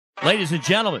Ladies and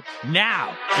gentlemen,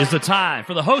 now is the time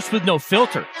for the host with no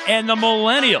filter and the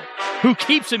millennial who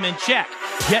keeps him in check.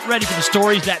 Get ready for the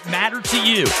stories that matter to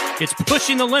you. It's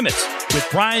Pushing the Limits with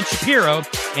Brian Shapiro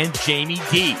and Jaime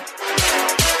D.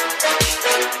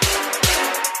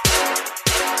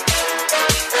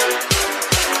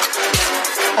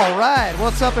 All right,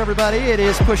 what's up, everybody? It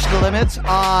is Pushing the Limits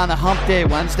on Hump Day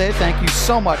Wednesday. Thank you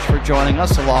so much for joining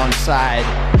us alongside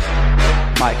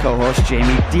my co-host,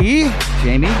 Jaime D.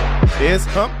 Jaime? It's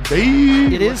Hump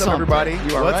Day. It is What's up, Hump everybody? Day.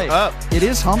 You are What's right. up? It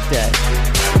is Hump Day.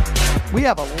 We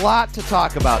have a lot to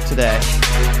talk about today,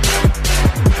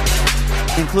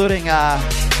 including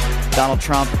Donald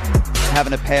Trump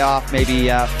having to pay off maybe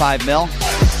 $5 million.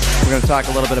 We're going to talk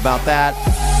a little bit about that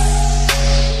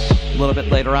a little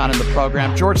bit later on in the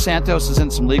program. George Santos is in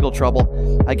some legal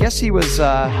trouble. I guess he was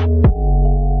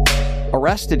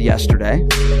arrested yesterday.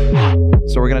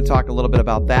 So we're going to talk a little bit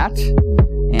about that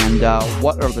and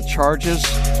what are the charges.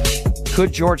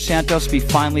 Could George Santos be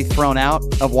finally thrown out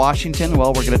of Washington?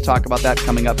 Well, we're going to talk about that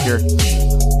coming up here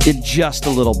in just a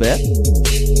little bit.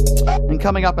 And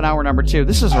coming up in hour number 2,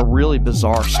 this is a really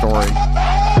bizarre story.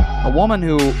 A woman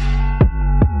who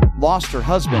lost her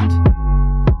husband,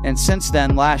 and since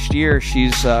then, last year,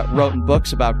 she's written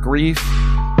books about grief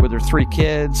with her 3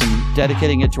 kids and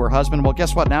dedicating it to her husband. Well,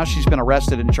 guess what? Now she's been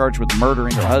arrested and charged with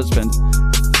murdering her husband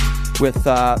with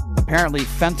apparently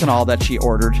fentanyl that she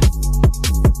ordered.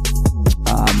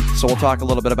 So we'll talk a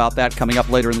little bit about that coming up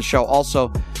later in the show.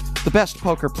 Also, the best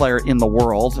poker player in the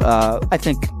world, I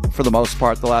think for the most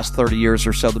part, the last 30 years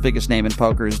or so, the biggest name in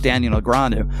poker is Daniel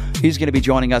Negreanu. He's going to be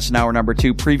joining us in hour number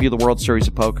 2, preview the World Series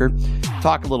of Poker,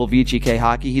 talk a little VGK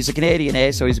hockey. He's a Canadian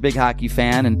A, so he's a big hockey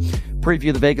fan, and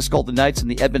preview the Vegas Golden Knights and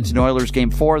the Edmonton Oilers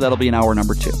Game 4. That'll be in hour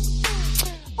number 2.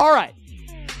 All right.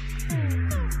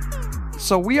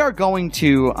 So we are going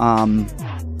to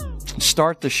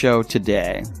start the show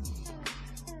today.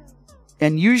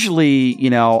 And usually,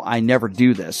 you know, I never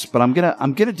do this, but I'm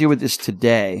gonna do this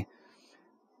today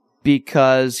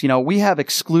because, you know, we have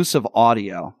exclusive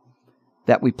audio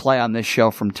that we play on this show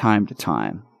from time to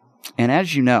time. And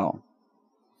as you know,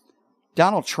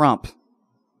 Donald Trump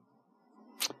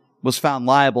was found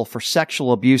liable for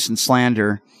sexual abuse and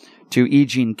slander to E.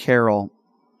 Jean Carroll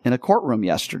in a courtroom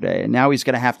yesterday, and now he's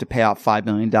going to have to pay out $5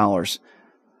 million.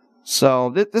 So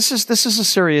this is a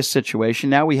serious situation.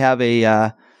 Now we have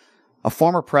a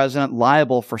former president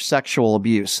liable for sexual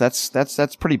abuse.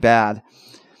 That's pretty bad.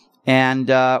 And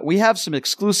we have some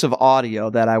exclusive audio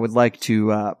that I would like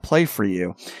to play for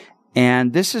you.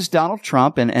 And this is Donald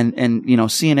Trump, and you know,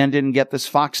 CNN didn't get this,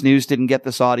 Fox News didn't get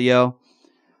this audio.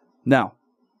 No.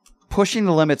 Pushing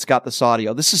the Limits got this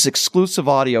audio. This is exclusive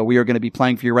audio we are going to be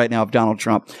playing for you right now of Donald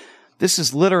Trump. This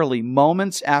is literally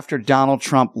moments after Donald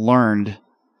Trump learned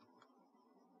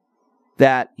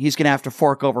that he's going to have to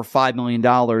fork over $5 million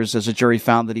as a jury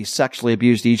found that he sexually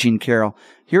abused E. Jean Carroll.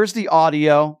 Here's the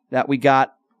audio that we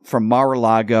got from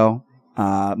Mar-a-Lago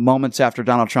moments after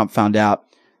Donald Trump found out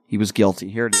he was guilty.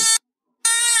 Here it is.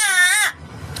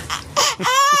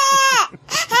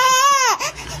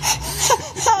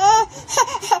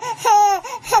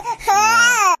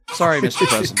 Sorry, Mr.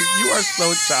 President. You are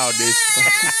so childish.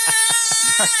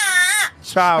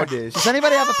 Childish. Does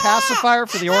anybody have a pacifier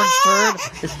for the orange turd?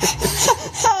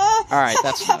 All right,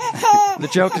 that's the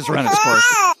joke has run its course.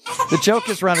 The joke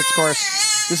has run its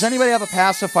course. Does anybody have a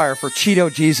pacifier for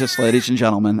Cheeto Jesus, ladies and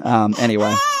gentlemen?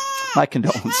 Anyway, my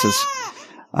condolences.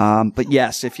 But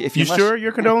yes, if you sure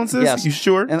your condolences? Yes. You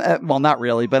sure? And, well, not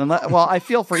really, but I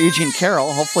feel for E. Jean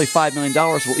Carroll. Hopefully, $5 million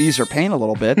will ease her pain a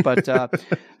little bit. But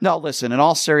no, listen. In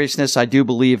all seriousness, I do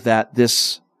believe that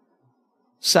this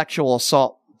sexual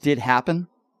assault did happen.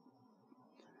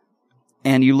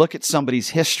 And you look at somebody's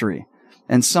history,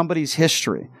 and somebody's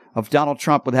history of Donald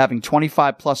Trump with having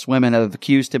 25 plus women that have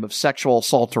accused him of sexual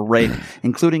assault or rape,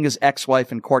 including his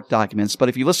ex-wife in court documents. But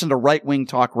if you listen to right-wing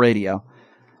talk radio,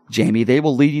 Jaime, they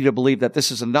will lead you to believe that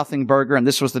this is a nothing burger and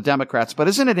this was the Democrats. But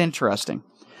isn't it interesting?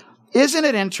 Isn't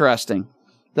it interesting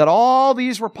that all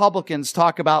these Republicans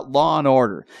talk about law and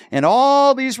order, and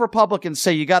all these Republicans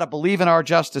say you got to believe in our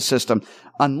justice system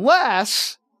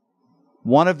unless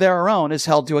one of their own is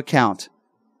held to account.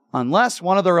 Unless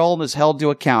one of their own is held to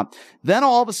account. Then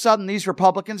all of a sudden these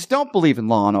Republicans don't believe in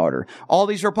law and order. All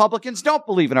these Republicans don't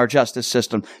believe in our justice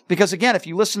system. Because again, if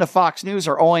you listen to Fox News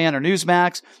or OAN or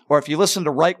Newsmax, or if you listen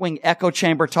to right-wing echo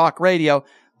chamber talk radio,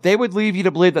 they would lead you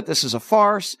to believe that this is a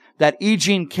farce, that E.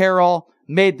 Jean Carroll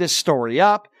made this story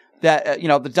up, that,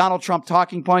 the Donald Trump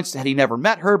talking points, that he never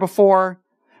met her before.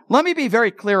 Let me be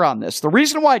very clear on this. The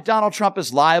reason why Donald Trump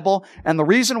is liable and the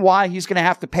reason why he's going to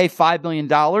have to pay $5 million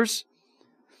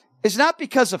is not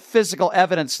because of physical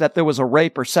evidence that there was a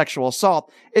rape or sexual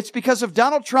assault. It's because of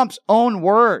Donald Trump's own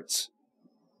words.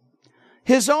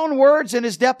 His own words in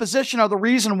his deposition are the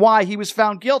reason why he was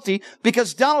found guilty,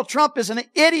 because Donald Trump is an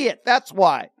idiot. That's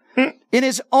why. In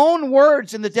his own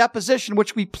words in the deposition,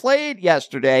 which we played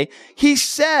yesterday, he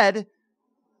said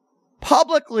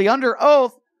publicly under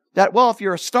oath that, well, if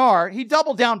you're a star, he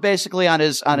doubled down basically on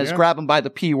his grab him by the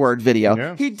P word video.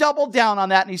 Yeah. He doubled down on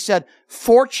that and he said,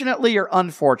 fortunately or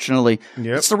unfortunately.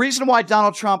 Yep. It's the reason why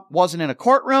Donald Trump wasn't in a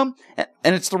courtroom,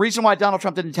 and it's the reason why Donald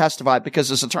Trump didn't testify, because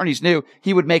his attorneys knew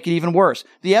he would make it even worse.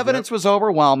 The evidence was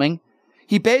overwhelming.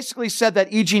 He basically said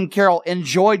that E. Jean Carroll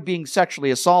enjoyed being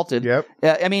sexually assaulted. Yep.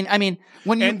 I mean,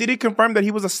 when you... And did he confirm that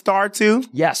he was a star too?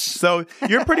 Yes. So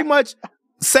you're pretty much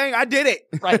saying I did it.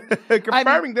 Right.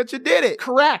 Confirming that you did it.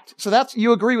 Correct. So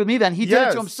you agree with me then. He did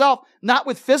it to himself, not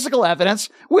with physical evidence,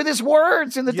 with his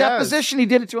words in the deposition. He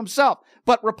did it to himself.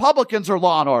 But Republicans are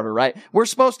law and order, right? We're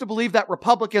supposed to believe that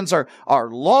Republicans are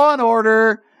law and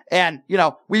order, and,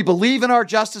 we believe in our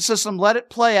justice system. Let it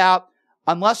play out.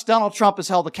 Unless Donald Trump is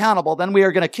held accountable, then we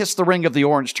are going to kiss the ring of the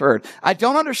orange turd. I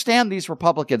don't understand these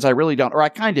Republicans. I really don't. Or I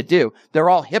kind of do. They're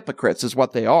all hypocrites is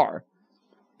what they are.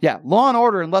 Yeah, law and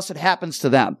order unless it happens to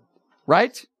them,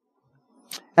 right?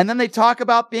 And then they talk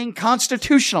about being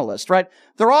constitutionalist, right?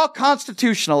 They're all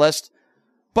constitutionalist,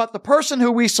 but the person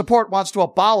who we support wants to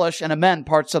abolish and amend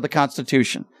parts of the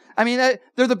Constitution. I mean,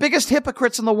 they're the biggest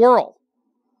hypocrites in the world.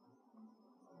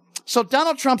 So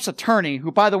Donald Trump's attorney,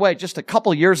 who, by the way, just a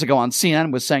couple years ago on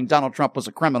CNN was saying Donald Trump was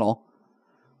a criminal.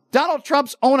 Donald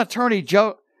Trump's own attorney,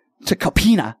 Joe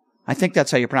Tacopina, I think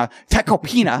that's how you pronounce it,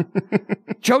 Tacopina,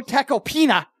 Joe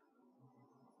Tacopina.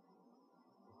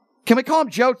 Can we call him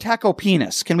Joe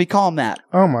Tacopenis? Can we call him that?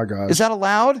 Oh, my God. Is that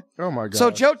allowed? Oh, my God.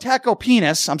 So Joe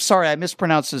Tacopenis, I'm sorry, I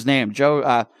mispronounced his name,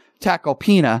 Joe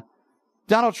Tacopina,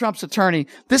 Donald Trump's attorney,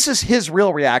 this is his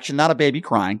real reaction, not a baby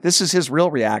crying. This is his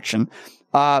real reaction.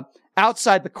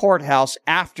 Outside the courthouse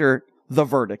after the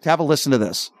verdict. Have a listen to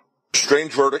this.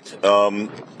 Strange verdict.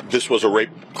 This was a rape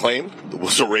claim. It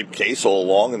was a rape case all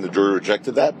along, and the jury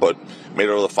rejected that, but made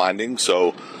other findings.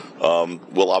 So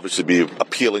we'll obviously be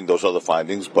appealing those other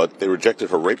findings, but they rejected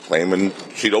her rape claim, and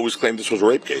she'd always claimed this was a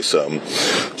rape case. So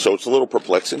it's a little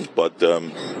perplexing, but,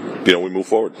 we move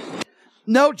forward.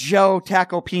 No, Joe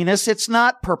Tacopenis, it's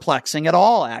not perplexing at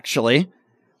all, actually.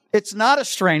 It's not a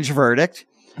strange verdict.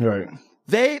 Right.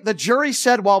 The jury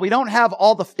said, well, we don't have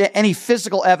any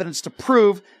physical evidence to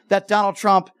prove that Donald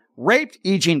Trump raped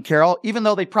E. Jean Carroll, even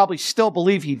though they probably still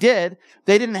believe he did.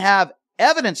 They didn't have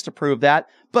evidence to prove that,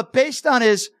 but based on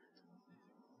his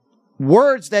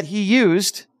words that he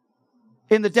used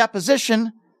in the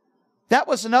deposition, that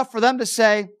was enough for them to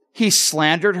say he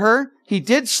slandered her. He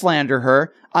did slander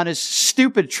her on his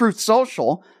stupid Truth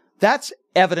Social. That's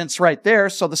evidence right there.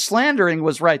 So the slandering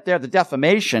was right there, the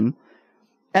defamation.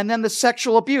 And then the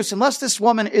sexual abuse. Unless this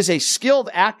woman is a skilled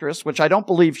actress, which I don't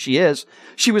believe she is,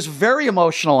 she was very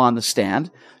emotional on the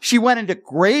stand. She went into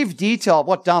grave detail of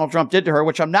what Donald Trump did to her,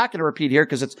 which I'm not going to repeat here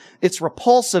because it's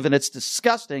repulsive and it's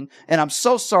disgusting. And I'm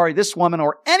so sorry this woman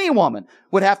or any woman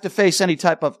would have to face any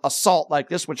type of assault like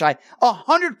this, which I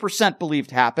 100%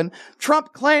 believed happened.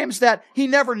 Trump claims that he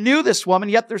never knew this woman,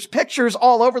 yet there's pictures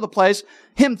all over the place,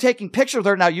 him taking pictures of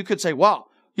her. Now you could say, well,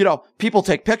 people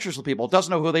take pictures with people, doesn't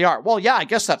know who they are. Well, yeah, I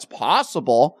guess that's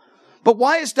possible. But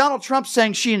why is Donald Trump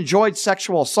saying she enjoyed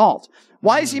sexual assault?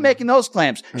 Why is he making those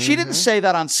claims? She didn't say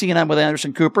that on CNN with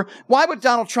Anderson Cooper. Why would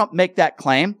Donald Trump make that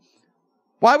claim?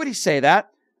 Why would he say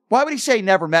that? Why would he say he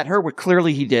never met her, where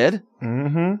clearly he did?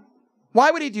 Mm-hmm.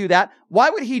 Why would he do that? Why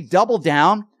would he double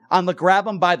down on the grab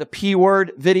him by the P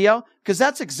word video? Because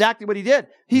that's exactly what he did.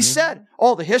 He said,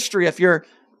 the history, if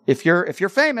you're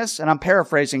famous, and I'm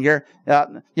paraphrasing here,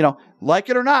 like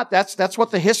it or not, that's what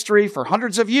the history for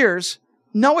hundreds of years.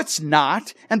 No, it's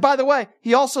not. And by the way,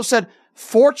 he also said,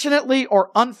 fortunately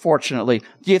or unfortunately.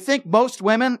 Do you think most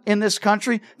women in this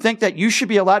country think that you should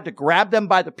be allowed to grab them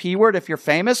by the P word if you're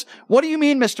famous? What do you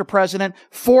mean, Mr. President?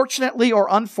 Fortunately or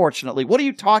unfortunately? What are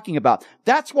you talking about?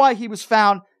 That's why he was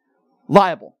found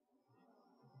liable.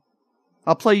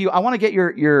 I'll play you. I want to get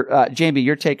your Jaime,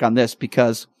 your take on this,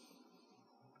 because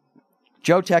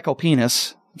Joe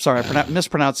Tacopenis, sorry, I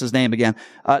mispronounced his name again.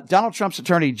 Donald Trump's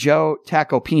attorney, Joe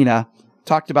Tacopina,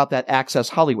 talked about that Access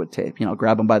Hollywood tape,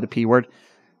 grab him by the P word.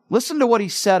 Listen to what he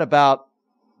said about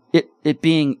it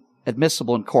being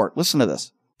admissible in court. Listen to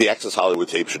this. The Access Hollywood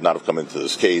tape should not have come into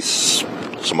this case.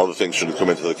 Some other things shouldn't come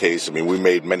into the case. I mean, we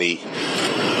made many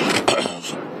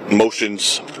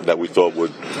motions that we thought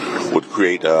would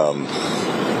create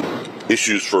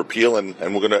issues for appeal, and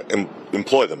we're going to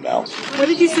employ them now. What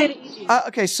did you say to E.G.?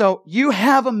 Okay, so you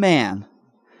have a man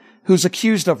who's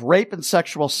accused of rape and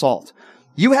sexual assault.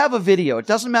 You have a video. It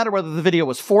doesn't matter whether the video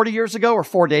was 40 years ago or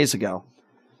 4 days ago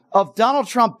of Donald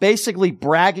Trump basically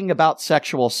bragging about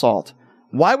sexual assault.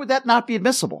 Why would that not be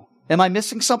admissible? Am I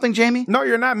missing something, Jamie? No,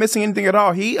 you're not missing anything at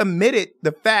all. He admitted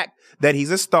the fact that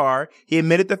he's a star. He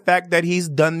admitted the fact that he's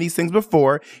done these things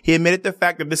before. He admitted the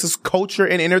fact that this is culture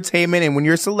and entertainment. And when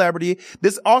you're a celebrity,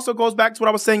 this also goes back to what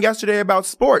I was saying yesterday about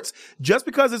sports. Just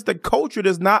because it's the culture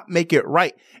does not make it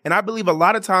right. And I believe a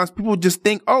lot of times people just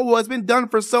think, oh, well, it's been done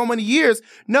for so many years.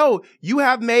 No, you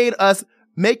have made us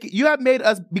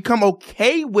become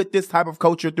okay with this type of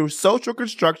culture through social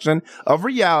construction of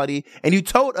reality. And you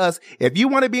told us, if you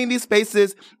want to be in these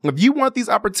spaces, if you want these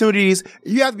opportunities,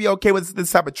 you have to be okay with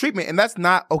this type of treatment. And that's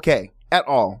not okay at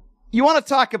all. You want to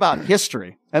talk about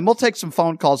history, and we'll take some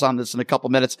phone calls on this in a couple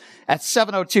minutes at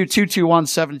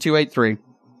 702-221-7283.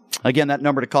 Again, that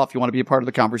number to call if you want to be a part of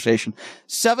the conversation,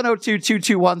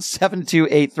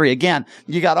 702-221-7283. Again,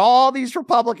 you got all these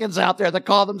Republicans out there that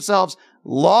call themselves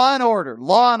law and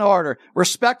order,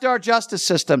 respect our justice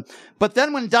system. But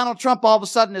then when Donald Trump all of a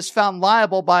sudden is found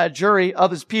liable by a jury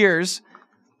of his peers,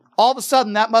 all of a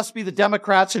sudden that must be the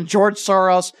Democrats and George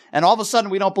Soros, and all of a sudden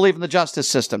we don't believe in the justice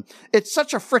system. It's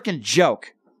such a freaking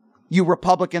joke, you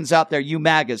Republicans out there, you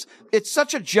MAGAs. It's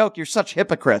such a joke. You're such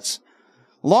hypocrites.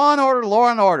 Law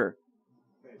and order.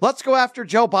 Let's go after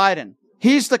Joe Biden.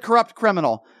 He's the corrupt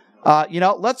criminal.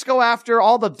 Let's go after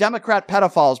all the Democrat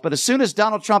pedophiles. But as soon as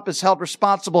Donald Trump is held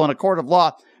responsible in a court of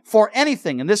law for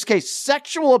anything, in this case,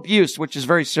 sexual abuse, which is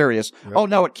very serious. Yep. Oh,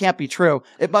 no, it can't be true.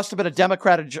 It must have been a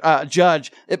Democratic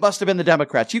judge. It must have been the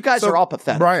Democrats. You guys are all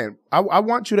pathetic. Brian, I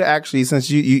want you to actually,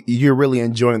 since you're really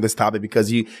enjoying this topic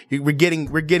because we're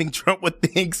getting Trump with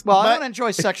things. Well, I don't enjoy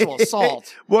sexual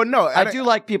assault. Well, no, I do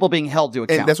like people being held to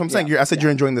account. And that's what I'm saying. I said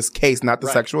you're enjoying this case, not the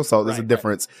sexual assault. There's a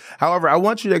difference. However, I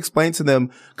want you to explain to them,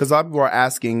 because a lot of people are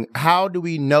asking, how do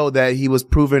we know that he was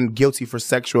proven guilty for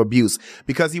sexual abuse?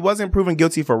 Because he wasn't proven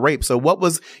guilty for rape. So what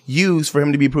was used for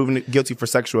him to be proven guilty for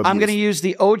sexual abuse? I'm going to use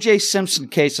the O.J. Simpson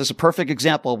case as a perfect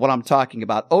example of what I'm talking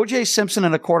about. O.J. Simpson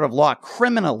in a court of law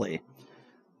criminally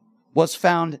was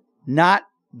found not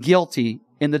guilty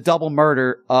in the double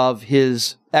murder of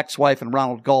his ex-wife and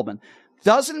Ronald Goldman.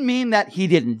 Doesn't mean that he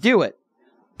didn't do it,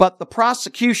 but the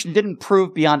prosecution didn't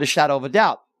prove beyond a shadow of a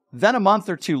doubt. Then a month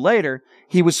or two later,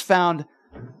 he was found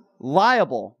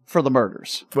liable for the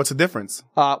murders. What's the difference?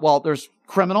 Well, there's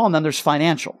criminal and then there's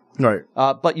financial. Right.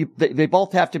 But they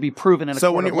both have to be proven in a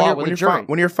court of law with a jury.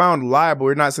 When you're found liable,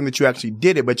 you're not saying that you actually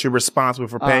did it, but you're responsible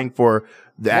for paying for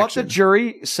the action. What the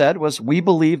jury said was, we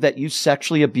believe that you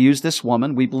sexually abused this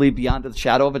woman. We believe beyond a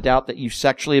shadow of a doubt that you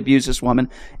sexually abused this woman,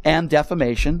 and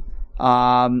defamation.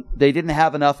 They didn't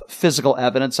have enough physical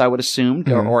evidence, I would assume,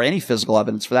 or any physical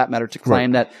evidence for that matter, to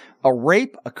claim that a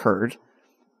rape occurred.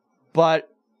 But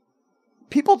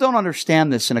people don't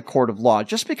understand this in a court of law.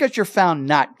 Just because you're found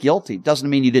not guilty doesn't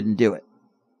mean you didn't do it.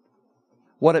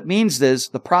 What it means is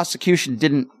the prosecution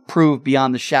didn't prove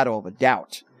beyond the shadow of a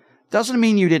doubt. Doesn't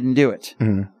mean you didn't do it.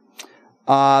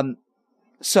 Mm-hmm.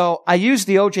 So I use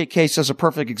the O.J. case as a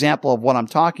perfect example of what I'm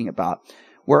talking about,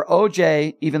 where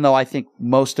O.J., even though I think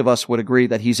most of us would agree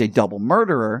that he's a double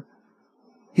murderer,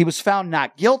 he was found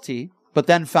not guilty, but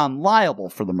then found liable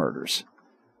for the murders.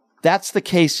 That's the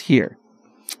case here.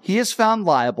 He is found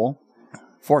liable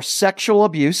for sexual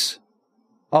abuse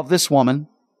of this woman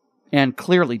and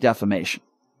clearly defamation.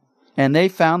 And they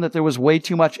found that there was way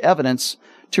too much evidence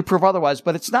to prove otherwise.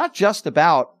 But it's not just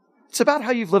about, it's about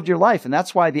how you've lived your life. And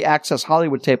that's why the Access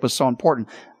Hollywood tape was so important.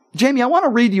 Jamie, I want to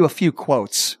read you a few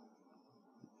quotes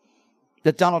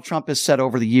that Donald Trump has said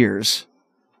over the years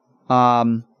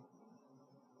about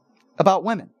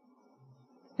women.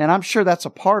 And I'm sure that's a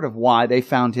part of why they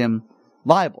found him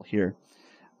liable here.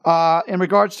 In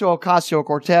regards to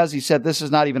Ocasio-Cortez, he said, this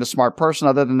is not even a smart person.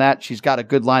 Other than that, she's got a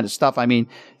good line of stuff. I mean,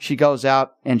 she goes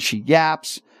out and she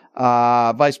yaps.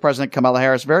 Vice President Kamala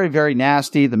Harris, very, very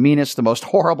nasty, the meanest, the most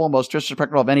horrible, most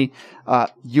disrespectful of any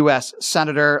U.S.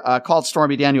 senator, called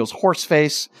Stormy Daniels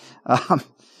horseface.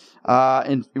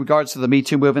 In regards to the Me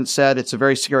Too movement, said it's a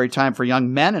very scary time for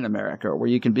young men in America, where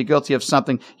you can be guilty of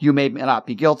something you may not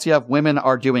be guilty of. Women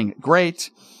are doing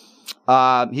great.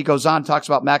 He goes on, talks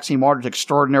about Maxine Waters,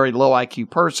 extraordinary low IQ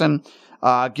person.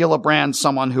 Gillibrand,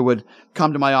 someone who would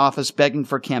come to my office begging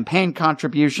for campaign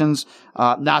contributions,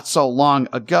 not so long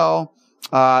ago.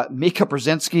 Mika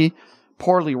Brzezinski,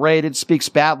 poorly rated, speaks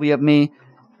badly of me.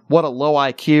 What a low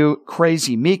IQ.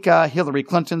 Crazy Mika. Hillary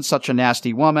Clinton, such a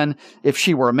nasty woman. If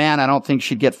she were a man, I don't think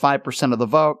she'd get 5% of the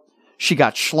vote. She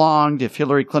got schlonged. If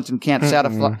Hillary Clinton can't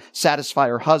satisfy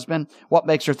her husband, what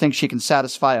makes her think she can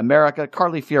satisfy America?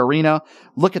 Carly Fiorina,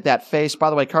 look at that face.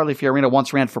 By the way, Carly Fiorina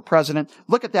once ran for president.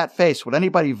 Look at that face. Would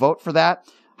anybody vote for that?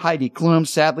 Heidi Klum,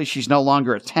 sadly, she's no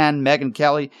longer a 10. Megyn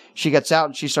Kelly, she gets out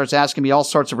and she starts asking me all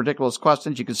sorts of ridiculous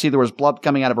questions. You can see there was blood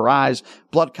coming out of her eyes,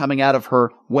 blood coming out of her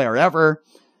wherever.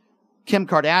 Kim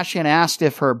Kardashian asked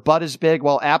if her butt is big.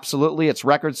 Well, absolutely. It's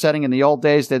record setting. In the old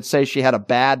days, they'd say she had a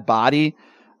bad body.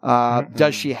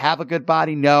 Does she have a good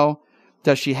body? No.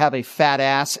 Does she have a fat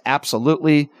ass?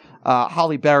 Absolutely.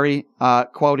 Holly Berry,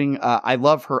 quoting, I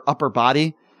love her upper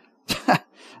body.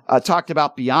 Talked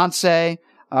about Beyonce,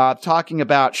 talking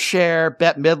about Cher,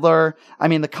 Bette Midler. I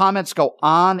mean, the comments go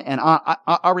on and on.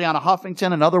 Ariana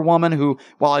Huffington, another woman who,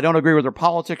 while I don't agree with her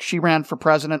politics, she ran for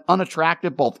president,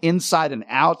 unattractive, both inside and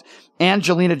out.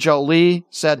 Angelina Jolie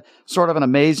said sort of an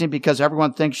amazing because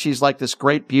everyone thinks she's like this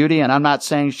great beauty. And I'm not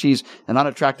saying she's an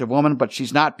unattractive woman, but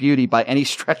she's not beauty by any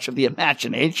stretch of the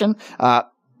imagination.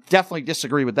 Definitely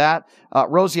disagree with that.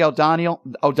 Rosie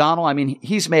O'Donnell, I mean,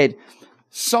 he's made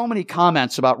so many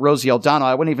comments about Rosie O'Donnell,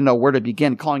 I wouldn't even know where to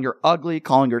begin, calling her ugly,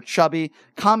 calling her chubby,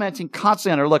 commenting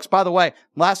constantly on her looks. By the way,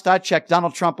 last I checked,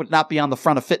 Donald Trump would not be on the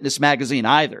front of Fitness magazine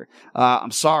either.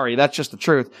 I'm sorry, that's just the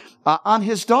truth. On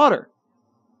his daughter,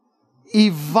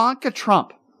 Ivanka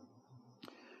Trump.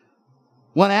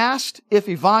 When asked if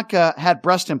Ivanka had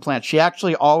breast implants, she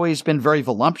actually always been very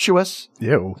voluptuous.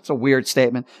 Ew. It's a weird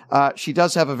statement. She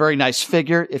does have a very nice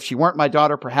figure. If she weren't my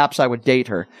daughter, perhaps I would date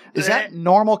her. Is that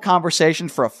normal conversation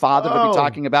for a father to be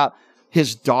talking about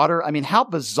his daughter? I mean, how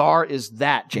bizarre is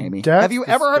that, Jamie? Have you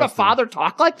ever heard a father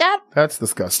talk like that? That's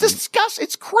disgusting. It's disgusting.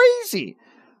 It's crazy.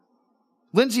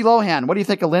 Lindsay Lohan. What do you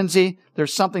think of Lindsay?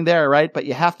 There's something there, right? But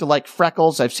you have to like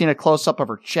freckles. I've seen a close-up of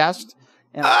her chest.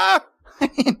 And I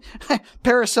mean,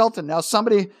 Paris Hilton. Now,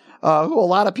 somebody who a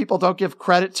lot of people don't give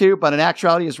credit to, but in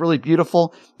actuality is really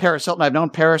beautiful. Paris Hilton. I've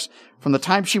known Paris from the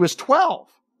time she was 12.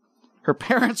 Her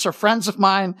parents are friends of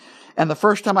mine. And the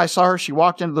first time I saw her, she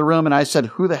walked into the room and I said,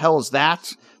 who the hell is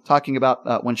that? Talking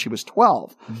about when she was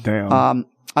 12. Damn.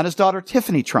 On his daughter,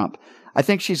 Tiffany Trump. I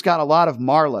think she's got a lot of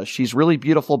Marla. She's really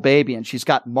beautiful baby, and she's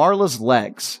got Marla's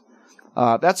legs.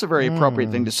 That's a very appropriate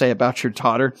thing to say about your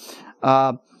daughter.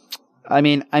 I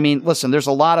mean, listen, there's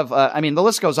a lot of, the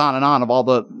list goes on and on of all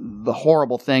the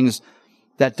horrible things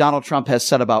that Donald Trump has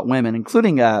said about women,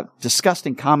 including,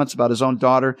 disgusting comments about his own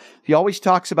daughter. He always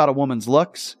talks about a woman's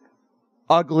looks,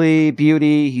 ugly,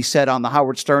 beauty. He said on the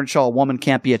Howard Stern show, a woman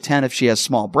can't be a 10 if she has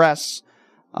small breasts.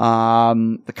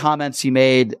 The comments he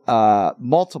made,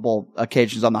 multiple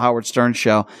occasions on the Howard Stern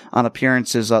show on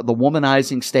appearances, the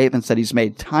womanizing statements that he's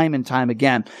made time and time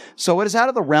again. So it is out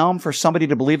of the realm for somebody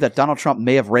to believe that Donald Trump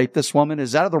may have raped this woman. It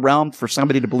is out of the realm for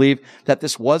somebody to believe that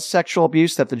this was sexual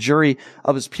abuse, that the jury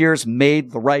of his peers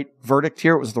made the right verdict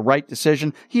here. It was the right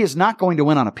decision. He is not going to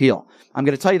win on appeal. I'm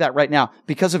going to tell you that right now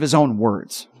because of his own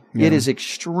words. Yeah. It is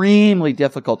extremely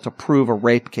difficult to prove a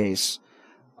rape case.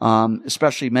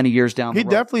 Especially many years down the road. He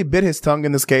definitely bit his tongue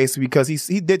in this case because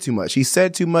he did too much. He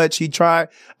said too much. He tried.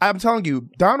 I'm telling you,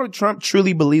 Donald Trump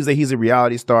truly believes that he's a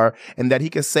reality star and that he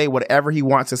can say whatever he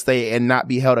wants to say and not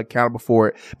be held accountable for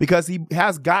it because he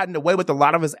has gotten away with a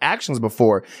lot of his actions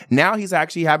before. Now he's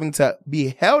actually having to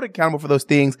be held accountable for those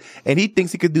things, and he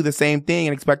thinks he could do the same thing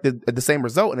and expect the same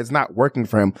result, and it's not working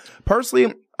for him.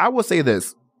 Personally, I will say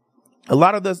this. A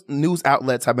lot of the news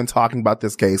outlets have been talking about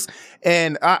this case.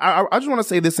 And I just want to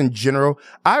say this in general.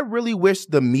 I really wish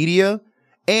the media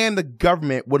and the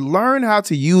government would learn how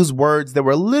to use words that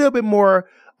were a little bit more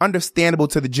understandable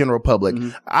to the general public. Mm-hmm.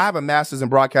 I have a master's in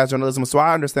broadcast journalism, so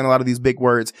I understand a lot of these big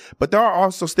words, but there are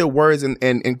also still words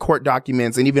in court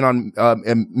documents and even on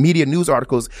in media news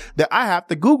articles that I have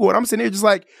to Google. And I'm sitting here just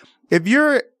like,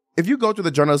 if you go to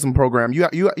the journalism program,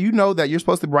 you know that you're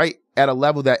supposed to write at a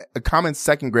level that a common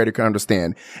second grader can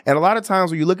understand. And a lot of times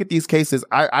when you look at these cases,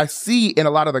 I see in a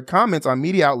lot of the comments on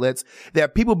media outlets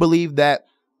that people believe that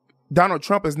Donald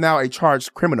Trump is now a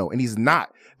charged criminal, and he's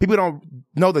not. People don't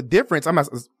know the difference. A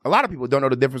lot of people don't know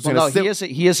the difference. Well,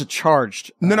 he is a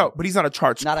charged. No, but he's not a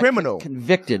charged criminal.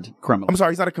 Convicted criminal. I'm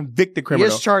sorry, he's not a convicted criminal.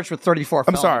 He is charged with 34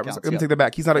 felony I'm sorry, counts, let me take that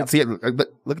back. He's not see,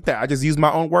 look at that. I just used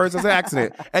my own words as an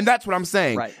accident. And that's what I'm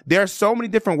saying. Right. There are so many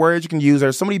different words you can use.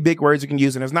 There's so many big words you can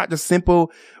use. And it's not just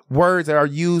simple words that are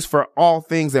used for all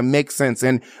things that make sense.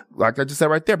 And like I just said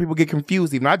right there, people get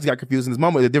confused. Even I just got confused in this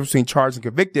moment. The difference between charged and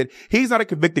convicted. He's not a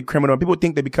convicted criminal. People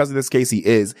think that because of this case, he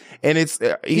is. And it's,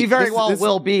 he very well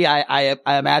will be. I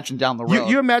imagine imagine down the road.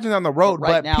 You imagine down the road,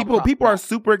 Right but now, people are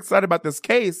super excited about this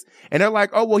case, and they're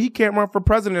like, "Oh, well, he can't run for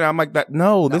president." I'm like, "That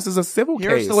no, this is a civil case.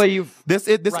 Here's the way you've this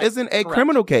right, isn't a correct.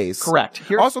 criminal case." Correct.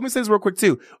 Also, let me say this real quick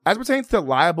too. As pertains to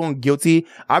liable and guilty,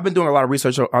 I've been doing a lot of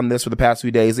research on this for the past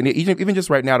few days, and even just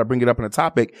right now to bring it up on a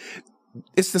topic,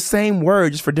 it's the same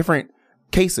word just for different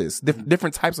cases,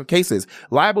 different types of cases.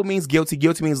 Liable means guilty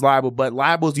means liable, but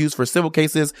liable is used for civil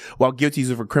cases while guilty is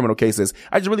used for criminal cases.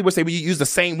 I just really would say we use the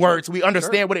same word so we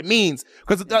understand what it means.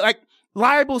 Because like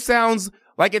liable sounds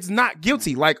like it's not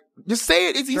guilty. Like just say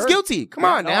it. He's guilty. Come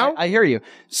on now. I hear you.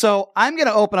 So I'm going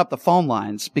to open up the phone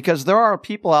lines because there are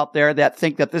people out there that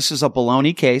think that this is a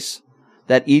baloney case,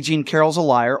 that E. Jean Carroll's a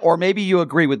liar, or maybe you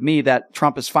agree with me that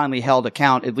Trump has finally held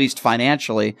account, at least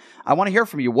financially. I want to hear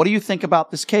from you. What do you think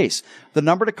about this case? The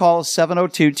number to call is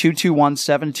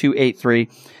 702-221-7283.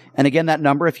 And again, that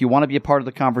number, if you want to be a part of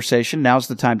the conversation, now's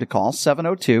the time to call.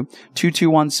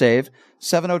 702-221-SAVE,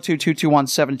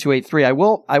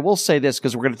 702-221-7283. I will say this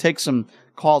because we're going to take some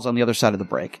calls on the other side of the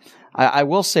break. I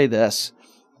will say this,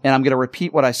 and I'm going to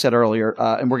repeat what I said earlier,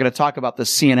 and we're going to talk about the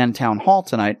CNN town hall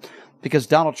tonight, because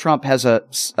Donald Trump has a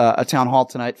town hall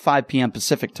tonight, 5 p.m.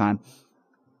 Pacific time.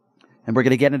 And we're going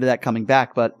to get into that coming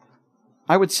back. But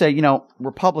I would say,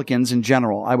 Republicans in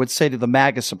general, I would say to the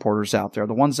MAGA supporters out there,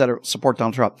 the ones that support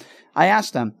Donald Trump, I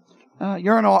asked them,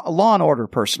 you're a law and order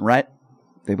person, right?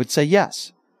 They would say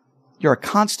yes. You're a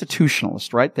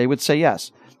constitutionalist, right? They would say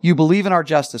yes. You believe in our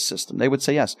justice system. They would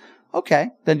say yes. Okay.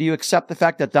 Then do you accept the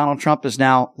fact that Donald Trump is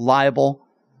now liable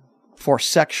for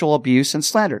sexual abuse and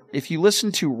slander? If you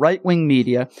listen to right-wing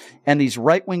media and these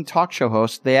right-wing talk show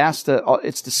hosts, they ask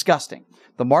it's disgusting.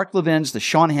 The Mark Levins, the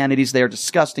Sean Hannitys, they are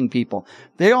disgusting people.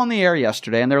 They on the air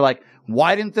yesterday and they're like,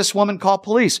 why didn't this woman call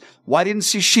police? Why didn't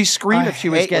she scream if she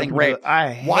was getting raped?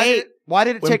 Why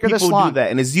did it take her this long? People do that,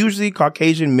 and it's usually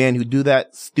Caucasian men who do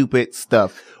that stupid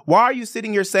stuff. Why are you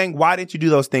sitting here saying, why didn't you do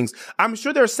those things? I'm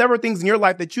sure there are several things in your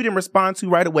life that you didn't respond to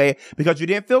right away because you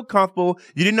didn't feel comfortable,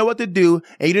 you didn't know what to do,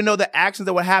 and you didn't know the actions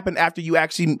that would happen after you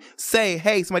actually say,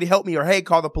 hey, somebody help me, or hey,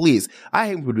 call the police. I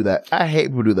hate people who do that.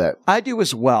 I do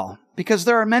as well, because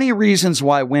there are many reasons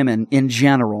why women in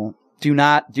general do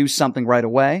not do something right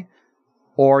away,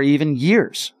 or even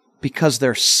years, because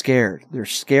they're scared. They're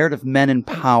scared of men in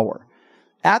power.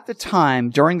 At the time,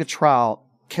 during the trial,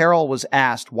 Carroll was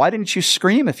asked, why didn't you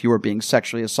scream if you were being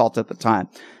sexually assaulted at the time?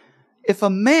 If a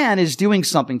man is doing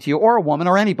something to you, or a woman,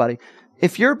 or anybody,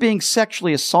 if you're being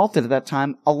sexually assaulted at that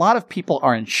time, a lot of people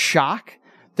are in shock.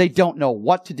 They don't know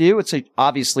what to do. It's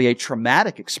obviously a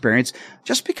traumatic experience.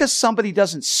 Just because somebody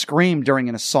doesn't scream during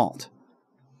an assault,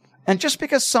 and just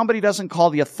because somebody doesn't call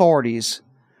the authorities,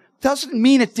 doesn't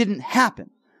mean it didn't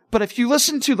happen. But if you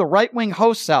listen to the right-wing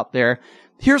hosts out there,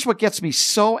 here's what gets me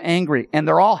so angry, and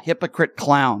they're all hypocrite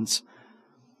clowns.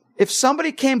 If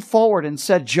somebody came forward and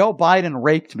said, Joe Biden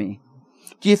raped me,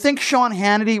 do you think Sean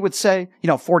Hannity would say,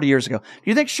 40 years ago, do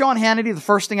you think Sean Hannity, the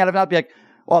first thing out of it would be like,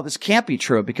 well, this can't be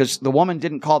true because the woman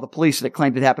didn't call the police and it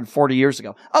claimed it happened 40 years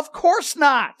ago? Of course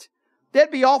not. They'd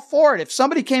be all for it. If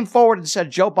somebody came forward and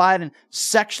said, Joe Biden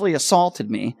sexually assaulted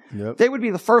me, they would be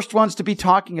the first ones to be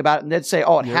talking about it, and they'd say,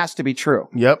 oh, it has to be true.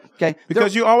 Okay.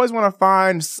 Because you always want to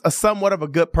find a somewhat of a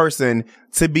good person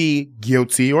to be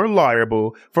guilty or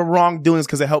liable for wrongdoings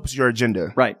because it helps your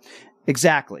agenda. Right.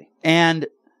 Exactly. And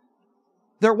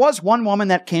there was one woman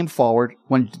that came forward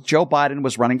when Joe Biden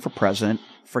was running for president,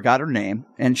 forgot her name,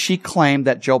 and she claimed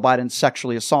that Joe Biden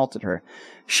sexually assaulted her.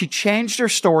 She changed her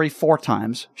story 4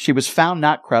 times. She was found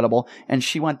not credible, and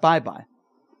she went bye-bye.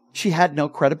 She had no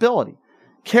credibility.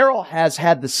 Carroll has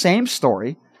had the same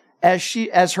story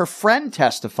as her friend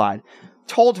testified,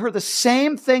 told her the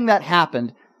same thing that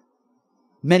happened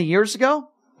many years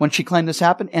ago when she claimed this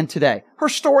happened, and today. Her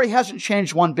story hasn't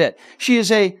changed one bit. She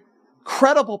is a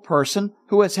credible person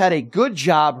who has had a good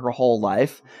job her whole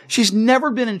life. She's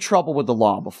never been in trouble with the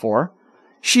law before.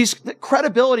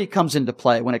 Credibility comes into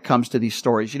play when it comes to these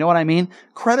stories. You know what I mean?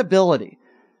 Credibility.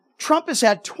 Trump has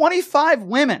had 25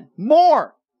 women,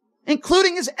 more,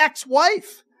 including his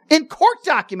ex-wife, in court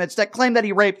documents that claim that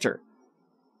he raped her.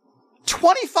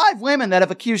 25 women that have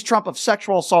accused Trump of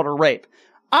sexual assault or rape.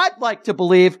 I'd like to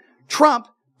believe Trump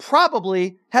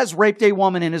probably has raped a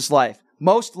woman in his life.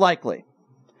 Most likely.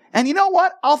 And you know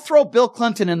what? I'll throw Bill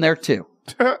Clinton in there too.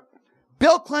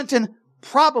 Bill Clinton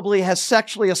probably has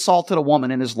sexually assaulted a woman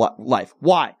in his life.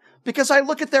 Why? Because I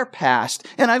look at their past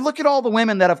and I look at all the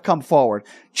women that have come forward.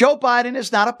 Joe Biden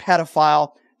is not a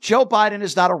pedophile. Joe Biden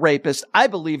is not a rapist. I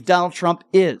believe Donald Trump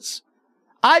is.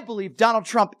 He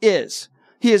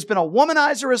has been a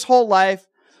womanizer his whole life,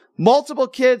 multiple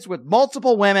kids with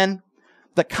multiple women,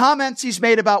 the comments he's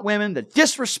made about women, the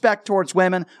disrespect towards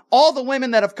women, all the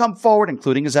women that have come forward,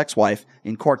 including his ex-wife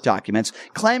in court documents,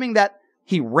 claiming that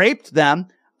he raped them.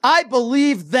 I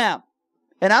believe them.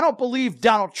 And I don't believe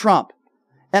Donald Trump.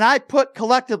 And I put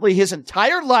collectively his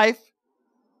entire life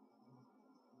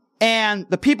and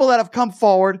the people that have come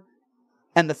forward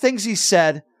and the things he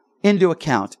said into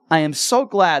account. I am so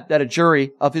glad that a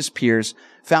jury of his peers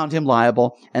found him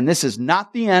liable. And this is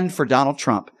not the end for Donald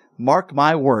Trump. Mark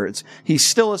my words. He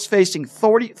still is facing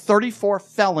 34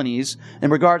 felonies in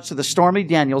regards to the Stormy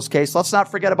Daniels case. Let's not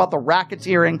forget about the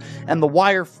racketeering and the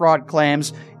wire fraud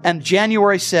claims. And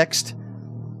January 6th,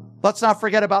 let's not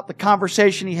forget about the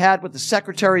conversation he had with the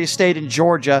Secretary of State in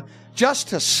Georgia. Just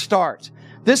to start,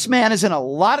 this man is in a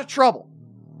lot of trouble.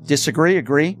 Disagree?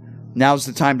 Agree? Now's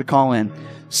the time to call in.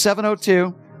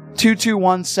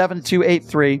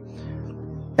 702-221-7283.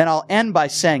 And I'll end by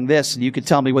saying this, and you can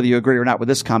tell me whether you agree or not with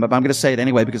this comment, but I'm going to say it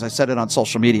anyway because I said it on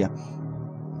social media.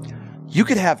 You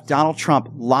could have Donald Trump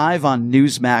live on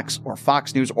Newsmax or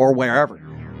Fox News or wherever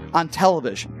on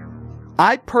television.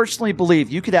 I personally believe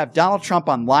you could have Donald Trump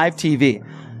on live TV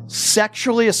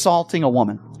sexually assaulting a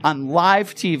woman on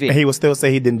live TV. And he would still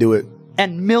say he didn't do it.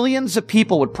 And millions of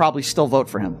people would probably still vote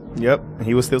for him. Yep. And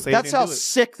he would still say that's he didn't do it. That's how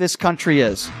sick this country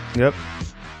is. Yep.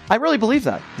 I really believe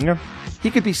that. Yeah. He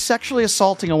could be sexually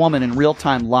assaulting a woman in real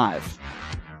time live.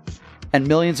 And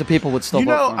millions of people would still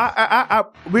vote for him.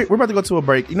 We're about to go to a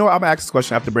break. You know what? I'm going to ask this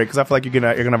question after the break because I feel like you're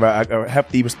gonna have a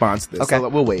hefty response to this. Okay. So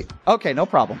we'll wait. Okay, no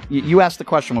problem. You ask the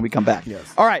question when we come back.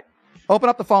 Yes. All right. Open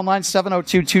up the phone line,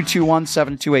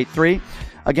 702-221-7283.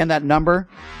 Again, that number,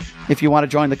 if you want to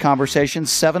join the conversation,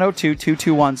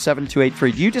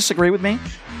 702-221-7283. Do you disagree with me?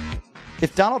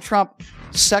 If Donald Trump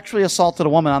sexually assaulted a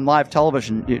woman on live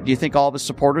television, do you think all of his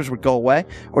supporters would go away?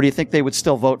 Or do you think they would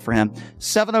still vote for him?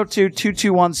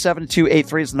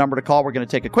 702-221-7283 is the number to call. We're going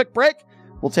to take a quick break.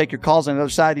 We'll take your calls on the other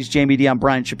side. He's Jaime D. I'm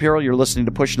Brian Shapiro. You're listening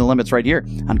to Pushing the Limits right here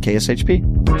on KSHP.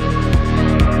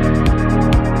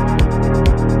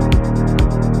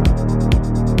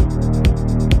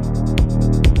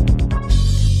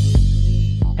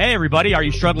 Hey, everybody. Are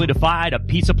you struggling to find a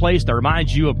pizza place that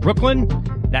reminds you of Brooklyn?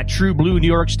 That true blue New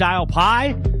York style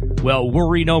pie? Well,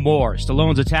 worry no more.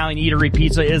 Stallone's Italian Eatery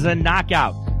Pizza is a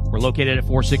knockout. We're located at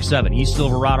 467 East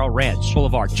Silverado Ranch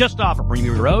Boulevard, just off of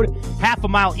Premium Road, half a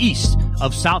mile east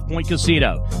of South Point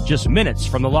Casino, just minutes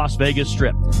from the Las Vegas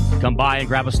Strip. Come by and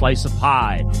grab a slice of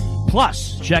pie.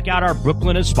 Plus, check out our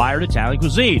Brooklyn-inspired Italian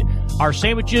cuisine. Our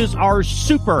sandwiches are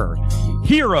super.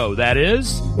 Hero, that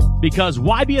is. Because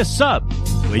why be a sub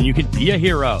when you can be a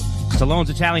hero?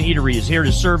 Stallone's Italian Eatery is here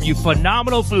to serve you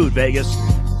phenomenal food, Vegas.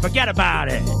 Forget about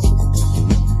it.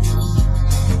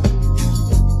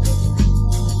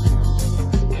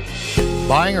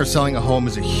 Buying or selling a home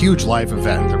is a huge life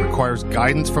event that requires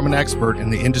guidance from an expert in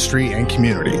the industry and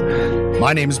community.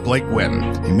 My name is Blake Wynn.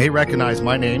 You may recognize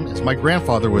my name as my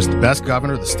grandfather was the best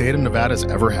governor the state of Nevada has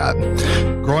ever had.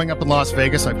 Growing up in Las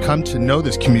Vegas, I've come to know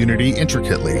this community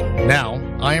intricately. Now,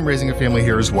 I am raising a family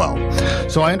here as well.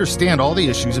 So I understand all the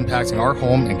issues impacting our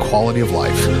home and quality of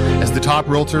life. As the top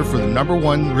realtor for the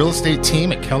 #1 real estate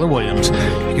team at Keller Williams,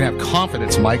 you can have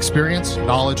confidence in my experience,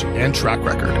 knowledge, and track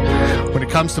record. When it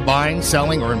comes to buying,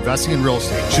 selling, or investing in real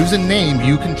estate, choose a name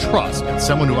you can trust and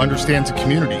someone who understands the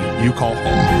community you call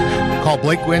home. Call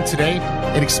Blake Wynn today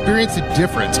and experience the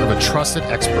difference of a trusted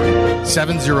expert.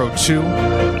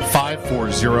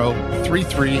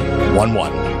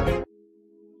 702-540-3311.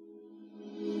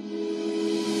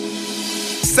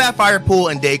 Sapphire Pool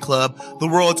and Day Club, the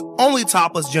world's only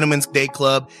topless gentlemen's day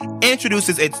club,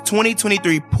 introduces its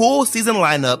 2023 pool season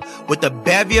lineup with a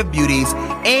bevy of beauties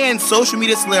and social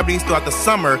media celebrities throughout the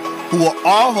summer who will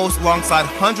all host alongside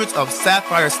hundreds of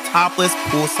Sapphire's topless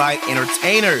poolside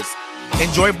entertainers.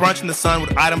 Enjoy brunch in the sun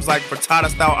with items like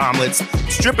frittata-style omelets,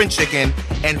 stripping chicken,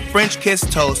 and French kiss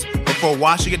toast before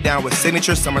washing it down with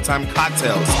signature summertime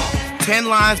cocktails. 10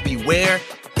 lines beware.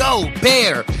 Go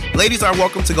Bear! Ladies are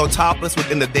welcome to go topless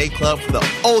within the day club for the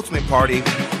ultimate party.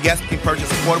 Guests can purchase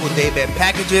affordable day bed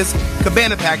packages,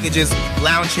 cabana packages,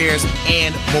 lounge chairs,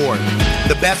 and more.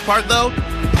 The best part though?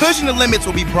 Pushing the Limits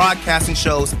will be broadcasting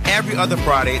shows every other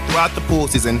Friday throughout the pool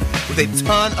season with a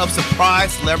ton of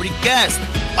surprise celebrity guests.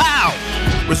 Wow!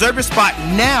 Reserve your spot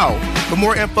now. For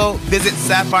more info, visit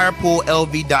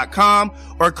SapphirePoolLV.com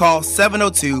or call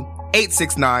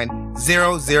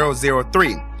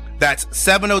 702-869-0003. That's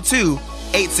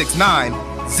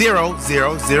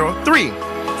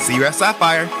 702-869-0003. See you at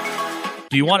Sapphire.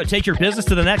 Do you want to take your business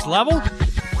to the next level?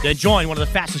 Then join one of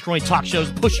the fastest growing talk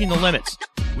shows, Pushing the Limits.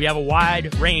 We have a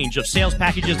wide range of sales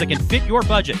packages that can fit your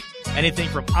budget. Anything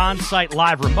from on-site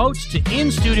live remotes to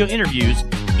in-studio interviews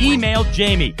email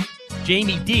Jamie,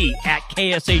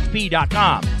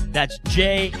 JamieD@KSHP.com. That's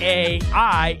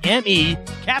JAIME,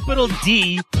 capital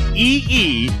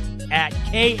DEE, at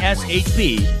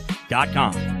KSHP.com.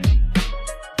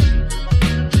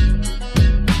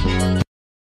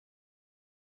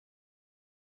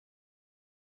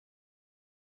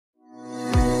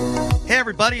 Hey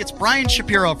everybody, it's Brian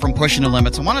Shapiro from Pushing the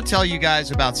Limits. I want to tell you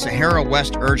guys about Sahara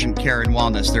West Urgent Care and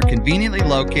Wellness. They're conveniently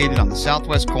located on the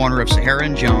southwest corner of Sahara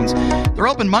and Jones. They're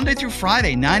open Monday through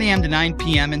Friday, 9 a.m. to 9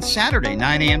 p.m. and Saturday,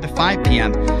 9 a.m. to 5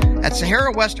 p.m. At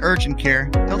Sahara West Urgent Care,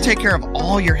 they'll take care of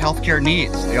all your healthcare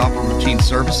needs. They offer routine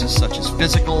services such as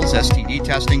physicals, STD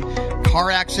testing,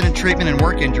 car accident treatment, and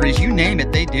work injuries. You name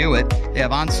it, they do it. They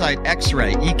have on-site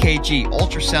x-ray, EKG,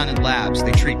 ultrasound, and labs.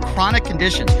 They treat chronic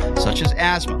conditions such as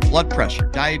asthma, blood pressure,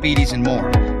 diabetes, and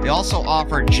more. They also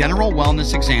offer general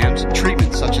wellness exams,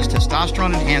 treatments such as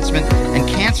testosterone enhancement, and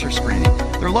cancer screening.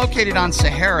 They're located on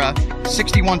Sahara,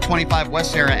 6125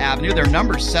 West Sahara Avenue. Their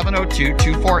number is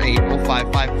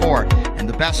 702-248-0554. And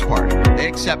the best part, they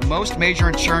accept most major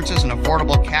insurances and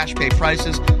affordable cash pay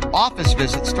prices, office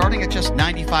visits starting at just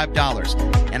 $95.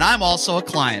 And I'm also a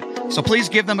client, so please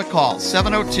give them a call,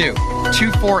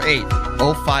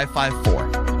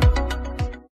 702-248-0554.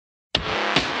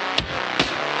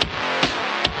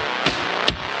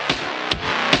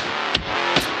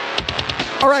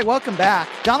 All right, welcome back.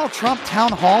 Donald Trump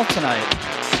Town Hall tonight,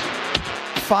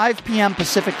 5 p.m.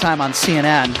 Pacific time on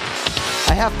CNN.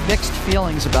 I have mixed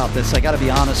feelings about this. I got to be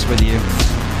honest with you.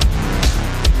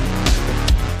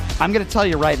 I'm going to tell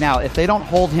you right now, if they don't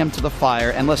hold him to the fire,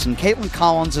 and listen, Caitlin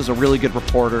Collins is a really good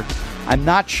reporter. I'm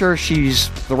not sure she's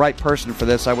the right person for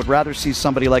this. I would rather see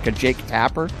somebody like a Jake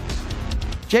Tapper.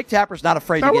 Jake Tapper's not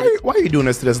afraid to get it. Why are you doing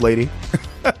this to this lady?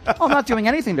 I'm not doing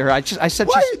anything to her. I said,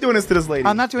 why are you doing this to this lady?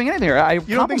 I'm not doing anything to her.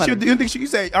 You don't think I don't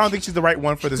think she's the right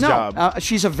one for this job.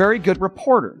 She's a very good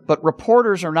reporter, but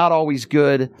reporters are not always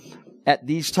good at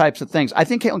these types of things. I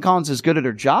think Caitlin Collins is good at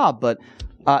her job, but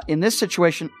in this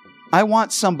situation, I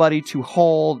want somebody to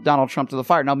hold Donald Trump to the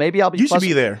fire. Now, maybe I'll be. You should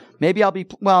be there. Maybe I'll be.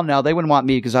 Well, no, they wouldn't want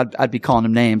me because I'd be calling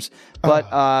them names. But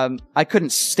I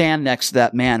couldn't stand next to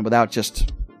that man without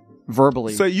just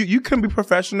verbally. So you couldn't be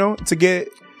professional to get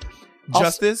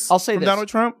justice I'll say from this. Donald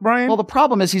Trump, Brian? Well, the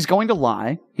problem is he's going to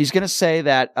lie. He's going to say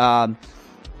that,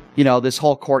 this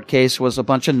whole court case was a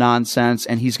bunch of nonsense,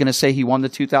 and he's going to say he won the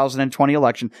 2020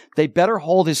 election. They better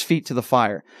hold his feet to the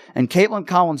fire. And Caitlin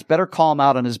Collins better call him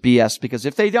out on his BS, because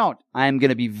if they don't, I am going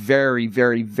to be very,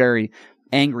 very, very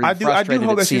angry and frustrated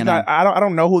hope at that she's CNN. not. I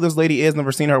don't know who this lady is.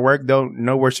 Never seen her work. Don't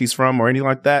know where she's from or anything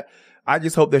like that. I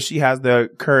just hope that she has the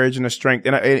courage and the strength.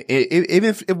 And even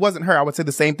if it wasn't her, I would say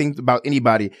the same thing about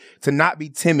anybody, to not be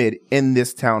timid in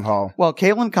this town hall. Well,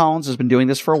 Caitlin Collins has been doing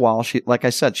this for a while. Like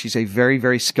I said, she's a very,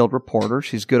 very skilled reporter.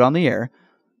 She's good on the air.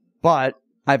 But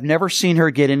I've never seen her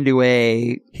get into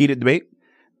a heated debate.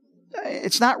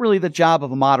 It's not really the job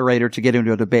of a moderator to get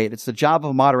into a debate. It's the job of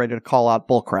a moderator to call out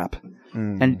bullcrap.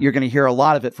 And you're going to hear a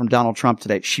lot of it from Donald Trump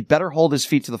today. She better hold his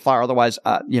feet to the fire. Otherwise,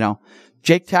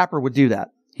 Jake Tapper would do that.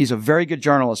 He's a very good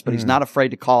journalist, but he's not afraid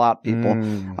to call out people.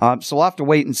 So we'll have to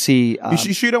wait and see. You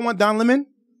sure you don't want Don Lemon?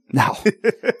 No,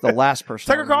 the last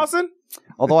person. Tucker Carlson?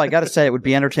 Although I got to say, it would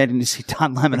be entertaining to see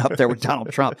Don Lemon up there with Donald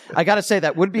Trump. I got to say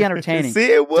that would be entertaining.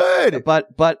 See, it would. But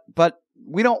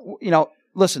we don't.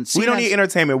 Listen. We don't need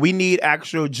entertainment. We need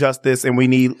actual justice, and we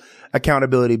need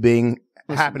accountability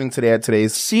happening today at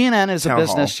today's CNN is a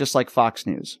business just like Fox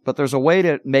News, but there's a way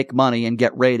to make money and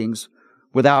get ratings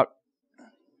without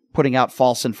putting out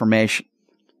false information.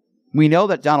 We know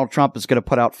that Donald Trump is going to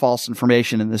put out false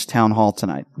information in this town hall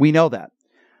tonight. We know that.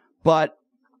 But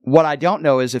what I don't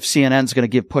know is if CNN's going to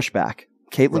give pushback.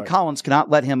 Caitlin Collins cannot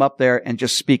let him up there and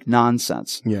just speak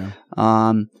nonsense. Yeah.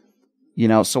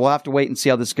 So we'll have to wait and see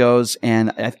how this goes.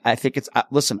 And I think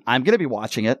listen, I'm going to be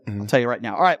watching it. I'll tell you right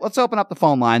now. All right, let's open up the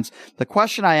phone lines. The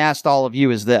question I asked all of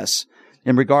you is this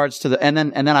in regards to and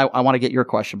then I want to get your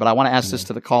question, but I want to ask this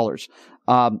to the callers.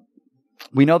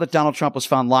 We know that Donald Trump was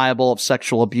found liable of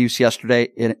sexual abuse yesterday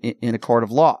in a court of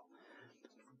law.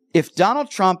 If Donald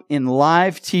Trump in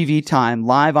live TV time,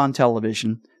 live on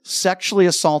television, sexually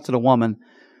assaulted a woman,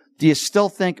 do you still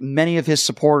think many of his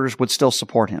supporters would still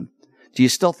support him? Do you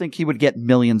still think he would get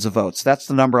millions of votes? That's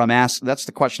the number I'm asking. That's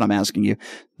the question I'm asking you.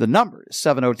 The number is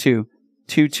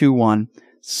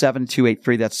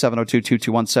 702-221-7283. That's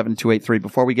 702-221-7283.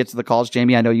 Before we get to the calls,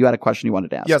 Jamie, I know you had a question you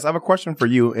wanted to ask. Yes, I have a question for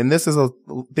you. And this is a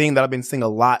thing that I've been seeing a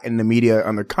lot in the media,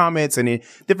 on the comments and in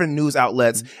different news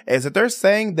outlets, is that they're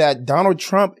saying that Donald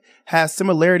Trump has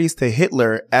similarities to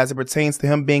Hitler as it pertains to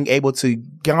him being able to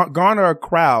garner a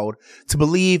crowd to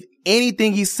believe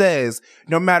anything he says,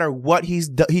 no matter what he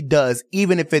does,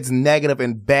 even if it's negative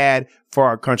and bad for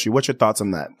our country. What's your thoughts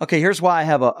on that? Okay, here's why I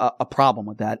have a problem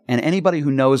with that. And anybody who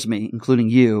knows me, including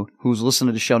you, who's listened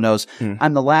to the show, knows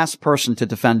I'm the last person to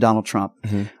defend Donald Trump.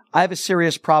 I have a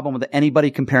serious problem with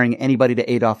anybody comparing anybody to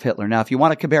Adolf Hitler. Now, if you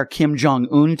want to compare Kim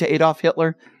Jong-un to Adolf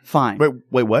Hitler, fine.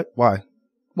 Wait, what? Why?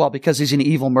 Well, because he's an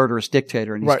evil, murderous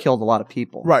dictator and he's killed a lot of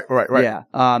people. Right. Yeah.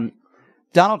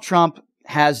 Donald Trump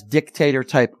has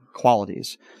dictator-type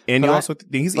qualities. And you also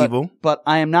think he's evil. But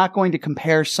I am not going to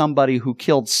compare somebody who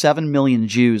killed 7 million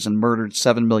Jews and murdered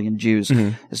 7 million Jews.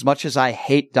 As much as I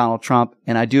hate Donald Trump,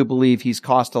 and I do believe he's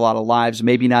cost a lot of lives,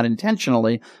 maybe not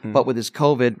intentionally, but with his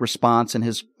COVID response and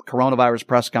his coronavirus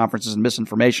press conferences and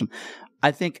misinformation, I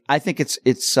think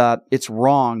it's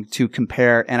wrong to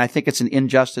compare, and I think it's an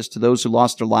injustice to those who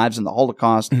lost their lives in the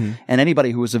Holocaust and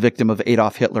anybody who was a victim of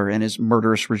Adolf Hitler and his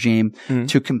murderous regime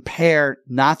to compare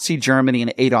Nazi Germany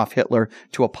and Adolf Hitler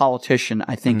to a politician.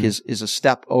 I think is a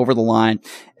step over the line,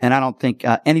 and I don't think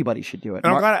anybody should do it.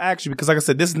 And I'm glad to ask you because, like I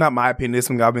said, this is not my opinion. This is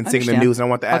something I've been seeing in the news, and I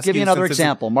want to ask you. I'll give you another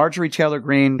example. Marjorie Taylor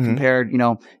Greene compared,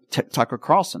 Tucker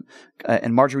Carlson,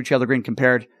 and Marjorie Taylor Greene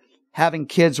compared having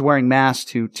kids wearing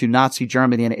masks to Nazi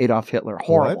Germany and Adolf Hitler.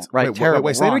 Horrible, right? Terrible.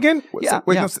 Wait, say it again?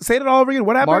 No, say it all over again.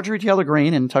 What happened? Marjorie Taylor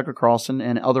Greene and Tucker Carlson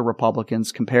and other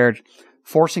Republicans compared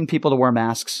forcing people to wear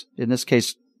masks, in this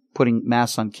case, putting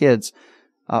masks on kids,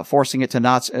 comparing it to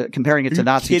Nazi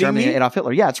Germany and Adolf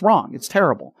Hitler. Yeah, it's wrong. It's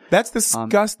terrible. That's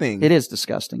disgusting. It is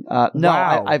disgusting. No,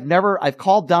 wow. I've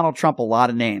called Donald Trump a lot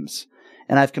of names,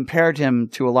 and I've compared him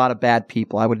to a lot of bad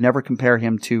people. I would never compare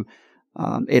him to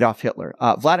Adolf Hitler.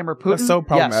 Vladimir Putin. That's so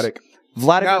problematic. Yes.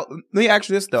 Now, let me ask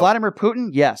you this, though. Vladimir Putin,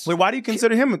 yes. Wait, why do you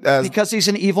consider him as... Because he's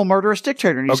an evil, murderous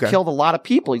dictator, and he's killed a lot of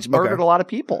people. He's murdered a lot of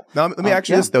people. Now, let me ask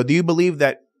you this, though. Do you believe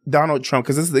that Donald Trump,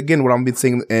 because this is, again, what I've been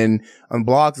seeing on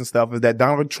blogs and stuff, is that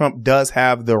Donald Trump does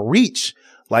have the reach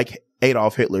like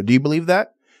Adolf Hitler? Do you believe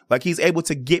that? Like, he's able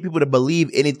to get people to believe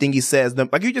anything he says.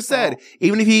 Like you just said,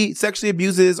 even if he sexually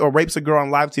abuses or rapes a girl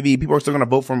on live TV, people are still going to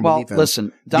vote for him and believe him.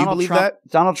 Listen,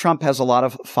 Donald Trump has a lot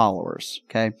of followers,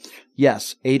 okay?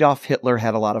 Yes, Adolf Hitler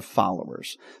had a lot of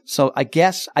followers. So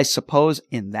I suppose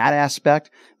in that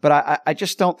aspect, but I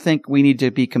just don't think we need to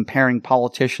be comparing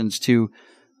politicians to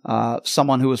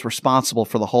someone who was responsible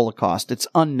for the Holocaust. It's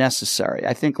unnecessary.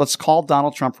 I think let's call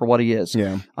Donald Trump for what he is.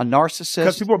 Yeah. A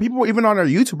narcissist. Because people even on their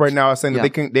YouTube right now are saying that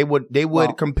they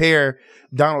would compare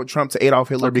Donald Trump to Adolf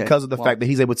Hitler because of the fact that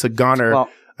he's able to garner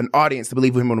an audience to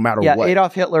believe in him no matter what. Yeah,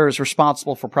 Adolf Hitler is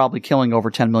responsible for probably killing over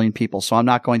 10 million people, so I'm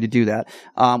not going to do that.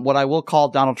 What I will call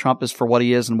Donald Trump is for what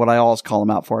he is and what I always call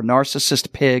him out for. A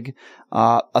narcissist pig,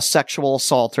 a sexual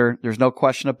assaulter, there's no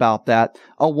question about that,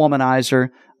 a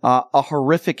womanizer, a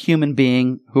horrific human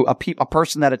being a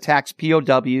person that attacks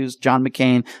POWs, John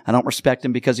McCain. I don't respect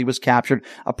him because he was captured.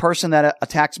 A person that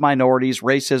attacks minorities,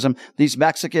 racism. These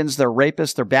Mexicans, they're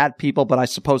rapists, they're bad people, but I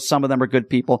suppose some of them are good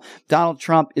people. Donald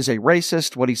Trump is a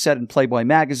racist, what he said in Playboy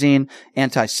magazine,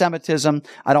 anti-Semitism.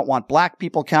 I don't want black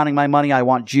people counting my money. I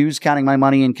want Jews counting my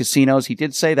money in casinos. He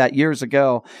did say that years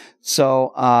ago.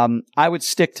 So, I would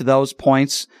stick to those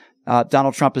points.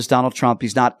 Donald Trump is Donald Trump.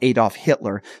 He's not Adolf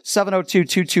Hitler.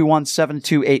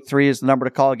 702-221-7283 is the number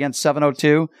to call again.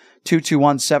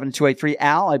 702-221-7283.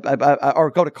 Al, or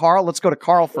go to Carl. Let's go to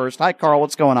Carl first. Hi, Carl.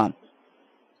 What's going on?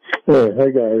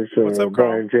 Hey guys. What's up, Carl?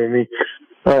 Brian, Jamie.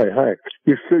 Hi.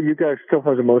 You guys still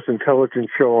have the most intelligent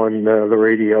show on the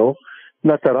radio.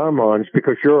 Not that I'm on, it's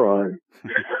because you're on.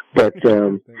 But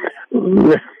listen,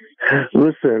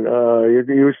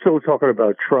 you were still talking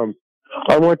about Trump.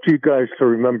 I want you guys to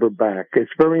remember back.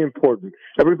 It's very important.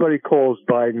 Everybody calls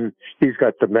Biden. He's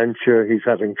got dementia. He's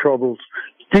having troubles.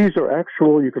 These are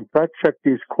actual, you can fact check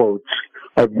these quotes.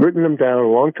 I've written them down a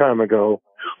long time ago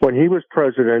when he was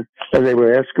president and they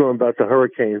were asking him about the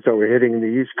hurricanes that were hitting the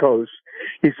East Coast.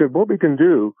 He said, what we can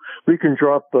do, we can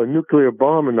drop a nuclear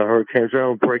bomb in the hurricanes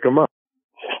and break them up.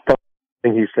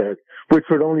 He said, which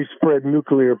would only spread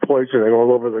nuclear poisoning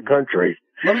all over the country.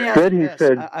 Let me ask you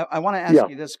this. I want to ask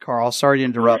you this, Carl. Sorry to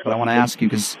interrupt, but I want to ask you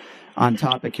because on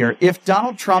topic here. If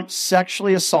Donald Trump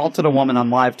sexually assaulted a woman on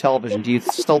live television, do you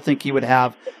still think he would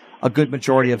have a good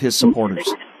majority of his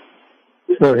supporters?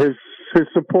 No, his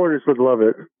supporters would love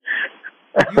it.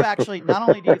 You actually, not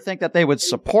only do you think that they would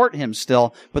support him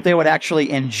still, but they would actually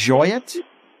enjoy it?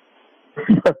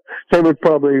 They would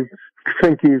probably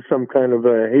think he's some kind of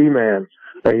a He-Man.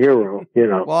 A hero, you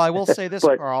know. Well, I will say this,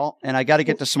 Carl, and I got to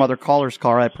get to some other callers,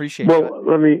 Carl. I appreciate it. Well,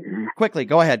 let me... Quickly,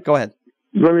 go ahead.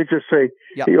 let me just say,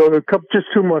 Yep. just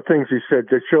two more things he said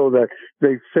to show that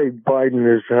they say Biden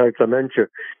has dementia.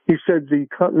 He said the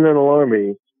Continental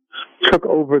Army took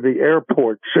over the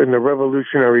airports in the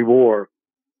Revolutionary War.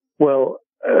 Well,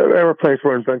 airplanes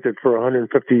were invented for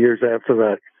 150 years after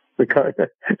that. The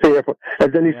airport.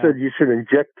 And then he said you should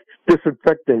inject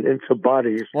disinfectant into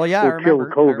bodies. Well, yeah, or kill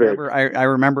COVID. I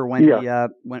remember when he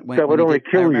that would only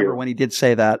kill you. When he did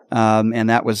say that, and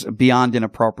that was beyond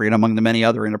inappropriate, among the many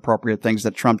other inappropriate things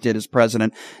that Trump did as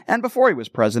president and before he was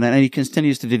president, and he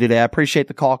continues to do today. I appreciate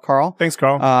the call, Carl. Thanks,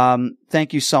 Carl.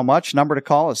 Thank you so much. Number to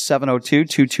call is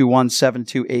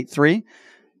 702-221-7283.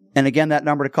 And again, that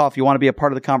number to call if you want to be a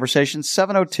part of the conversation,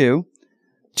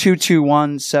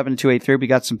 702-221-7283. We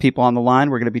got some people on the line.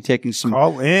 We're going to be taking some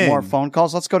more phone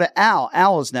calls. Let's go to Al.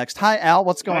 Al is next. Hi, Al.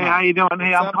 What's going on? How you doing?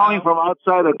 Hey, I'm calling from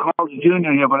outside of Carl's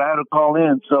Jr. here, but I had to call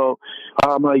in. So,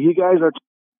 you guys are...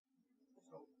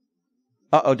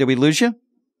 Uh-oh, did we lose you?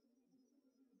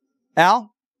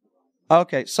 Al?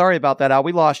 Okay, sorry about that, Al.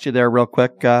 We lost you there real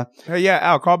quick. Hey, yeah,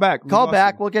 Al, call back. Call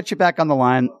back. We'll get you back on the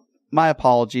line. My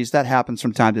apologies. That happens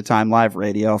from time to time. Live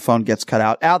radio. Phone gets cut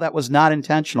out. Al, that was not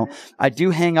intentional. I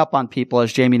do hang up on people,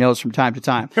 as Jamie knows, from time to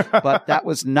time. But that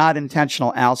was not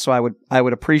intentional, Al. So I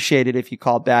would appreciate it if you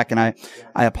called back, and I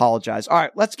apologize. All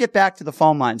right, let's get back to the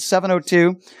phone line.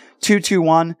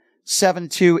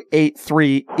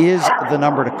 702-221-7283 is the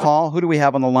number to call. Who do we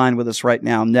have on the line with us right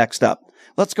now? Next up.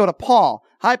 Let's go to Paul.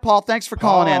 Hi, Paul. Thanks for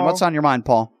calling in. What's on your mind,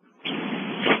 Paul?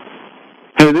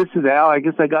 Hey, this is Al. I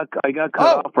guess I got cut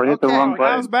off or hit the wrong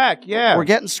button. Al's back. Yeah, we're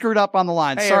getting screwed up on the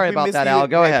line. Hey, sorry about that, Al.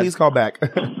 Go ahead. Please call back.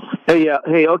 Hey,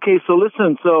 okay. So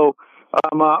listen. So,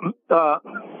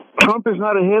 Trump is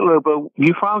not a Hitler, but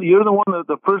you're the one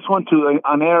the first one to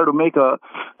on air to make some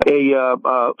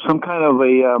kind of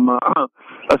a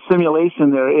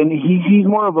simulation there, and he's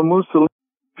more of a Mussolini.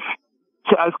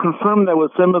 I've confirmed that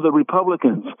with some of the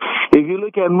Republicans. If you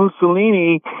look at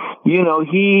Mussolini, he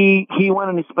went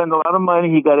and he spent a lot of money.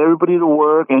 He got everybody to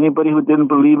work. Anybody who didn't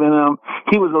believe in him,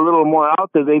 he was a little more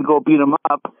out there. They'd go beat him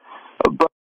up. But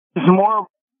it's more,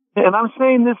 and I'm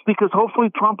saying this because hopefully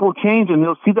Trump will change and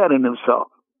he'll see that in himself.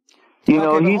 He's a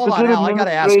good I got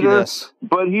to ask you this.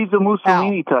 But he's a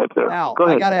Mussolini type there. Al, go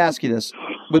ahead. I got to ask you this.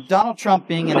 With Donald Trump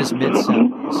being in his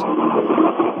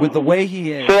mid-70s, with the way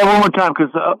he is... Say that one more time,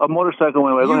 because a motorcycle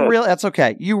went away. Go ahead. That's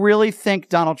okay. You really think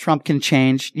Donald Trump can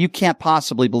change? You can't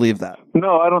possibly believe that.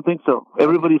 No, I don't think so.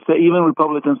 Everybody say, even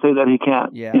Republicans say that he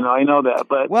can't. Yeah. I know that.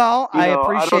 But I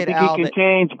appreciate I don't think he can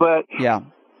change, but... Yeah.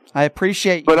 I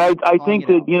appreciate But I think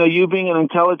that, you being an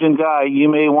intelligent guy, you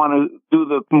may want to do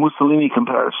the Mussolini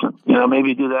comparison.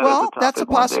 Maybe do that. Well, that's a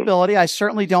possibility. I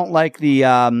certainly don't like the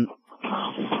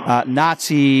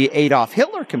Nazi Adolf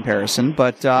Hitler comparison,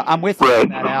 but I'm with you on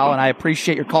that, Al, and I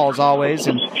appreciate your call as always,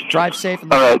 and drive safe,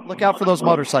 and look out for those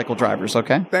motorcycle drivers,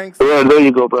 okay? Thanks. Yeah, there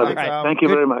you go, brother. Thank you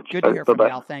very much. Good to hear from you,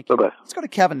 Al. Thank you. Bye-bye. Let's go to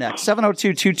Kevin next.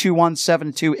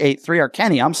 702-221-7283, or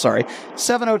Kenny, I'm sorry.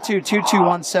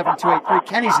 702-221-7283.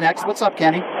 Kenny's next. What's up,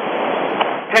 Kenny?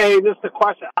 Hey, just a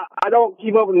question. I don't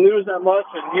keep up with the news that much,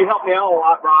 and you help me out a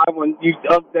lot, Brian, when you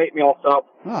update me on stuff.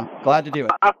 Oh, glad to do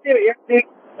it. I did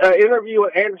an interview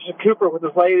with Anderson Cooper with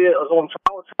this lady that was on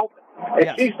trial with Trump,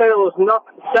 and she said it was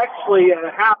nothing sexually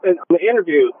that happened in the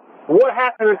interview. What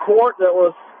happened in court that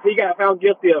was he got found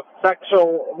guilty of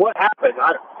sexual? What happened?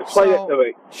 Explain it to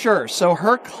me. Sure. So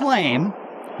her claim,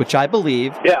 which I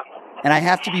believe, and I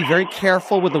have to be very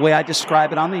careful with the way I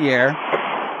describe it on the air,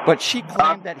 but she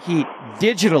claimed that he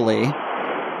digitally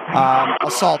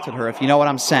assaulted her, if you know what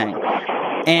I'm saying.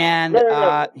 And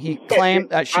she claimed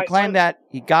that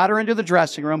he got her into the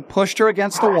dressing room, pushed her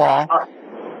against the wall,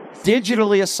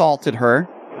 digitally assaulted her,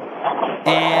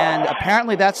 and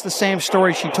apparently that's the same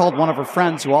story she told one of her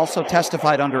friends who also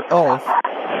testified under oath.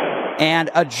 And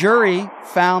a jury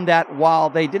found that while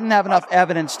they didn't have enough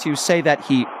evidence to say that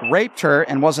he raped her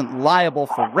and wasn't liable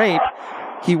for rape,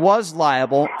 he was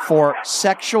liable for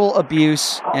sexual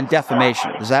abuse and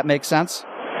defamation. Does that make sense?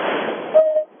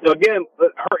 Again,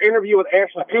 her interview with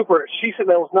Anderson Cooper, she said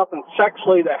there was nothing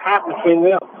sexually that happened between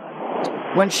them.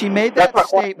 When she made that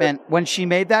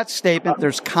statement,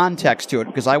 there's context to it,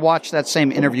 because I watched that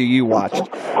same interview you watched.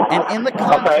 And in the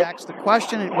context, the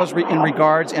question was in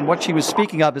regards, and what she was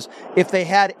speaking of is if they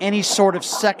had any sort of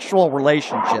sexual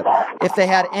relationship, if they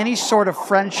had any sort of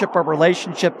friendship or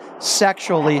relationship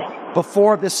sexually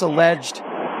before this alleged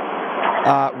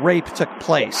rape took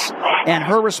place. And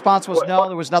her response was, no,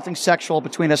 there was nothing sexual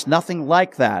between us, nothing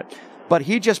like that. But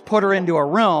he just put her into a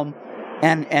room,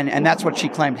 and that's what she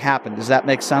claimed happened. Does that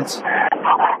make sense?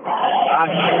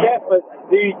 Yeah, but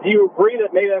do you agree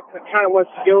that maybe that kind of what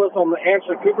Skillet's on the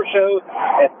Anderson Cooper show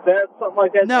and said something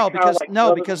like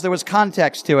that? Because there was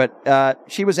context to it.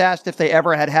 She was asked if they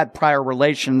ever had prior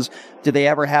relations. Did they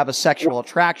ever have a sexual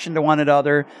attraction to one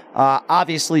another?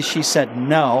 Obviously, she said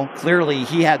no. Clearly,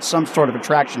 he had some sort of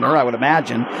attraction to her, I would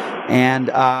imagine, and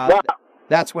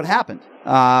that's what happened.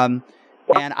 And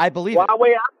I believe it. I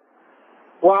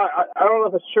don't know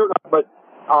if it's true or not, but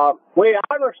way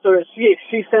I understood it,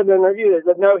 she said in the interview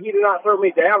that no, he did not throw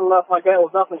me down and nothing like that. It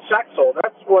was nothing sexual.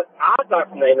 That's what I got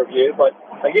from the interview. But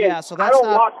again, so that's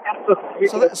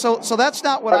so that's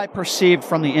not what I perceived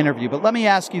from the interview. But let me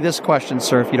ask you this question,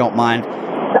 sir, if you don't mind.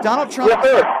 Donald Trump.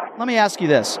 Yes, let me ask you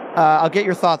this. I'll get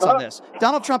your thoughts on this.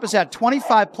 Donald Trump has had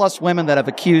 25 plus women that have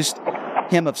accused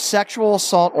him of sexual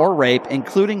assault or rape,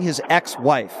 including his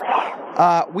ex-wife.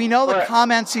 We know the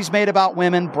comments he's made about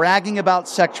women, bragging about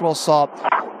sexual assault.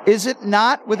 Is it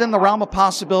not within the realm of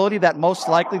possibility that most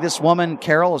likely this woman,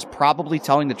 Carol, is probably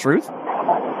telling the truth?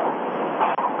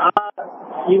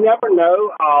 You never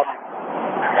know.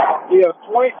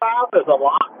 25 is a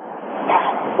lot.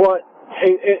 But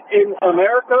in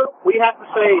America, we have to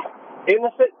say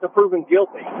innocent to proven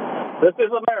guilty. This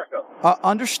is America.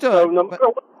 Understood.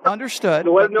 Understood.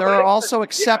 But there are also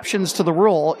exceptions to the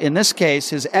rule. In this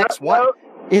case, his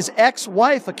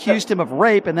ex-wife accused him of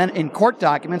rape, and then in court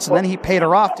documents, and then he paid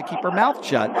her off to keep her mouth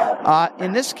shut.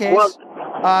 In this case,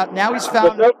 now he's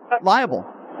found liable.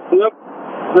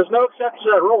 There's no exception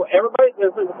to that rule. Everybody's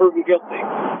innocent to proven guilty.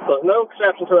 There's no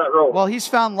exception to that rule. Well, he's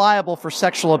found liable for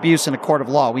sexual abuse in a court of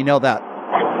law. We know that.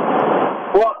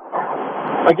 Well,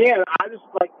 again,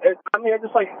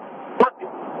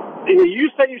 you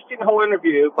said you've seen the whole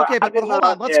interview. But okay, but hold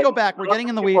on. Let's go back. We're getting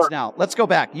in the weeds now. Let's go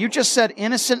back. You just said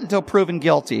innocent until proven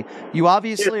guilty. You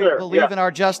obviously believe in our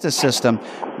justice system.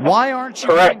 Why aren't you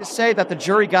going to say that the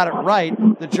jury got it right?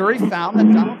 The jury found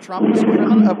that Donald Trump was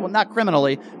not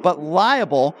criminally, but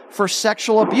liable for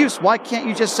sexual abuse. Why can't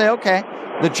you just say, okay,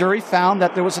 the jury found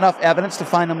that there was enough evidence to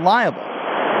find him liable?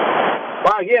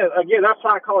 Well, again, that's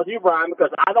why I called you, Brian, because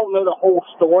I don't know the whole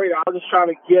story. I was just trying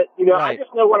to get, I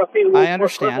just know what I feel. I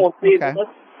understand. Okay.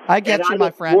 I get you, my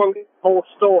friend. Whole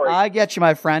story. I get you,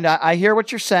 my friend. I hear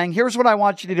what you're saying. Here's what I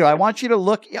want you to do. I want you to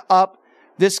look up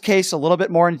this case a little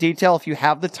bit more in detail if you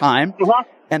have the time.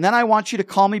 And then I want you to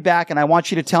call me back and I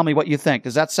want you to tell me what you think.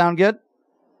 Does that sound good?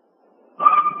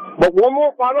 But one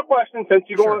more final question, since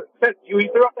you threw up that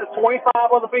 25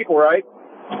 other people, right?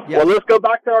 Yes. Well, let's go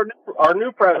back to our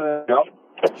new president now.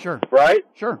 Sure. Right?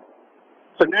 Sure.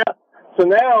 So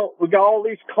now we got all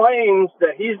these claims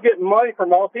that he's getting money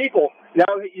from all people. Now,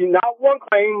 not one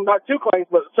claim, not two claims,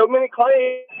 but so many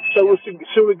claims. So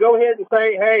should we go ahead and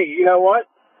say, hey, you know what?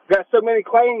 Got so many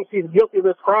claims, he's guilty of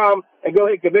this crime, and go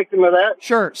ahead and convict him of that?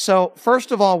 Sure. So,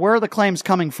 first of all, where are the claims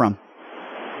coming from?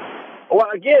 Well,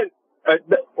 again,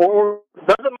 or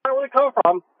doesn't matter where they come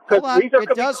from. Hold on. It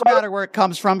does matter where it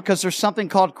comes from because there's something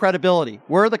called credibility.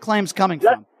 Where are the claims coming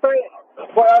from?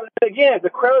 Well, again, the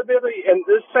credibility, and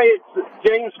let's say it's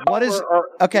James.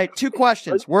 Okay, two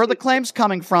questions. Where are the claims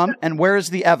coming from, and where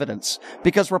is the evidence?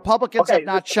 Because Republicans have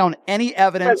not shown any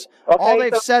evidence. All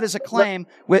they've said is a claim,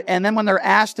 and then when they're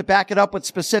asked to back it up with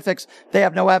specifics, they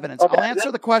have no evidence. I'll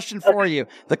answer the question for you.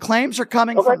 The claims are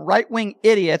coming from right-wing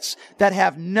idiots that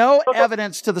have no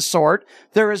evidence to the sort.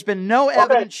 There has been no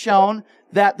evidence shown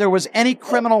that there was any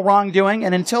criminal wrongdoing,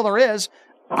 and until there is,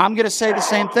 I'm going to say the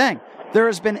same thing. There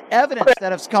has been evidence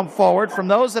that has come forward from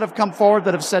those that have come forward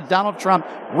that have said Donald Trump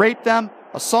raped them,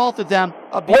 assaulted them,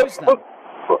 abused them.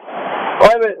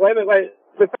 Wait a minute.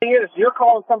 The thing is, you're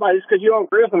calling somebody just because you don't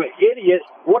agree with them an idiot.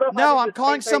 No, I'm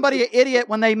calling somebody an idiot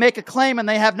when they make a claim and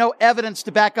they have no evidence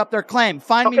to back up their claim.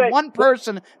 Find me one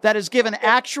person that has given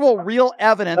actual, real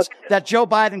evidence that Joe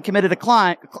Biden committed a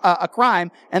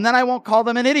crime, and then I won't call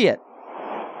them an idiot.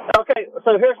 Okay,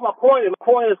 so here's my point. And my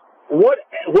point is, what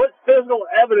physical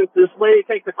evidence does this lady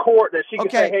take to court that she can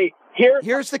say, hey,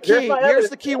 here's the key. Here's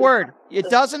the key word. It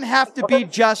doesn't have to be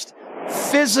just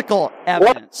physical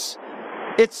evidence.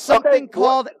 It's something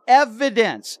called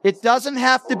evidence. It doesn't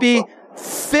have to be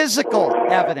physical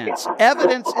evidence.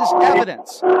 Evidence is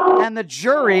evidence. And the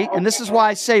jury, and this is why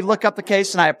I say look up the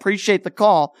case, and I appreciate the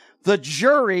call, the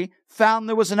jury found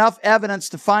there was enough evidence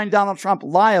to find Donald Trump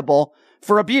liable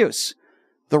for abuse.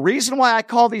 The reason why I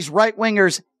call these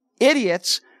right-wingers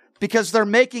idiots, because they're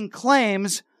making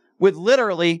claims with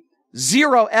literally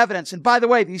zero evidence. And by the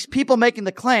way, these people making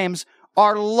the claims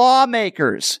are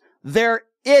lawmakers. They're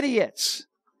idiots.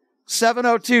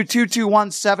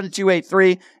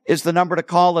 702-221-7283 is the number to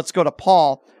call. Let's go to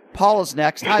Paul. Paul is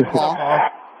next. Hi, Paul.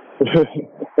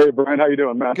 Hey, Brian. How you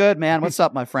doing, man? Good, man. What's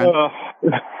up, my friend?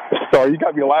 So sorry, you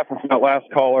got me laughing from that last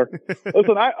caller.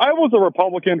 Listen, I was a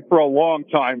Republican for a long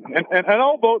time, and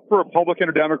I'll vote for Republican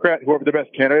or Democrat, whoever the best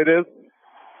candidate is.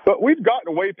 But we've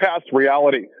gotten way past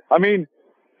reality. I mean,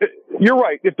 you're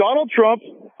right. If Donald Trump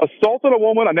assaulted a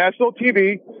woman on national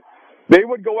TV, they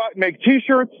would go out and make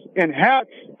T-shirts and hats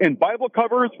and Bible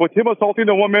covers with him assaulting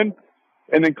a woman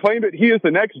and then claim that he is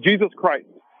the next Jesus Christ,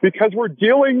 because we're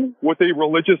dealing with a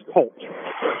religious cult.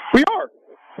 We are.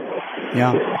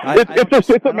 Yeah. It's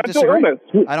a mental illness.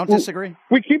 I don't disagree.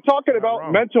 We keep talking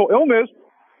about mental illness.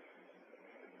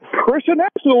 Christian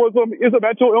nationalism is a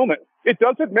mental illness. It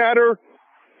doesn't matter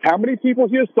how many people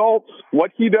he assaults,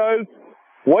 what he does,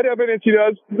 what evidence he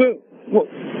does.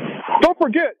 Don't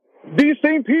forget, these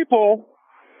same people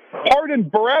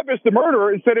pardoned Barabbas the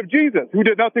murderer instead of Jesus, who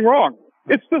did nothing wrong.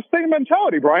 It's the same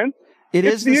mentality, Brian. It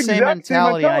is the same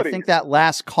mentality, and I think that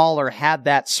last caller had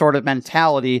that sort of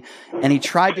mentality, and he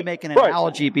tried to make an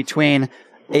analogy between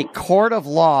a court of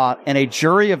law and a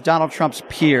jury of Donald Trump's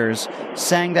peers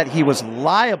saying that he was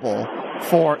liable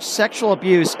for sexual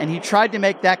abuse, and he tried to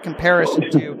make that comparison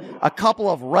to a couple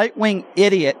of right-wing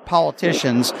idiot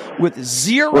politicians with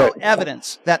zero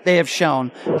evidence that they have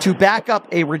shown to back up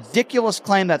a ridiculous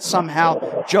claim that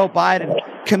somehow Joe Biden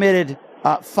committed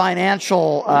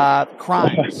financial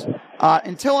crimes.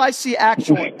 Until I see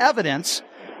actual evidence,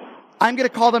 I'm going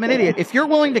to call them an idiot. If you're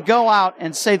willing to go out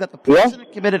and say that the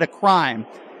president committed a crime,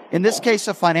 in this case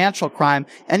a financial crime,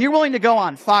 and you're willing to go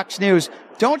on Fox News,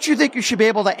 don't you think you should be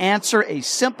able to answer a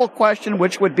simple question,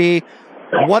 which would be,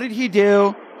 what did he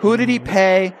do? Who did he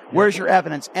pay? Where's your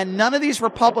evidence? And none of these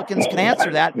Republicans can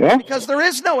answer that because there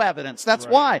is no evidence. That's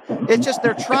why. It's just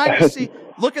they're trying to see,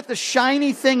 look at the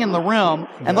shiny thing in the room,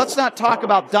 and let's not talk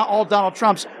about all Donald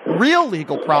Trump's real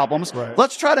legal problems.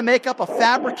 Let's try to make up a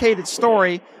fabricated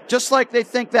story, just like they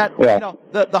think that you know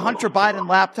the Hunter Biden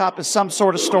laptop is some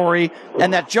sort of story,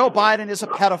 and that Joe Biden is a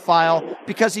pedophile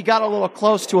because he got a little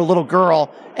close to a little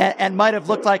girl and might have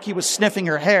looked like he was sniffing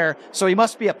her hair, so he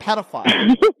must be a pedophile.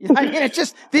 I mean, it's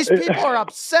just these people are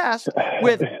obsessed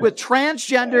with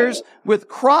transgenders, with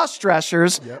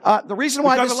cross-dressers. The reason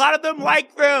why because a lot of them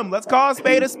like them. Let's call a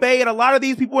spade a spade. A lot of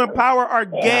these people in power are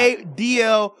gay,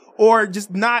 DL, or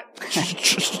just not.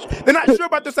 They're not sure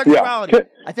about their sexuality.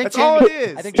 I think that's all it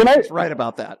is. I think Jamie's right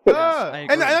about that.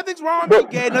 And nothing's wrong with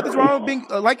being gay. Nothing's wrong with being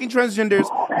liking transgenders.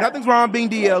 Nothing's wrong with being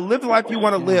DL. Live the life you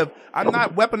want to live. I'm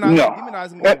not weaponizing,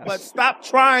 demonizing it, but stop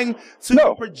trying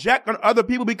to project on other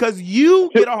people because you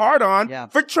get a hard on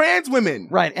for trans women.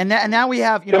 Right. And now we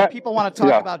have, people want to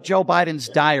talk about Joe Biden's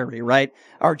diary, right?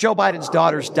 Or Joe Biden's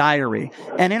daughter's diary.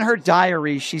 And in her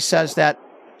diary, she says that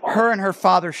her and her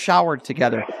father showered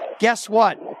together. Guess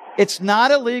what? It's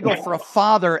not illegal for a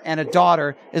father and a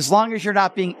daughter, as long as you're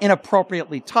not being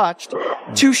inappropriately touched,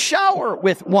 to shower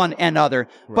with one another.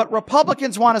 But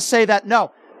Republicans want to say that,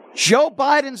 no, Joe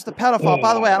Biden's the pedophile.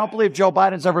 By the way, I don't believe Joe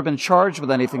Biden's ever been charged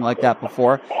with anything like that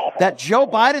before. That Joe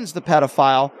Biden's the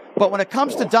pedophile. But when it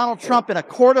comes to Donald Trump in a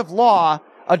court of law,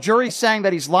 a jury saying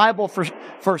that he's liable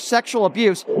for sexual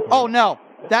abuse, oh, no.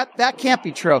 That can't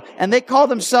be true. And they call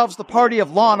themselves the party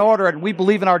of law and order, and we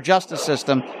believe in our justice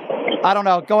system. I don't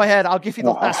know. Go ahead. I'll give you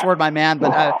the last word, my man.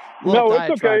 But no,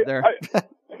 it's okay. There.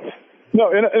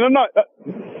 And I'm not.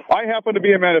 I happen to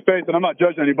be a man of faith, and I'm not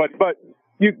judging anybody. But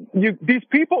these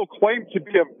people claim to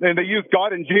be, and they use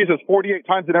God and Jesus 48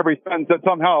 times in every sentence. That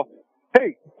somehow,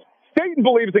 hey, Satan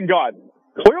believes in God.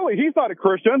 Clearly, he's not a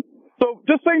Christian. So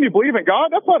just saying you believe in God,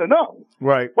 that's not enough.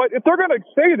 Right. But if they're going to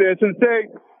say this and say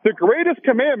the greatest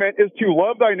commandment is to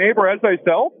love thy neighbor as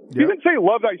thyself, he didn't say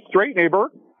love thy straight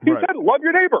neighbor. He said love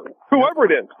your neighbor, whoever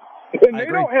it is. And they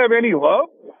don't have any love.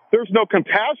 There's no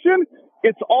compassion.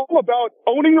 It's all about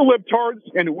owning the libtards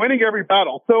and winning every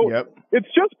battle. So it's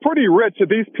just pretty rich of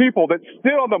these people that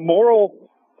sit on the moral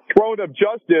throne of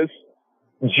justice,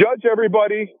 judge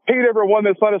everybody, hate everyone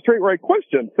that's not a straight right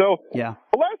Christian. So the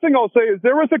last thing I'll say is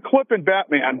there was a clip in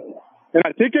Batman, and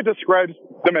I think it describes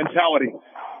the mentality.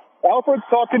 Alfred's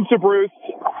talking to Bruce,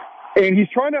 and he's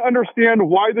trying to understand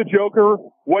why the Joker,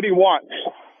 what he wants.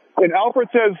 And Alfred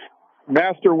says,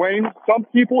 Master Wayne, some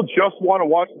people just want to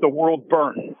watch the world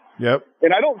burn.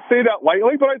 And I don't say that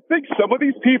lightly, but I think some of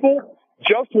these people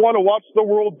just want to watch the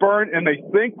world burn, and they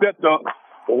think that the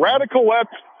radical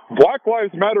left, Black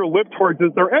Lives Matter libtards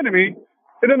is their enemy,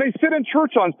 and then they sit in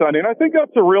church on Sunday. And I think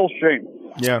that's a real shame.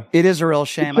 Yeah. It is a real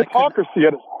shame. It's hypocrisy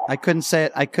at its I couldn't say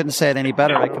it any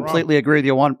better. I completely agree with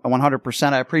you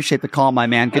 100%. I appreciate the call, my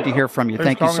man. Good to hear from you.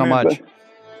 Thank you so much.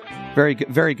 Very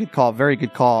good call. Very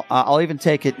good call. I'll even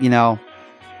take it, a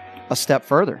step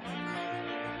further.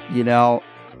 A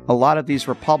lot of these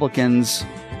Republicans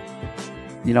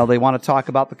They want to talk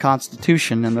about the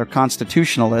Constitution and they're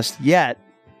constitutionalist, yet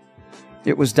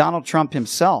it was Donald Trump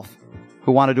himself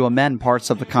who wanted to amend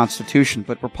parts of the Constitution.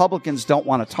 But Republicans don't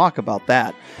want to talk about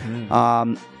that.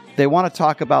 They want to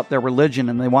talk about their religion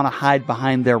and they want to hide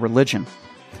behind their religion.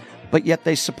 But yet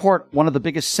they support one of the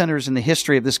biggest sinners in the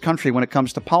history of this country when it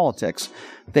comes to politics.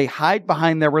 They hide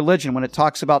behind their religion when it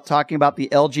talking about the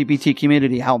LGBT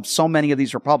community, how so many of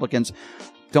these Republicans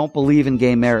don't believe in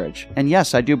gay marriage. And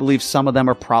yes, I do believe some of them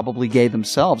are probably gay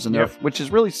themselves, and which is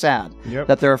really sad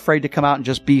that they're afraid to come out and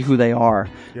just be who they are.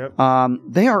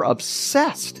 They are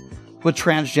obsessed with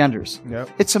transgenders.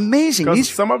 It's amazing.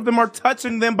 Some of them are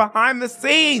touching them behind the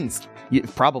scenes.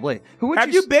 Probably.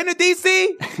 Have you been to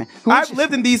D.C.? I've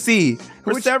lived in D.C.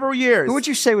 for several years. Who would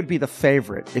you say would be the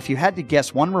favorite? If you had to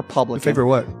guess one Republican. The favorite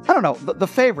what? I don't know. The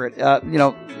favorite,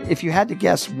 if you had to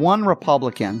guess one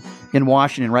Republican in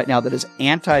Washington right now that is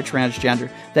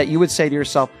anti-transgender, that you would say to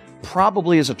yourself,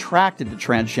 probably is attracted to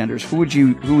transgenders, who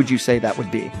would you say that would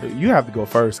be? You have to go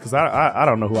first, because I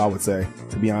don't know who I would say,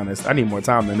 to be honest. I need more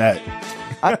time than that.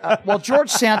 Well, George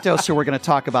Santos, who we're going to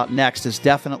talk about next, is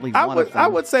definitely one of them. I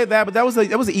would say that, but that was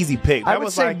an easy pick. I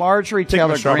would say Marjorie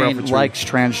Taylor Greene likes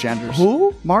transgenders.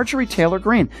 Who? Marjorie Taylor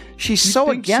Greene. She's so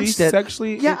against it.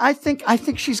 Sexually? Yeah, I think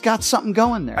she's got something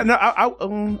going there. No,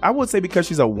 I would say because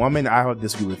she's a woman. I would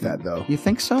disagree with that, though. You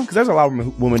think so? Because there's a lot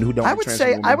of women who don't. I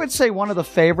would say one of the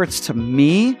favorites to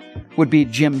me would be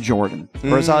Jim Jordan,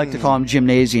 or as I like to call him,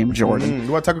 Gymnasium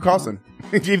Jordan. What, Tucker Carlson?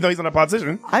 Even though he's not a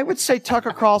politician. I would say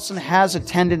Tucker Carlson has a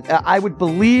tendency. I would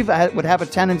have a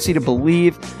tendency to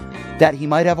believe that he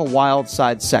might have a wild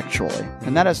side sexually,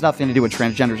 and that has nothing to do with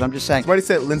transgenders. I'm just saying. That's why he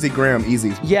said Lindsey Graham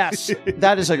easy. Yes,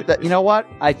 that is you know what?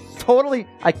 I totally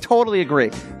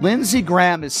agree. Lindsey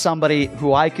Graham is somebody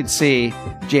who I could see,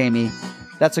 Jamie.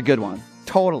 That's a good one.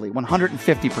 Totally,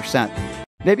 150%.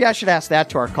 Maybe I should ask that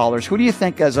to our callers. Who do you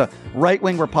think, as a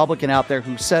right-wing Republican out there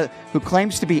who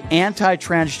claims to be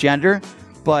anti-transgender,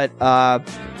 but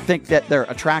think that they're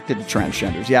attracted to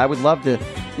transgenders? Yeah, I would love to.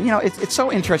 It's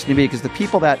so interesting to me because the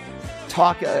people that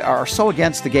talk are so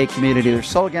against the gay community, they're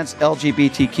so against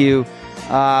LGBTQ,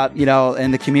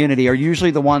 and the community are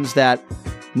usually the ones that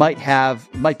might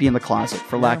be in the closet,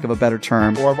 for lack of a better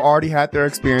term, or have already had their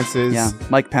experiences. Yeah,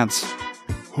 Mike Pence.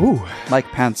 Ooh.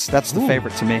 Mike Pence. That's the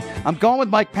favorite to me. I'm going with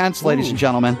Mike Pence, ladies and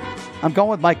gentlemen. I'm going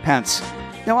with Mike Pence.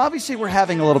 Now, obviously, we're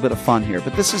having a little bit of fun here,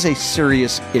 but this is a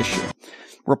serious issue.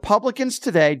 Republicans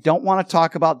today don't want to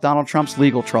talk about Donald Trump's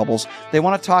legal troubles. They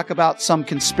want to talk about some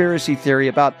conspiracy theory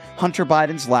about Hunter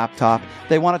Biden's laptop.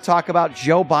 They want to talk about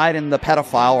Joe Biden, the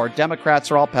pedophile, or Democrats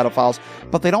are all pedophiles.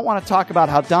 But they don't want to talk about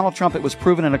how Donald Trump, it was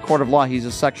proven in a court of law, he's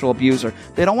a sexual abuser.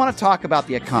 They don't want to talk about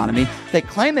the economy. They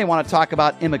claim they want to talk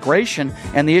about immigration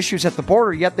and the issues at the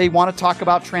border, yet they want to talk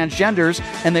about transgenders,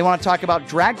 and they want to talk about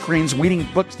drag queens reading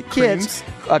books to kids.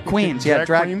 Queens, yeah,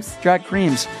 drag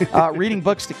queens, reading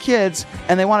books to kids,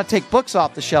 and they want to take books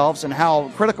off the shelves, and how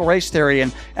critical race theory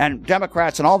and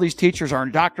Democrats and all these teachers are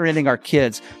indoctrinating our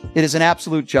kids. It is an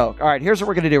absolute joke. All right, here's what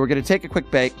we're going to do. We're going to take a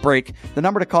quick break. The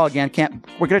number to call again,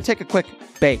 we're going to take a quick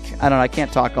bake. I don't know, I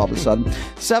can't talk all of a sudden.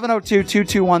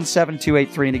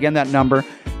 702-221-7283. And again, that number,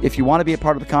 if you want to be a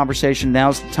part of the conversation,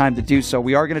 now's the time to do so.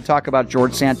 We are going to talk about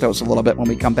George Santos a little bit when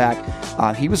we come back.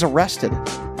 He was arrested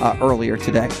earlier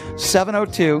today.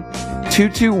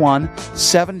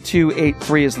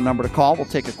 702-221-7283 is the number to call. We'll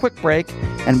take a quick break,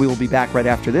 and we will be back right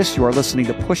after this. You are listening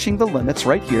to Pushing the Limits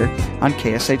right here on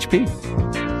KSHP.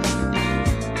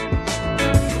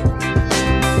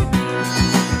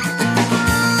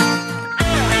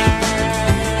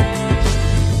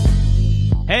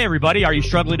 Hey everybody, are you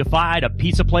struggling to find a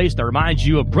pizza place that reminds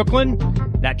you of Brooklyn?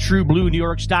 That true blue New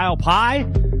York style pie?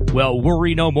 Well,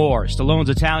 worry no more. Stallone's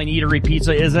Italian Eatery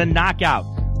Pizza is a knockout.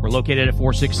 We're located at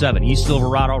 467 East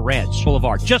Silverado Ranch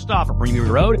Boulevard, just off of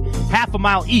Premium Road, half a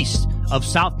mile east of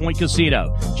South Point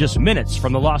Casino, just minutes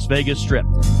from the Las Vegas Strip.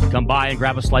 Come by and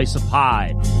grab a slice of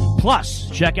pie. Plus,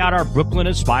 check out our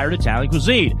Brooklyn-inspired Italian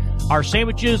cuisine. Our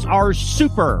sandwiches are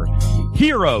super.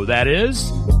 Hero, that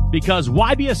is. Because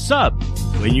why be a sub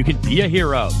when you can be a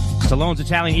hero? Stallone's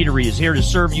Italian Eatery is here to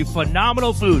serve you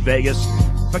phenomenal food, Vegas.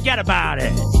 Forget about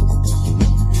it.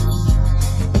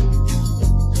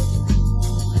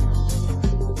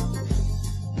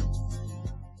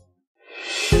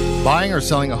 Buying Buying or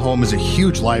selling a home is a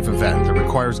huge life event that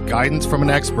requires guidance from an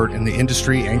expert in the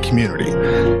industry and community.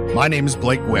 My name is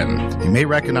Blake Wynn. You may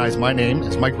recognize my name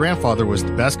as my grandfather was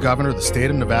the best governor the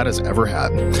state of Nevada has ever had.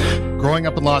 Growing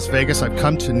up in Las Vegas, I've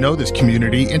come to know this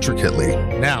community intricately.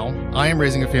 Now, I am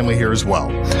raising a family here as well,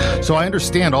 so I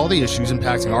understand all the issues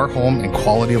impacting our home and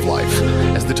quality of life.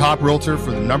 As the top realtor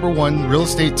for the #1 real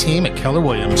estate team at Keller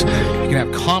Williams, you can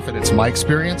have confidence in my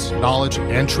experience, knowledge,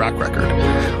 and track record.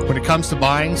 When it comes to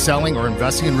buying, selling, or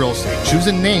investing in real estate, choose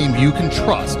a name you can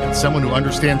trust and someone who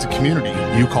understands the community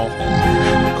you call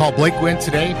home. Call Blake Wynn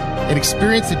today and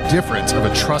experience the difference of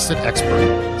a trusted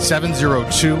expert.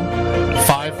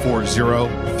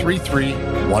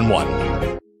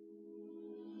 702-540-3311.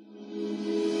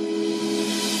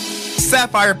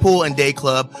 Sapphire Pool and Day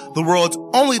Club, the world's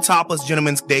only topless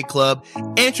gentlemen's day club,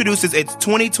 introduces its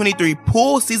 2023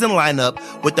 pool season lineup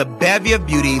with a bevy of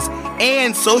beauties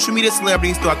and social media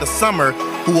celebrities throughout the summer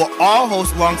who will all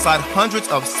host alongside hundreds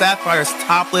of Sapphire's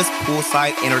topless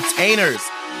poolside entertainers.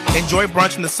 Enjoy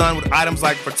brunch in the sun with items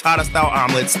like frittata-style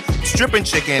omelets, stripping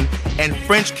chicken, and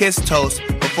French kiss toast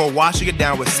before washing it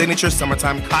down with signature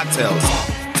summertime cocktails.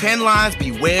 10 lines,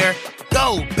 beware.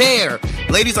 Go Bear!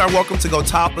 Ladies are welcome to go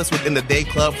topless within the day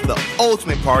club for the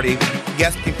ultimate party.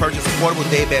 Guests can purchase affordable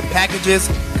day bed packages,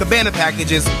 cabana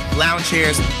packages, lounge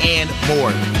chairs, and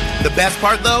more. The best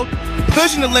part though,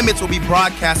 Pushing the Limits will be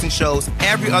broadcasting shows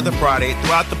every other Friday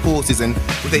throughout the pool season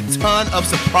with a ton of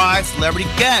surprise celebrity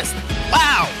guests.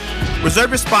 Wow!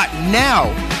 Reserve your spot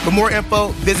now. For more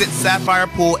info, visit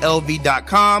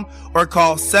sapphirepoolLV.com or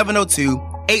call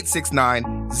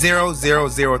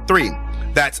 702-869-0003.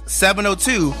 That's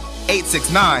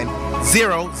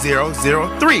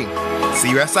 702-869-0003. See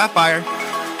you at Sapphire.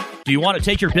 Do you want to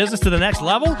take your business to the next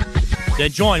level? Then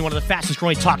join one of the fastest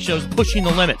growing talk shows, Pushing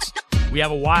the Limits. We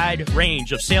have a wide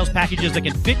range of sales packages that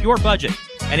can fit your budget.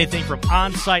 Anything from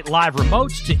on-site live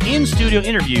remotes to in-studio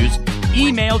interviews.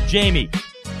 Email Jaime,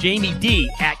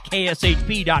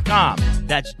 JamieD@KSHP.com.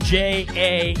 That's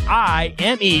JAIME,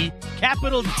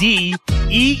 capital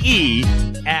DEE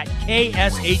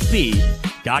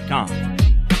 @KSHP.com.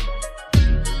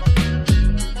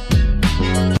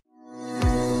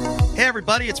 Hey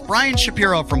everybody, it's Brian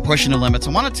Shapiro from Pushing the Limits.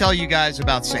 I want to tell you guys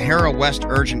about Sahara West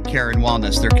Urgent Care and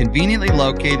Wellness. They're conveniently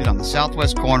located on the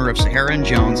southwest corner of Sahara and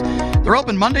Jones. They're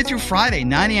open Monday through Friday,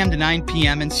 9 a.m. to 9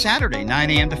 p.m. and Saturday,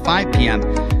 9 a.m. to 5 p.m.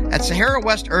 At Sahara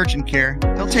West Urgent Care,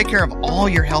 they'll take care of all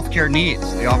your healthcare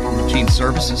needs. They offer routine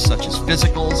services such as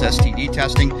physicals, STD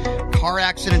testing, car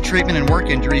accident treatment, and work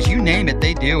injuries. You name it,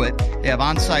 they do it. They have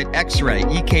on-site x-ray,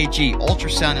 EKG,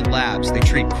 ultrasound, and labs. They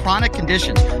treat chronic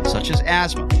conditions such as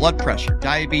asthma, blood pressure,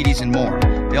 diabetes, and more.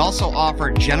 They also offer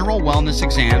general wellness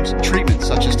exams, treatments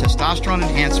such as testosterone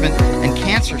enhancement and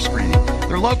cancer screening.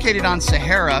 They're located on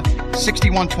Sahara,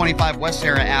 6125 West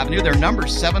Sahara Avenue. Their number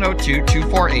is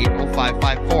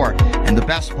 702-248-0554. And the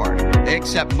best part, they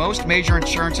accept most major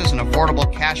insurances and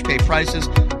affordable cash pay prices,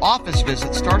 office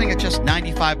visits starting at just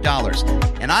 $95.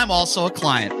 And I'm also a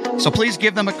client, so please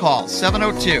give them a call,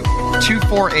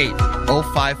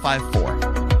 702-248-0554.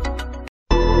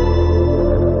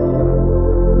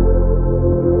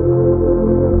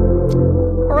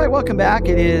 All right, welcome back.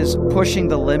 It is Pushing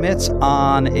the Limits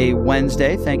on a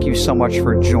Wednesday. Thank you so much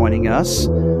for joining us.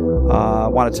 I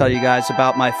want to tell you guys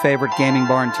about my favorite gaming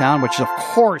bar in town, which of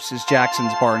course is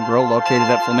Jackson's Bar and Grill, located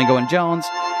at Flamingo and Jones.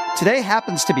 Today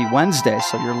happens to be Wednesday,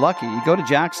 so you're lucky. You go to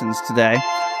Jackson's today.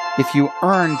 If you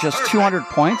earn just 200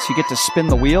 points, you get to spin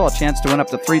the wheel, a chance to win up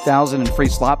to $3,000 in free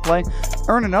slot play.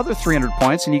 Earn another 300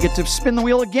 points, and you get to spin the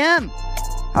wheel again.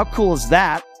 How cool is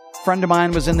that? A friend of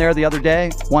mine was in there the other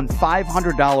day, won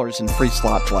 $500 in free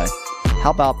slot play.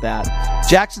 How about that?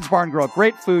 Jackson's Bar and Grill,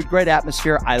 great food, great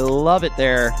atmosphere. I love it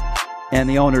there. And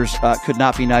the owners could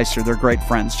not be nicer. They're great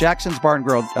friends. Jackson's Bar and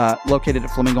Grill, located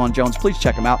at Flamingo and Jones. Please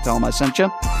check them out. Tell them I sent you.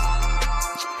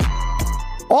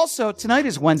 Also, tonight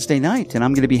is Wednesday night, and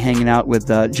I'm going to be hanging out with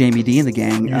Jaime D and the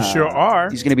gang. You sure are.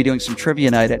 He's going to be doing some trivia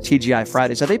night at TGI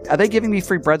Fridays. Are they giving me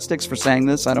free breadsticks for saying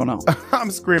this? I don't know. I'm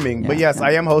screaming. But yes,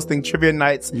 I am hosting trivia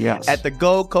nights at the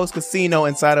Gold Coast Casino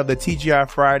inside of the TGI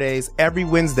Fridays every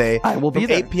Wednesday. I will be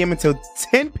there. 8 p.m. until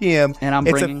 10 p.m. And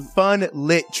it's a fun,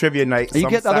 lit trivia night. Are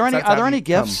there any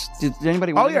gifts? Did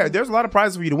anybody want yeah, there's a lot of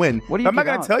prizes for you to win. What do you I'm not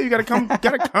going to tell you. You got to come. Got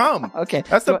to come. Okay.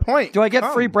 That's the point. Do I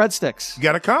get free breadsticks? You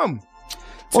got to come.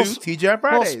 TGI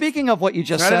Fridays. Well, speaking of what you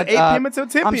just Tonight said, at 8 p.m. until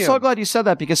 10 I'm p.m. so glad you said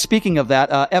that because speaking of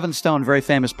that, Evan Stone, very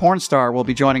famous porn star, will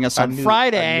be joining us on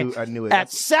Friday I knew it.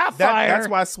 at Sapphire. That's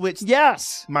why I switched my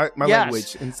Yes.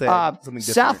 language and said something different.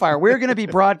 Sapphire. We're going to be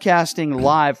broadcasting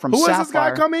live from Sapphire. Who is this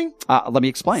guy coming? Let me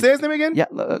explain. Say his name again? Yeah.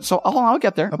 So hold on, I'll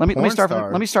get there. Let me start.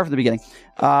 Let me start from the beginning.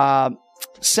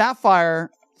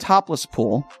 Sapphire Topless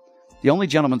Pool, the only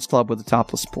gentleman's club with a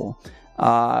topless pool.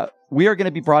 We are going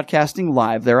to be broadcasting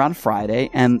live there on Friday,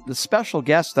 and the special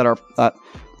guests that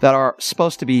are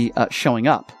supposed to be showing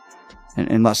up,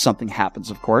 unless something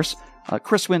happens, of course.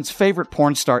 Chris Wynn's favorite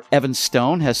porn star, Evan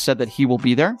Stone, has said that he will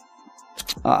be there.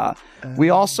 We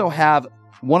also have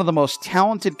one of the most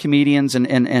talented comedians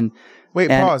and Wait,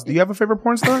 pause. Do you have a favorite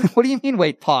porn star? What do you mean,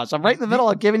 wait, pause? I'm right in the middle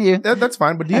of giving you... That's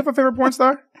fine, but do you have a favorite porn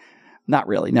star? Not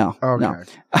really, no. Okay. No.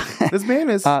 This man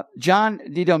is... John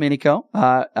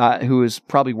DiDomenico, who is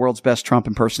probably world's best Trump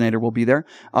impersonator, will be there.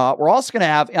 We're also going to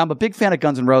have... I'm a big fan of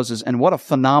Guns N' Roses, and what a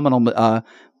phenomenal musician.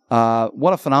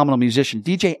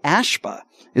 DJ Ashba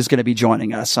is going to be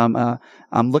joining us. I'm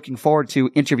looking forward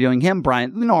to interviewing him. The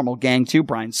normal gang too.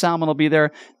 Brian Salmon will be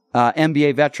there.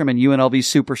 NBA veteran and UNLV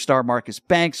superstar Marcus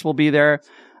Banks will be there.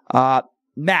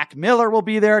 Mac Miller will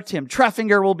be there. Tim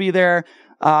Treffinger will be there.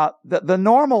 The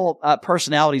normal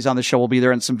personalities on the show will be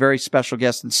there, and some very special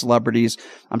guests and celebrities.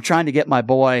 I'm trying to get my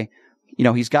boy,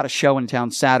 he's got a show in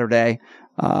town Saturday.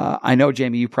 I know,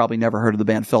 Jamie, you probably never heard of the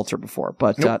band Filter before,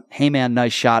 but nope. Hey Man,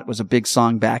 Nice Shot was a big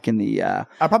song back in the I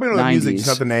probably know 90s. The music, just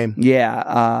not the name.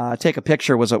 Yeah, Take a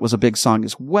Picture was a big song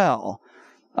as well.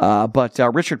 But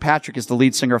Richard Patrick is the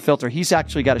lead singer of Filter. He's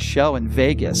actually got a show in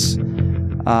Vegas.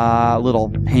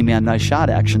 Little Hey Man, Nice Shot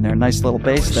action there. Nice little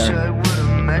bass there.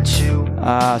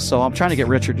 So I'm trying to get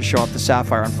Richard to show up to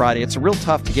Sapphire on Friday. It's real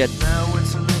tough to get,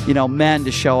 men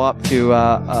to show up to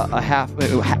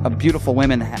a beautiful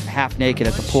women half naked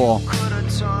at the pool.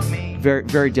 Very,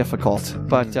 very difficult.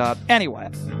 But anyway,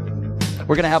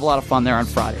 we're going to have a lot of fun there on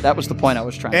Friday. That was the point I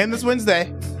was trying to make. And this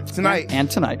Wednesday. Tonight. And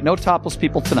tonight. No topless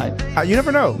people tonight. You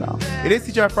never know. No. It is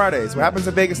TGI Fridays. What happens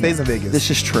in Vegas stays in Vegas.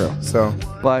 This is true. So,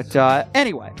 but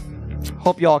anyway,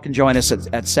 hope you all can join us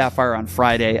at Sapphire on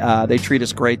Friday. They treat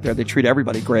us great there. They treat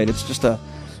everybody great. It's just a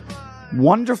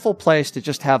wonderful place to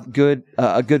just have good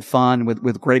fun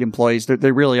with great employees.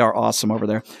 They really are awesome over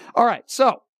there. All right.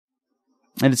 So,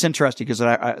 and it's interesting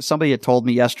because somebody had told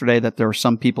me yesterday that there are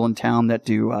some people in town that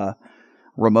do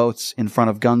remotes in front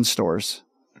of gun stores.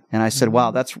 And I said,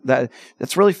 wow, that's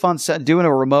really fun doing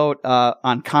a remote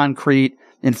on concrete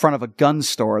in front of a gun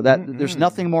store. There's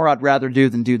nothing more I'd rather do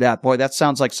than do that. Boy, that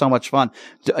sounds like so much fun.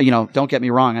 Don't get me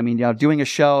wrong. I mean, doing a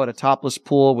show at a topless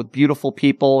pool with beautiful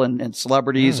people and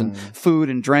celebrities and food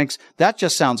and drinks, that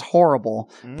just sounds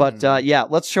horrible. But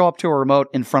let's show up to a remote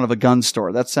in front of a gun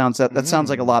store. That sounds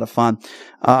like a lot of fun.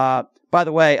 By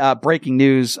the way, breaking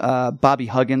news, Bobby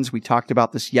Huggins, we talked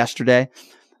about this yesterday.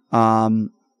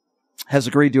 Has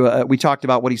agreed to we talked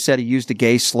about what he said. He used a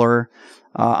gay slur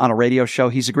on a radio show.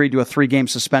 He's agreed to a 3-game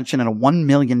suspension and a $1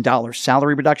 million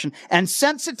salary reduction and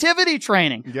sensitivity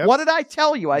training. Yep. What did I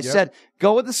tell you? I said,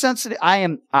 go with the sensitive.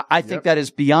 I think that is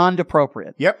beyond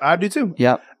appropriate. Yep, I do too.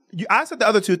 Yep. I said the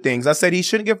other two things. I said he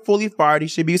shouldn't get fully fired. He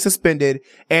should be suspended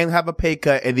and have a pay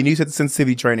cut. And then you said the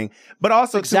sensitivity training. But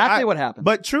also, exactly what happened.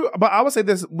 But I would say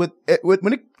this with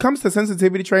when it comes to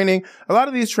sensitivity training, a lot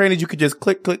of these trainings you could just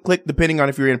click, depending on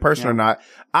if you're in person or not.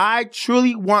 I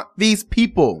truly want these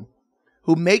people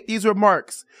who make these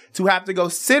remarks to have to go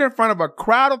sit in front of a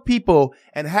crowd of people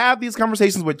and have these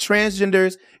conversations with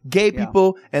transgenders, gay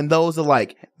people, and those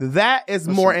alike. That is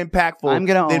more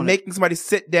impactful than making somebody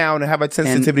sit down and have a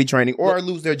sensitivity training or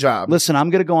lose their job. Listen, I'm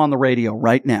going to go on the radio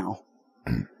right now,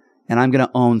 and I'm going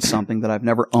to own something that I've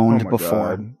never owned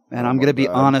before. God. And I'm going to be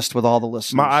honest with all the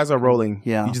listeners. My eyes are rolling.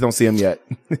 Yeah. You just don't see them yet.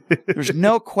 There's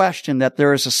no question that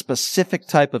there is a specific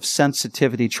type of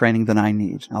sensitivity training that I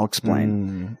need. I'll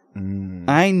explain.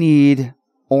 I need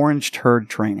orange turd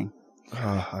training.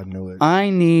 I knew it. I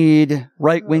need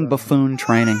right-wing buffoon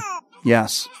training.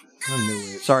 Yes. I knew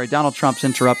it. Sorry, Donald Trump's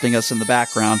interrupting us in the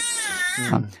background.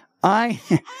 I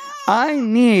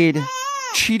need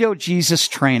Cheeto Jesus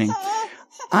training.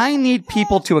 I need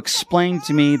people to explain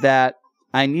to me that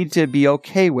I need to be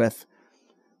okay with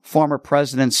former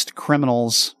presidents,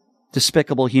 criminals,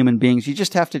 despicable human beings. You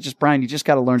just have to Brian, you just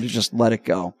got to learn to just let it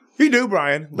go. You do,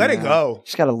 Brian. Let it go.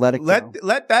 Just got to let it go.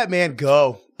 Let that man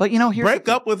go. But here's break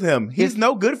up with him. He's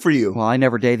no good for you. Well, I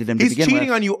never dated him to begin with. He's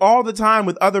cheating on you all the time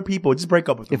with other people. Just break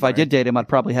up with him. If I did date him, I'd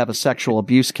probably have a sexual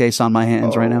abuse case on my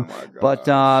hands right now. But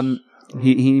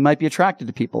he might be attracted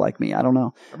to people like me. I don't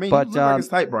know. I mean, but, you look like his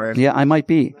type, Brian. Yeah, I might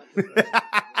be.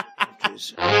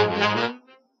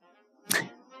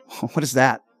 What is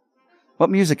that? What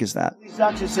music is that? These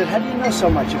doctors said, how do you know so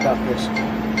much about this?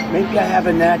 Maybe I have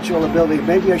a natural ability.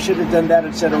 Maybe I should have done that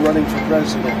instead of running for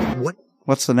president. What?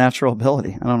 What's the natural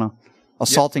ability? I don't know.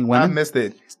 Assaulting women? I missed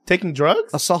it. Taking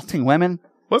drugs? Assaulting women?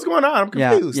 What's going on? I'm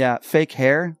confused. Yeah. Fake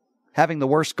hair? Having the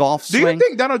worst golf swing? Do you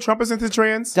think Donald Trump is into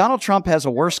trans? Donald Trump has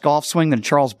a worse golf swing than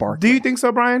Charles Barkley. Do you think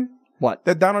so, Brian? What?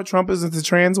 That Donald Trump is into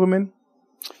trans women?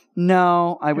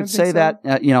 No, I would say so? that,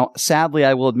 sadly,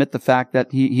 I will admit the fact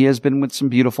that he has been with some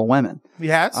beautiful women. He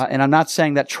has? And I'm not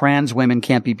saying that trans women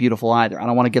can't be beautiful either. I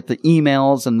don't want to get the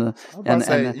emails and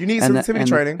the, you need sensitivity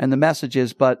training. And the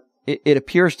messages, but it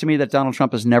appears to me that Donald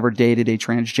Trump has never dated a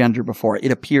transgender before.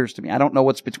 It appears to me. I don't know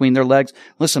what's between their legs.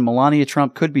 Listen, Melania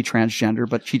Trump could be transgender,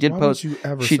 but she did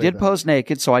pose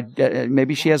naked. So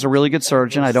maybe she has a really good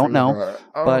surgeon. I don't know.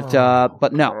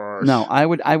 But no,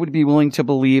 I would be willing to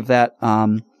believe that,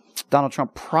 Donald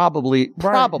Trump probably.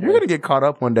 You're going to get caught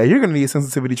up one day. You're going to need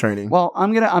sensitivity training. Well,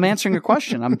 I'm answering a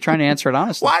question. I'm trying to answer it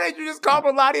honestly. Why did you just call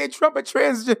Melania Trump a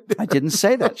transgender? I didn't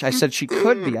say that. I said she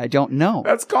could be. I don't know.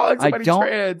 That's calling somebody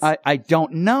trans. I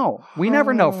don't know. We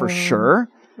never know for sure.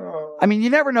 I mean, you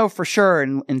never know for sure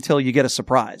until you get a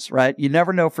surprise, right? You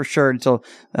never know for sure until,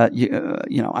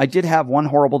 I did have one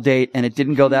horrible date and it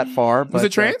didn't go that far. But, was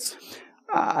it trans?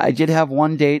 I did have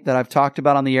one date that I've talked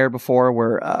about on the air before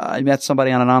where I met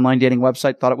somebody on an online dating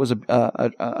website, thought it was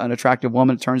an attractive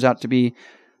woman. It turns out to be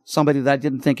somebody that I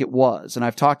didn't think it was. And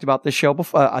I've talked about this show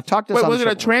before. I talked this. Wait, on was the it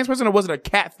show a trans person or was it a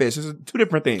catfish? Those are two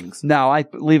different things. No, I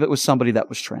believe it was somebody that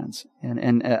was trans,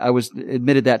 and I was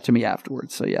admitted that to me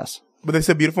afterwards. So yes. But they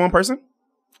said beautiful in person.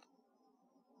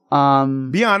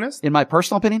 Be honest. In my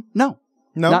personal opinion, no.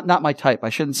 No, not my type. I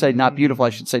shouldn't say not beautiful. I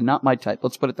should say not my type.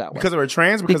 Let's put it that way. Because they were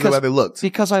trans, because of the way they looked.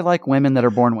 Because I like women that are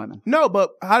born women. No,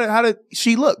 but how did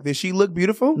she look? Did she look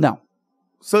beautiful? No.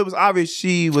 So it was obvious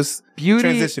she was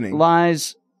transitioning. Beauty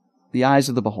lies the eyes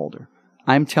of the beholder.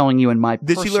 I'm telling you, in my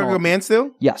did she look like a man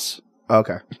still? Yes.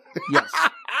 Okay. Yes.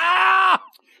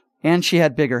 And she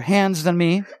had bigger hands than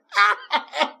me,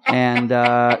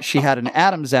 and she had an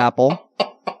Adam's apple.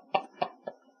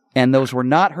 And those were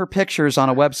not her pictures on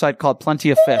a website called Plenty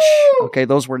of Fish. Okay,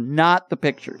 those were not the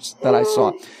pictures that I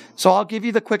saw. So I'll give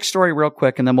you the quick story real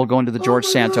quick, and then we'll go into the George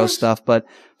Santos stuff. But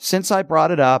since I brought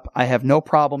it up, I have no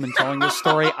problem in telling this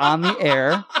story on the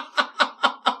air.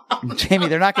 Jamie,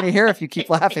 they're not going to hear if you keep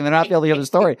laughing. They're not going to be able to hear the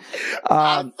story.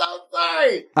 I'm so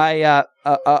sorry.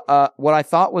 What I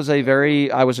thought was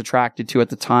I was attracted to at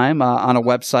the time on a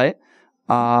website,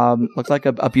 looked like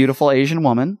a beautiful Asian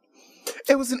woman.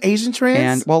 It was an Asian trans?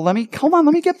 And, well, let me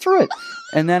get through it.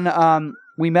 And then,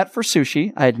 we met for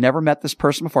sushi. I had never met this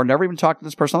person before, never even talked to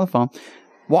this person on the phone.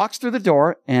 Walks through the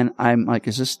door, and I'm like,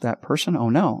 is this that person? Oh,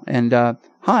 no. And,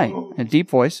 hi, a deep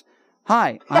voice.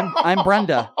 Hi, I'm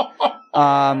Brenda.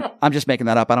 I'm just making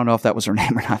that up. I don't know if that was her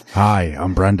name or not. Hi,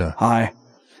 I'm Brenda. Hi.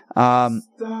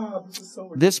 Stop. This is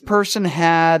so this person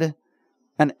had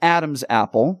an Adam's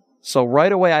apple. So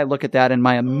right away I look at that and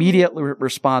my immediate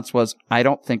response was, I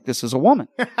don't think this is a woman.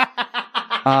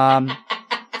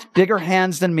 Bigger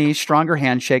hands than me, stronger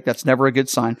handshake. That's never a good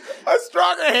sign. A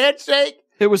stronger handshake?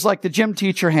 It was like the gym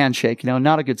teacher handshake,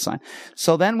 not a good sign.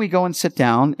 So then we go and sit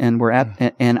down and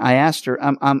and I asked her,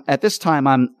 at this time,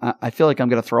 I feel like I'm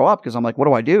going to throw up because I'm like, what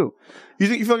do I do? You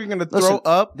feel like you're going to throw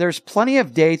up? There's plenty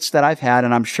of dates that I've had,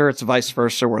 and I'm sure it's vice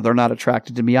versa where they're not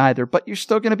attracted to me either, but you're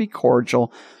still going to be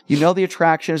cordial. You know the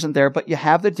attraction isn't there, but you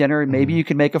have the dinner and maybe you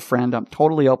can make a friend. I'm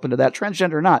totally open to that,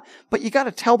 transgender or not, but you got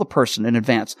to tell the person in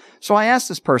advance. So I asked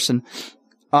this person,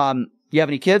 you have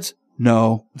any kids?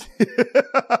 No.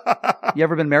 You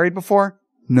ever been married before?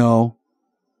 No.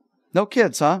 No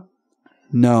kids, huh?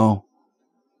 No.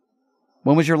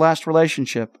 When was your last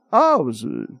relationship? Oh, it was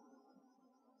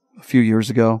a few years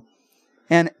ago.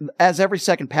 And as every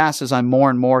second passes, I'm more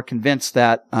and more convinced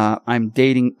that I'm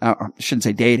dating, I shouldn't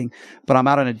say dating, but I'm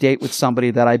out on a date with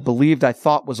somebody that I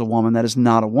thought was a woman that is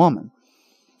not a woman.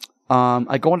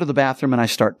 I go into the bathroom and I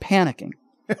start panicking.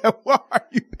 Why are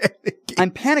you panicking? I'm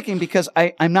panicking because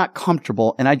I'm not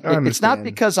comfortable, and it's not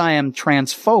because I am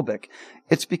transphobic.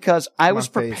 It's because I was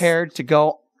prepared to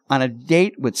go on a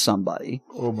date with somebody.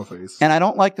 Oh, my face. And I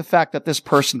don't like the fact that this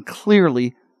person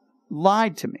clearly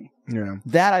lied to me. Yeah.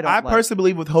 That I don't like. I personally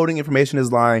believe withholding information is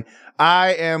lying.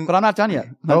 But I'm not done yet.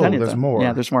 There's more.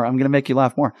 Yeah, there's more. I'm going to make you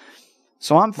laugh more.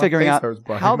 So I'm figuring out,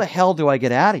 how the hell do I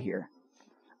get out of here?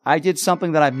 I did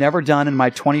something that I've never done in my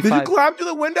 25... Did you climb through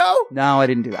the window? No, I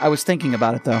didn't do that. I was thinking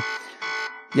about it, though.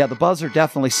 Yeah, the buzzer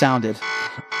definitely sounded.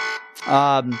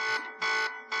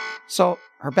 So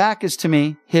her back is to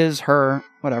me, his, her,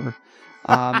 whatever.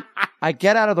 I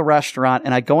get out of the restaurant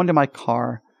and I go into my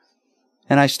car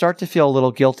And I start to feel a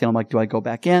little guilty. I'm like, do I go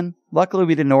back in? Luckily,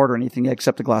 we didn't order anything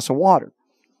except a glass of water.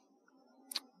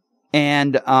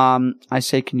 And I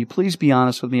say, can you please be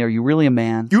honest with me? Are you really a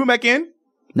man? You went back in?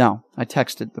 No, I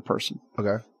texted the person.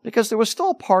 Okay. Because there was still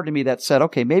a part of me that said,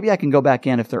 okay, maybe I can go back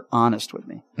in if they're honest with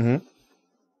me. Mm-hmm.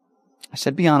 I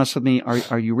said, be honest with me.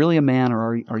 Are you really a man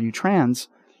or are you trans?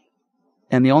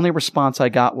 And the only response I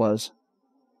got was,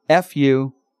 F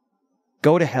you,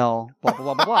 go to hell, blah,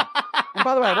 blah, blah, blah, blah. And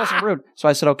by the way, I wasn't rude. So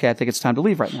I said, okay, I think it's time to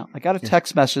leave right now. I got a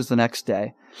text message the next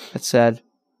day that said,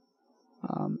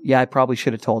 yeah, I probably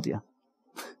should have told you.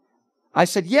 I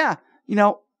said, yeah,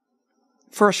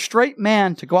 for a straight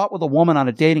man to go out with a woman on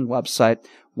a dating website,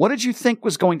 what did you think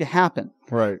was going to happen?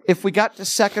 Right. If we got to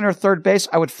second or third base,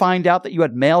 I would find out that you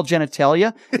had male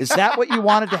genitalia. Is that what you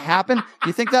wanted to happen? Do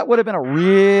you think that would have been a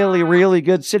really, really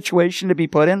good situation to be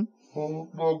put in? Oh,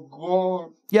 my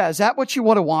God. Yeah, is that what you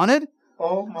would have wanted?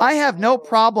 Oh, my I have no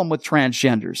problem with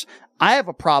transgenders. I have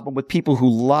a problem with people who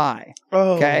lie.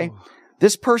 Oh. Okay?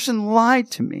 This person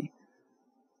lied to me.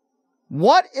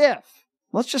 What if,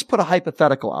 let's just put a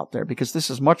hypothetical out there because this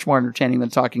is much more entertaining than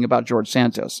talking about George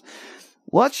Santos.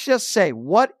 Let's just say,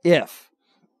 what if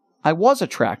I was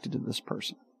attracted to this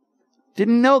person?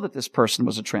 Didn't know that this person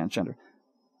was a transgender.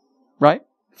 Right?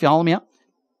 Follow me out?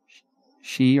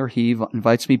 She or he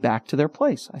invites me back to their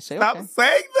place. I say, Stop okay.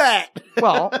 saying that.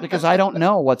 Well, because I don't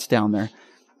know what's down there.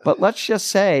 But let's just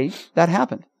say that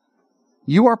happened.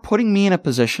 You are putting me in a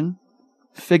position,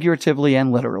 figuratively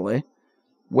and literally,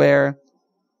 where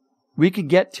we could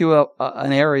get to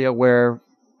an area where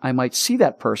I might see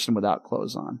that person without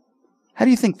clothes on. How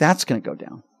do you think that's going to go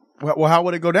down? Well, how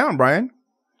would it go down, Brian?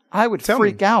 I would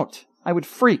freak out. I would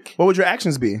freak. What would your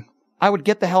actions be? I would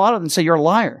get the hell out of them and say, you're a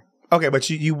liar. Okay, but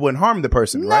you wouldn't harm the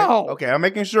person, right? No. Okay, I'm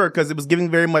making sure because it was giving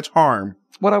very much harm.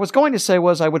 What I was going to say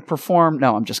was I would perform.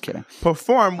 No, I'm just kidding.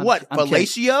 Perform what? I'm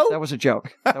Fellatio? kidding. That was a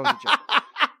joke.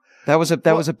 That was a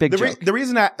big joke. The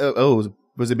reason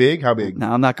was it big? How big?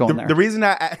 No, I'm not going there. The reason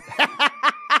not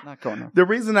going there. The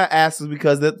reason I asked is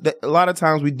because a lot of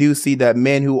times we do see that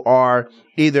men who are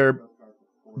either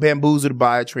bamboozled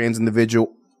by a trans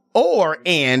individual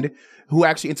and who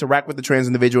actually interact with the trans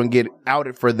individual and get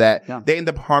outed for that, they end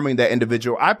up harming that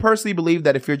individual. I personally believe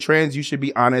that if you're trans, you should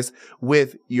be honest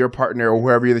with your partner or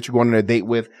whoever that you're going on a date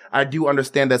with. I do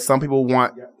understand that some people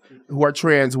who are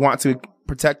trans want to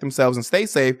protect themselves and stay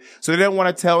safe, so they don't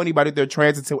want to tell anybody they're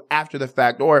trans until after the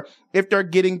fact, or if they're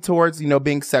getting towards,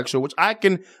 being sexual, which I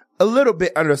can a little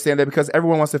bit understand that because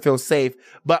everyone wants to feel safe.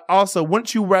 But also,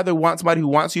 wouldn't you rather want somebody who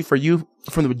wants you for you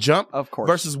from the jump, of course,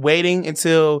 versus waiting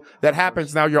until that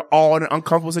happens? Now you're all in an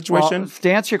uncomfortable situation. Well,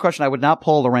 to answer your question, I would not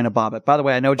pull Lorena Bobbitt. By the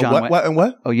way, I know John.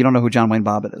 What? Oh, you don't know who John Wayne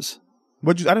Bobbitt is?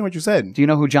 I didn't know what you said. Do you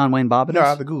know who John Wayne Bobbitt is? No, I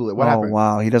have to Google it. What happened? Oh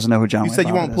wow, he doesn't know who John Wayne Bobbitt is. You said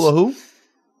you won't pull a who?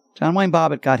 John Wayne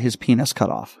Bobbitt got his penis cut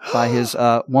off by his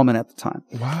woman at the time.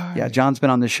 Why? Yeah, John's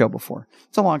been on this show before.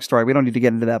 It's a long story. We don't need to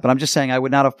get into that. But I'm just saying I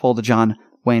would not have pulled a John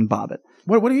Wayne Bobbitt.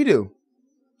 What did he do?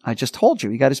 I just told you.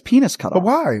 He got his penis cut off. But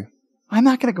why? I'm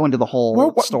not going to go into the whole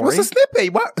story. What's a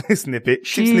snippet? What? Snippet?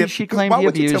 She claimed he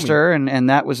abused her, and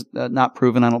that was not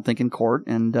proven, I don't think, in court.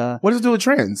 And what does it do with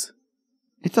trans?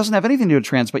 It doesn't have anything to do with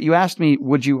trans, but you asked me,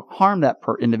 would you harm that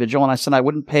individual? And I said I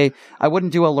wouldn't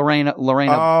do a Lorena, or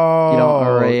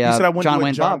a John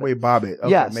Wayne Bobbitt. Okay,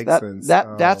 yes, makes sense.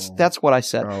 That's what I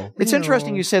said. It's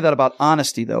interesting you say that about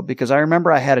honesty, though, because I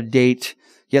remember I had a date.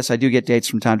 Yes, I do get dates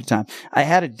from time to time. I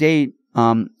had a date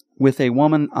with a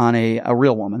woman on a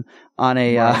real woman on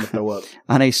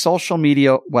a social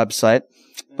media website.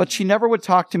 But she never would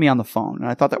talk to me on the phone. And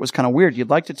I thought that was kind of weird. You'd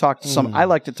like to talk to I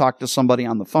like to talk to somebody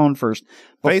on the phone first.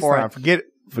 FaceTime.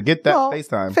 Forget that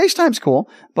FaceTime. FaceTime's cool.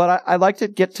 But I like to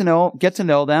get to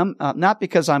know them. Not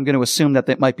because I'm going to assume that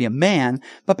they might be a man,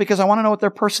 but because I want to know what their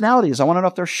personality is. I want to know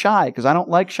if they're shy, because I don't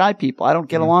like shy people. I don't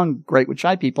get along great with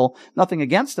shy people. Nothing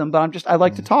against them, but I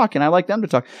like to talk and I like them to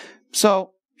talk.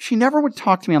 So she never would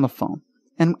talk to me on the phone.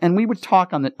 And we would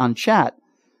talk on chat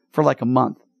for like a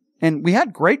month. And we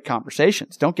had great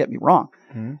conversations, don't get me wrong.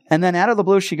 Mm-hmm. And then out of the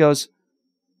blue, she goes,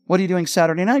 what are you doing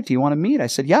Saturday night? Do you want to meet? I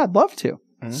said, yeah, I'd love to.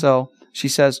 Mm-hmm. So she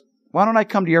says, why don't I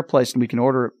come to your place and we can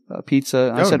order a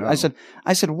pizza? I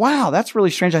said, wow, that's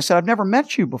really strange. I said, I've never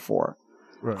met you before.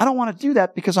 Right. I don't want to do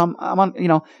that because I'm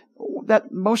on,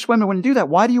 that most women wouldn't do that.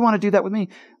 Why do you want to do that with me?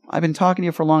 I've been talking to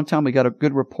you for a long time. We got a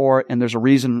good rapport and there's a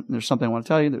reason. There's something I want to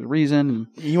tell you. There's a reason.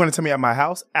 You want to tell me at my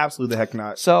house? Absolutely the heck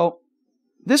not. So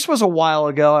this was a while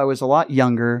ago. I was a lot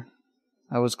younger.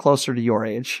 I was closer to your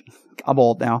age. I'm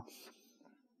old now.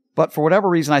 But for whatever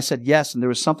reason, I said yes, and there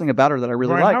was something about her that I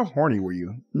really Brian, liked. how horny were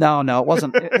you? No, it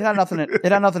wasn't. It had nothing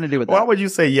to do with that. Why would you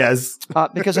say yes?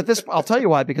 Because I'll tell you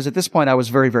why. Because at this point, I was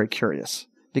very, very curious.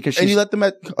 And you let them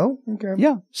okay.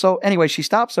 Yeah. So anyway, she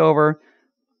stops over.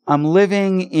 I'm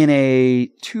living in a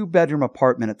 2-bedroom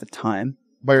apartment at the time.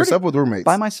 By yourself or with roommates?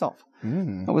 By myself.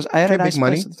 I had a nice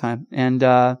place at the time. And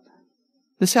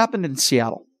this happened in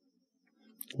Seattle.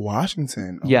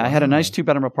 Washington. I had a nice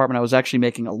 2-bedroom apartment. I was actually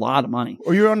making a lot of money.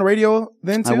 Oh, you were on the radio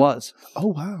then too? I was. Oh,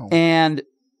 wow. And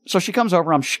so she comes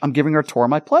over. I'm giving her a tour of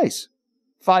my place.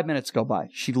 5 minutes go by.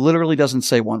 She literally doesn't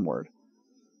say one word.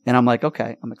 And I'm like,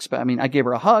 okay. I gave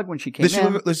her a hug when she came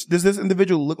in. Does this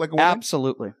individual look like a woman?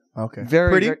 Absolutely. Okay.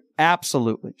 Very pretty?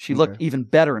 Absolutely. She looked even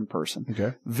better in person.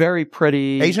 Okay. Very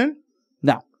pretty. Asian?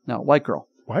 No, white girl.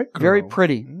 White girl. Very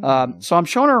pretty. So I'm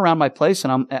showing her around my place,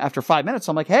 and after 5 minutes,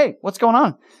 I'm like, "Hey, what's going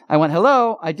on?" I went,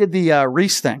 "Hello." I did the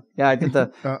Reese thing. Yeah, I did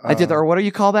the. Or what do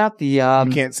you call that? The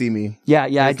you can't see me. Yeah.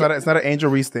 It's not an Angel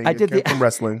Reese thing. I did from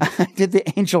wrestling. I did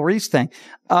the Angel Reese thing,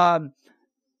 and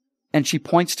she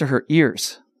points to her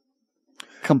ears.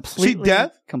 Completely. She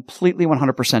deaf? Completely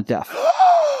 100% deaf.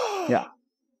 Yeah.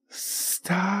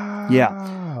 Stop.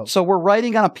 Yeah. So we're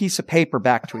writing on a piece of paper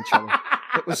back to each other.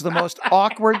 It was the most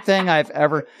awkward thing I've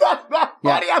ever. That's not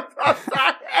funny. I'm so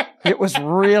sorry. It was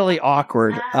really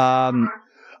awkward.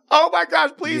 Oh my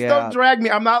gosh! Please don't drag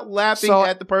me. I'm not laughing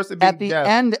at the person being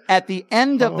deaf. At the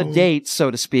end of the date,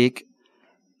 so to speak,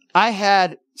 I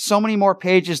had so many more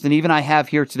pages than even I have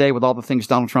here today with all the things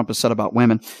Donald Trump has said about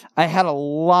women. I had a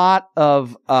lot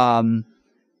of, the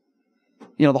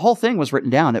whole thing was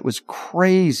written down. It was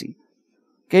crazy.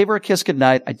 Gave her a kiss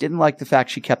goodnight. I didn't like the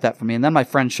fact she kept that from me. And then my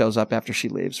friend shows up after she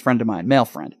leaves, friend of mine, male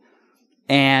friend.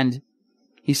 And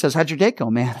he says, "How'd your date go,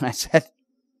 man?" And I said,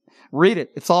 "Read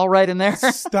it. It's all right in there."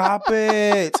 Stop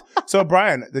it. So,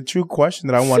 Brian, the true question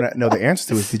that I want to know the answer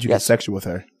to is, did you get sexual with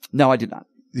her? No, I did not.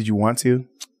 Did you want to?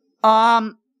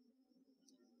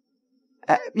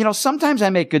 Sometimes I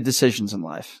make good decisions in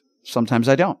life. Sometimes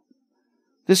I don't.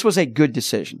 This was a good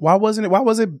decision. Why was it a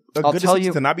good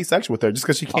decision to not be sexual with her just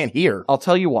because she can't hear? I'll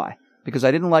tell you why. Because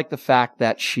I didn't like the fact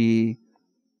that she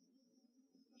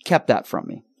kept that from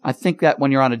me. I think that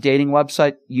when you're on a dating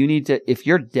website, you need to, if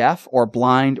you're deaf or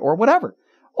blind or whatever,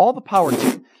 all the power to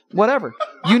you, whatever,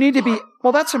 you need to be,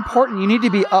 that's important. You need to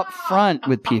be upfront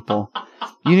with people.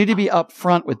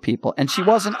 And she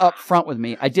wasn't upfront with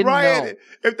me. I didn't know.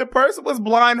 If the person was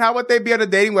blind, how would they be on a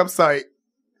dating website?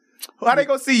 How'd they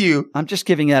go see you? I'm just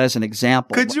giving that as an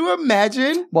example. Could you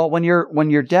imagine? Well, when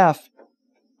you're deaf,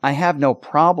 I have no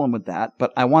problem with that,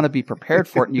 but I want to be prepared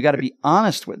for it, and you got to be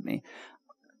honest with me.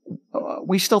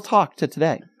 We still talk to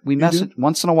today. We message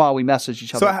once in a while. We message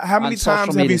each other. So how many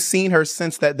times have you seen her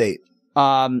since that date?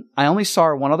 I only saw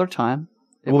her one other time.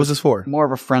 What was this for? More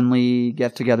of a friendly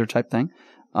get together type thing.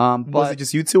 Was it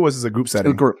just you two, or was this a group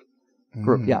setting? A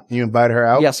group, yeah. You invited her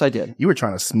out? Yes, I did. You were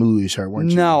trying to smoosh her, weren't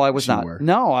you? No, I was not.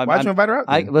 No, why'd you invite her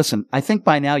out? Listen, I think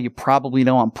by now you probably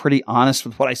know I'm pretty honest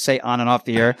with what I say on and off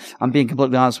the air. I'm being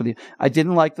completely honest with you. I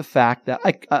didn't like the fact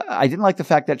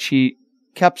that she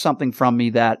kept something from me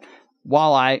that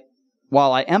while I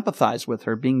empathize with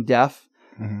her being deaf,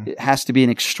 it has to be an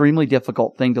extremely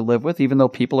difficult thing to live with, even though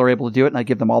people are able to do it, and I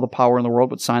give them all the power in the world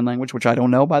with sign language, which I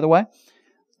don't know, by the way.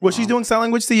 Was she doing sign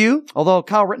language to you? Although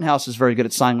Kyle Rittenhouse is very good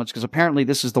at sign language, because apparently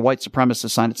this is the white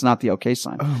supremacist sign. It's not the okay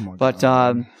sign. Oh my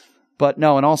God. But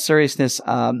no, in all seriousness,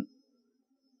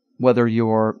 whether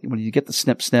you get the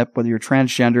snip, whether you're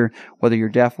transgender, whether you're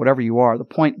deaf, whatever you are, the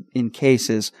point in case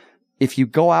is if you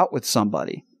go out with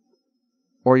somebody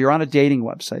or you're on a dating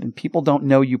website and people don't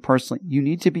know you personally, you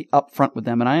need to be upfront with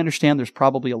them. And I understand there's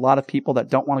probably a lot of people that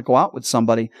don't want to go out with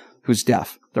somebody who's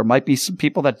deaf. There might be some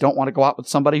people that don't want to go out with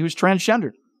somebody who's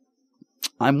transgendered.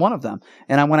 I'm one of them.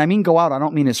 And when I mean go out, I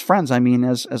don't mean as friends. I mean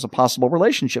as a possible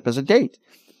relationship, as a date.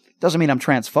 Doesn't mean I'm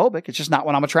transphobic. It's just not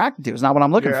what I'm attracted to. It's not what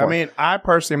I'm looking for. I mean, I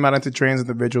personally am not into trans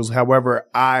individuals. However,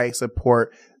 I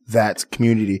support that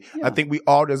community. Yeah. I think we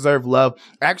all deserve love.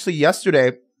 Actually,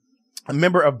 yesterday, a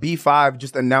member of B5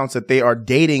 just announced that they are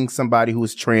dating somebody who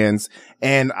is trans.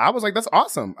 And I was like, that's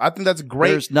awesome. I think that's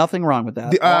great. There's nothing wrong with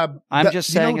that. I'm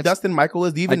just saying. You know who Dustin Michael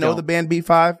is? Do you even know the band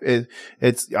B5?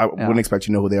 I wouldn't expect you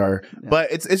to know who they are. Yeah.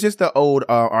 But it's just the old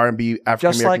R&B African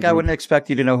American Just like group. I wouldn't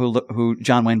expect you to know who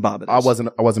John Wayne Bobbitt is.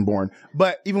 I wasn't born.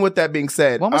 But even with that being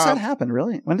said. When was that happen,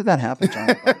 really? When did that happen,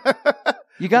 John?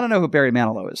 You got to know who Barry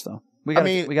Manilow is, though. We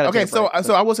gotta okay. So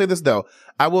I will say this though.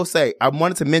 I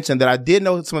wanted to mention that I did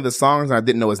know some of the songs and I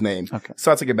didn't know his name. Okay.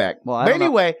 So I took it back. Well, but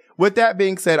anyway, with that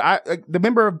being said, the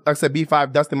member of, like I said,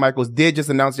 B5, Dustin Michaels, did just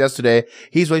announce yesterday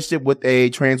his relationship with a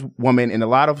trans woman, and a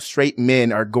lot of straight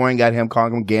men are going at him,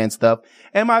 calling him gay and stuff.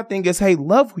 And my thing is, hey,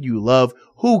 love who you love.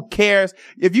 Who cares?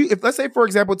 If let's say, for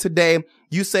example, today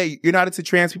you say you're not into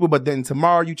trans people, but then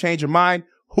tomorrow you change your mind.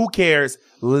 Who cares?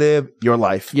 Live your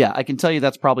life. Yeah, I can tell you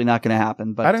that's probably not going to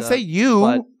happen. But I didn't say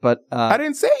you. But I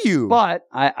didn't say you. But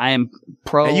I am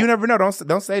pro. And you never know. Don't say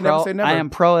never say never. I am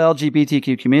pro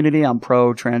LGBTQ community. I'm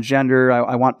pro transgender.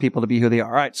 I want people to be who they are.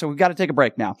 All right, so we've got to take a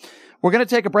break now. We're going to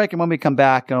take a break, and when we come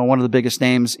back, one of the biggest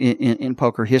names in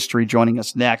poker history joining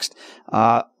us next.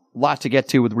 Lot to get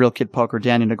to with Real Kid Poker,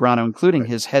 Danny Negreanu, including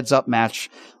his heads-up match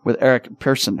with Eric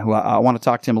Pearson, who I want to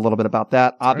talk to him a little bit about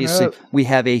that. Obviously, we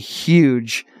have a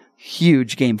huge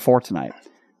Game 4 tonight.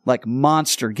 Like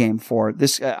monster Game 4.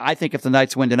 This, I think if the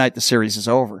Knights win tonight, the series is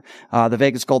over. The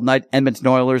Vegas Golden Knights, Edmonton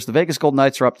Oilers. The Vegas Golden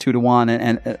Knights are up 2-1,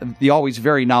 and the always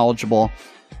very knowledgeable,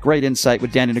 great insight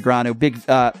with Danny Negreanu, big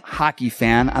hockey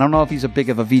fan. I don't know if he's a big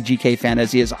of a VGK fan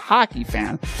as he is a hockey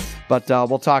fan, but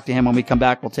we'll talk to him when we come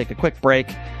back. We'll take a quick break.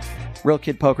 Real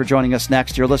Kid Poker joining us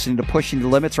next. You're listening to Pushing the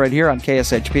Limits right here on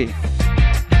KSHP.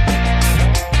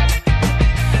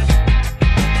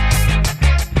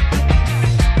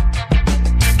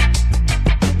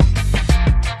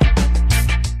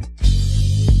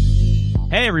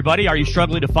 Hey everybody, are you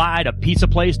struggling to find a pizza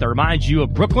place that reminds you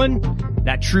of Brooklyn?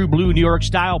 That true blue New York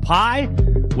style pie?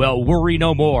 Well, worry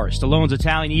no more. Stallone's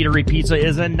Italian Eatery Pizza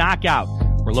is a knockout.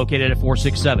 We're located at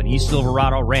 467 East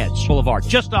Silverado Ranch Boulevard,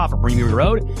 just off of Premium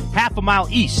Road, half a mile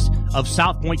east of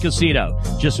South Point Casino,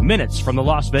 just minutes from the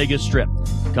Las Vegas Strip.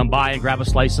 Come by and grab a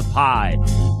slice of pie.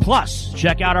 Plus,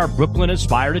 check out our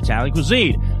Brooklyn-inspired Italian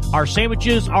cuisine. Our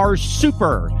sandwiches are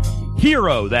super.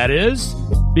 Hero, that is.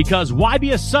 Because why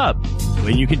be a sub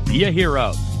when you can be a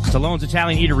hero? Stallone's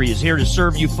Italian Eatery is here to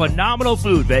serve you phenomenal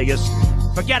food, Vegas.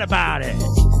 Forget about it.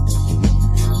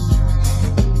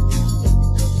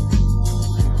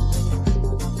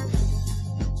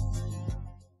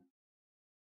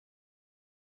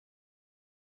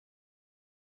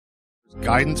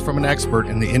 Guidance from an expert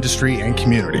in the industry and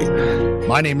community.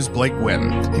 My name is Blake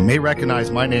Wynn. You may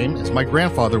recognize my name as my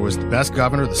grandfather was the best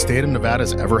governor the state of Nevada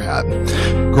has ever had.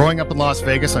 Growing up in Las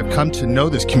Vegas, I've come to know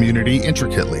this community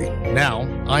intricately. Now,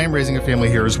 I am raising a family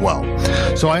here as well.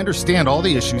 So I understand all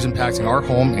the issues impacting our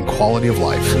home and quality of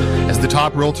life. As the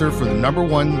top realtor for the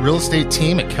 #1 real estate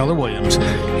team at Keller Williams,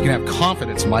 you can have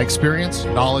confidence in my experience,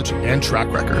 knowledge, and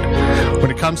track record. When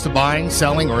it comes to buying,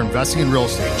 selling, or investing in real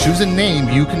estate, choose a name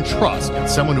you can trust and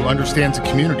someone who understands the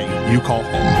community you call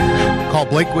home. Call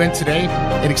Blake Wynn today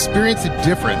and experience the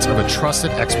difference of a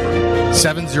trusted expert.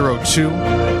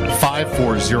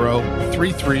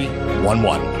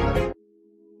 702-540-3311.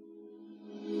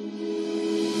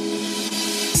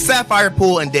 Sapphire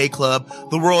Pool and Day Club,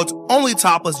 the world's only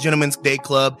topless gentlemen's day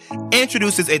club,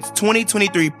 introduces its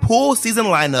 2023 pool season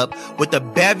lineup with a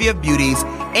bevy of beauties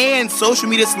and social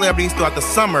media celebrities throughout the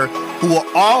summer who will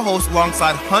all host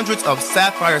alongside hundreds of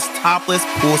Sapphire's topless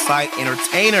poolside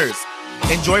entertainers.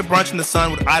 Enjoy brunch in the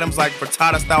sun with items like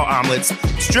frittata-style omelets,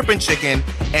 stripping chicken,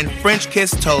 and French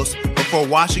kiss toast before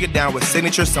washing it down with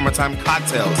signature summertime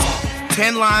cocktails.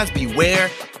 10 lines, beware.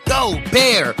 Go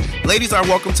Bear! Ladies are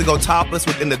welcome to go topless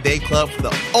within the day club for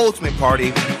the ultimate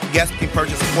party. Guests can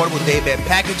purchase affordable day bed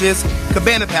packages,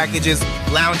 cabana packages,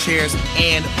 lounge chairs,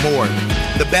 and more.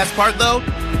 The best part though?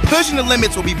 Pushing the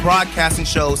Limits will be broadcasting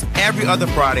shows every other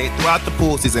Friday throughout the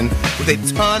pool season with a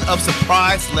ton of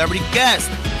surprise celebrity guests.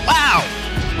 Wow!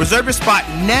 Reserve your spot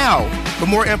now. For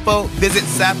more info, visit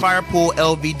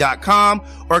SapphirePoolLV.com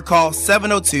or call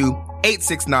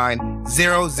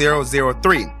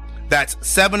 702-869-0003. That's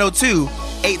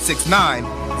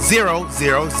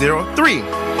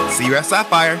 702-869-0003. See you at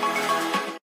Sapphire.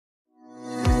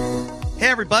 Hey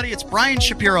everybody, it's Brian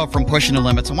Shapiro from Pushing the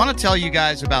Limits. I want to tell you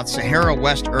guys about Sahara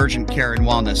West Urgent Care and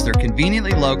Wellness. They're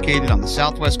conveniently located on the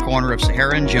southwest corner of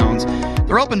Sahara and Jones.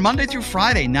 They're open Monday through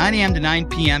Friday, 9 a.m. to 9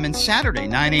 p.m. and Saturday,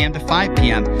 9 a.m. to 5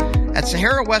 p.m. At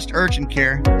Sahara West Urgent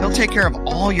Care, they'll take care of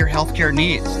all your healthcare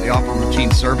needs. They offer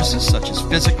routine services such as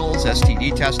physicals,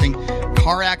 STD testing,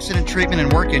 car accident treatment,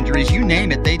 and work injuries. You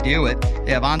name it, they do it.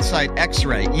 They have on-site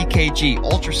x-ray, EKG,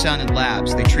 ultrasound, and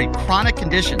labs. They treat chronic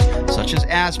conditions such as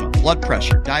asthma, blood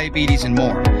pressure, diabetes, and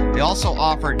more. They also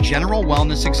offer general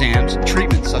wellness exams,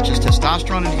 treatments such as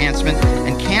testosterone enhancement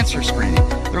and cancer screening.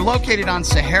 They're located on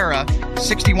Sahara,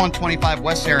 6125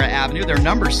 West Sahara Avenue. Their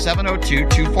number is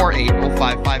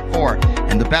 702-248-0554.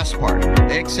 And the best part,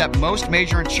 they accept most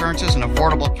major insurances and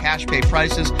affordable cash pay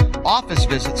prices. office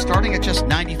visit starting at just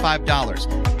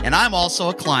 $95. And I'm also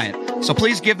a client, so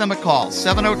please give them a call,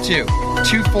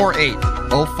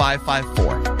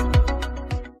 702-248-0554.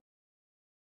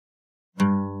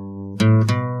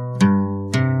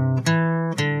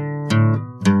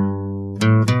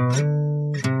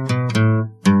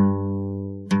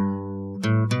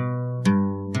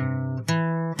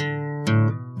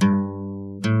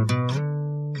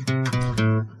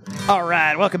 All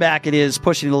right, welcome back. It is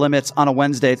Pushing the Limits on a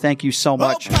Wednesday. Thank you so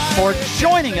much for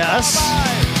joining us.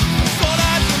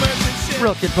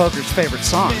 Real Kid Poker's favorite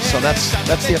song, so that's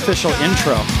the official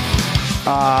intro.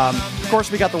 Of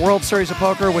course, we got the World Series of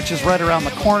Poker, which is right around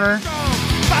the corner.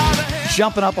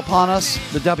 Jumping up upon us,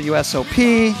 the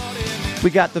WSOP. We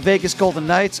got the Vegas Golden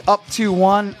Knights up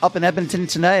 2-1 up in Edmonton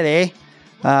tonight, eh?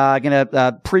 Going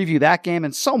to preview that game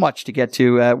and so much to get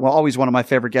to. Well, always one of my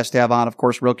favorite guests to have on, of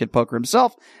course, Real Kid Poker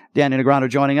himself, Daniel Negreanu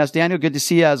joining us. Daniel, good to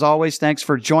see you as always. Thanks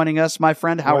for joining us, my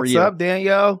friend. How are you? What's up,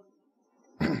 Daniel?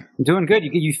 I'm doing good.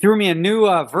 You threw me a new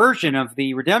version of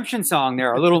the Redemption song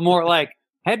there, a little more like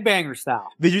headbanger style.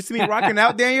 Did you see me rocking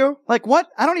out, Daniel? Like what?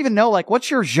 I don't even know. Like, what's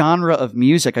your genre of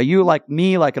music? Are you like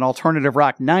me, like an alternative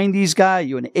rock 90s guy? Are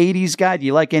you an 80s guy? Do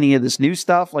you like any of this new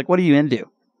stuff? Like, what are you into?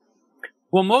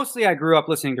 Well, mostly I grew up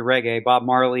listening to reggae, Bob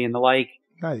Marley and the like,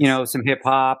 Nice. you know, some hip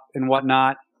hop and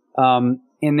whatnot. And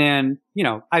then, you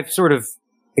know, I've sort of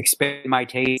expanded my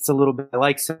tastes a little bit. I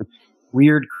like some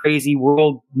weird, crazy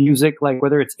world music, like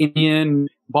whether it's Indian,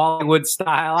 Bollywood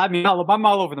style. I mean, I'm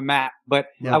all over the map, but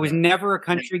Yeah. I was never a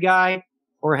country guy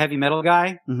or a heavy metal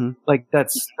guy. Mm-hmm. Like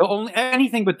that's the only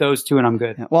anything but those two, and I'm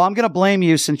good. Yeah. Well, I'm going to blame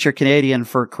you since you're Canadian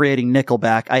for creating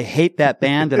Nickelback. I hate that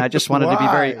band, and I just wanted to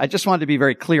be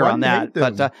very clear Why on do you that. hate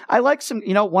them? But I like some.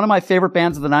 You know, one of my favorite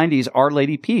bands of the '90s, Our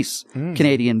Lady Peace,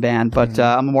 Canadian band. But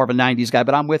I'm more of a '90s guy.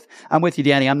 But I'm with you,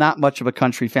 Danny. I'm not much of a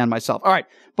country fan myself. All right,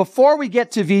 before we get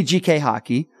to VGK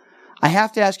hockey, I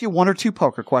have to ask you one or two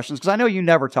poker questions because I know you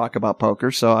never talk about poker,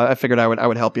 so I figured I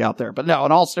would help you out there. But no,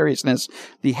 in all seriousness,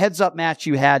 the heads-up match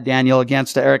you had, Daniel,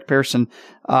 against Eric Pearson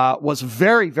was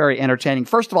very, very entertaining.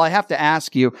 First of all, I have to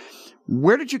ask you,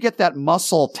 where did you get that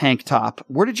muscle tank top?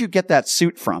 Where did you get that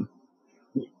suit from?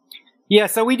 Yeah,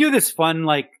 so we do this fun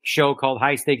like show called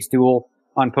High Stakes Duel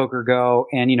on Poker Go,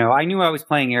 and you know, I knew I was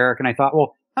playing Eric, and I thought,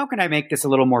 well, how can I make this a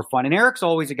little more fun? And Eric's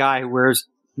always a guy who wears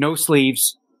no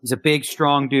sleeves. He's a big,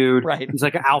 strong dude. Right. He's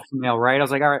like an alpha male, right? I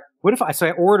was like, all right, what if so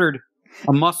I ordered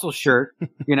a muscle shirt,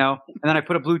 you know, and then I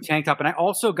put a blue tank top, and I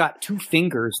also got 2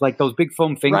 fingers, like those big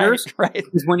foam fingers. Right.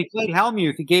 Because when he played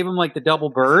Helmuth, he gave him like the double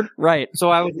bird. Right. So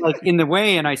I was like in the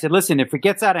way, and I said, listen, if it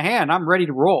gets out of hand, I'm ready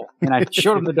to roll. And I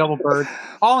showed him the double bird,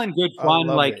 all in good fun,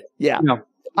 like, Yeah. you know,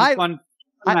 fun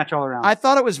match all around. I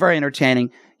thought it was very entertaining.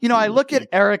 You know, I look at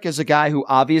Eric as a guy who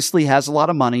obviously has a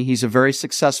lot of money. He's a very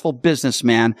successful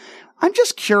businessman. I'm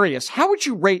just curious, how would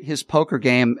you rate his poker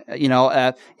game, you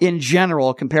know, in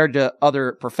general compared to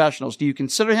other professionals? Do you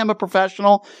consider him a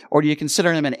professional, or do you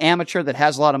consider him an amateur that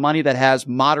has a lot of money, that has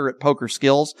moderate poker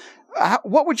skills?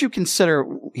 What would you consider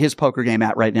his poker game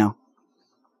at right now?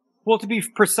 Well, to be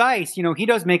precise, you know, he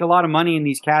does make a lot of money in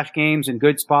these cash games and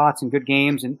good spots and good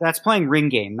games, and that's playing ring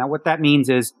game. Now, what that means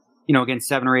is, you know, against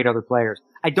 7 or 8 other players.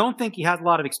 I don't think he has a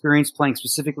lot of experience playing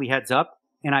specifically heads up,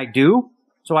 and I do.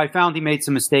 So I found he made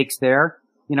some mistakes there,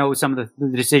 you know, with some of the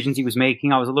decisions he was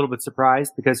making. I was a little bit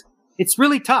surprised because it's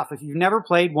really tough. If you've never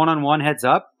played one-on-one heads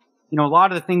up, you know, a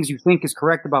lot of the things you think is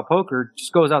correct about poker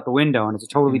just goes out the window, and it's a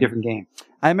totally different game.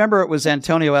 I remember it was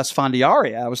Antonio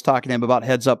Esfandiari. I was talking to him about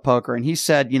heads up poker, and he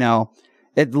said, you know,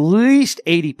 at least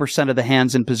 80% of the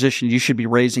hands in position you should be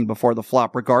raising before the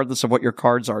flop, regardless of what your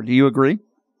cards are. Do you agree?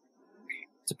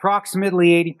 It's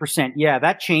approximately 80%. Yeah,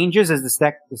 that changes as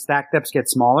the stack depths get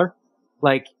smaller.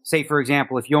 Like, say, for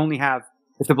example, if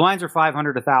the blinds are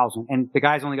 500, 1,000, and the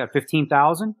guy's only got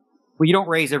 15,000, well, you don't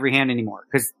raise every hand anymore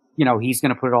because, you know, he's going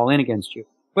to put it all in against you.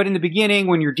 But in the beginning,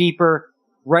 when you're deeper,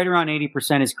 right around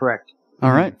 80% is correct.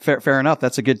 All right. Fair enough.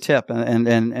 That's a good tip. And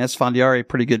Esfandiari,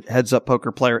 pretty good heads up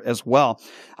poker player as well.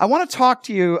 I want to talk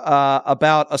to you,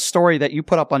 about a story that you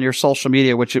put up on your social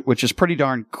media, which is pretty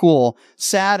darn cool,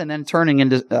 sad, and then turning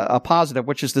into a positive,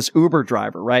 which is this Uber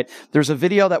driver, right? There's a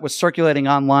video that was circulating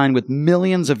online with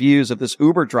millions of views of this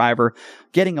Uber driver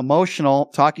getting emotional,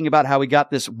 talking about how he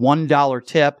got this $1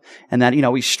 tip and that, you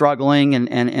know, he's struggling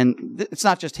and it's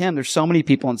not just him. There's so many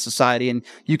people in society, and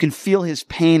you can feel his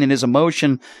pain and his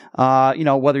emotion, you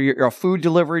know, whether you're a food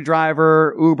delivery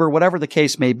driver, Uber, whatever the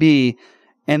case may be.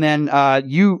 And then,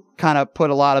 you kind of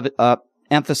put a lot of,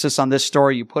 emphasis on this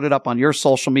story. You put it up on your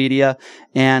social media,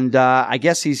 and I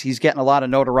guess he's getting a lot of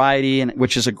notoriety, and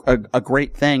which is a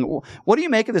great thing. What do you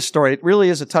make of this story? It really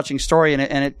is a touching story, and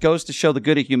it goes to show the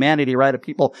good of humanity, right? Of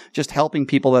people just helping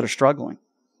people that are struggling.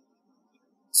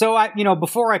 So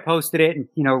before I posted it and,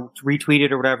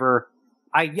 retweeted or whatever,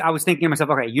 I was thinking to myself,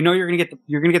 okay, you're going to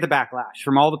get the backlash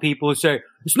from all the people who say,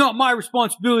 it's not my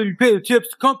responsibility to pay the tips.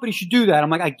 The company should do that. I'm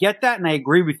like, I get that. And I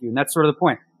agree with you. And that's sort of the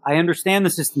point. I understand the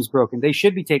system's broken. They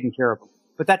should be taken care of.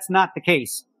 But that's not the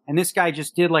case. And this guy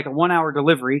just did like a 1-hour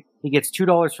delivery. He gets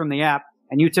 $2 from the app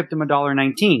and you tipped him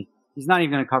 $1.19. He's not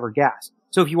even going to cover gas.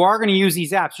 So if you are going to use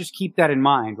these apps, just keep that in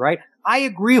mind, right? I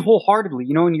agree wholeheartedly.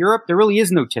 In Europe, there really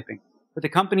is no tipping. But the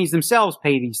companies themselves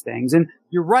pay these things. And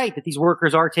you're right that these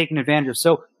workers are taken advantage of.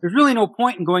 So there's really no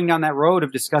point in going down that road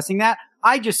of discussing that.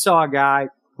 I just saw a guy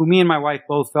who me and my wife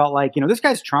both felt like, this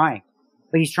guy's trying.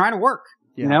 Like he's trying to work,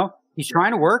 he's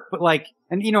trying to work, but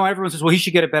everyone says, well, he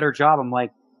should get a better job. I'm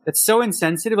like, that's so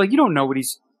insensitive. Like you don't know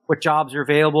what jobs are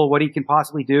available, what he can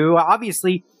possibly do.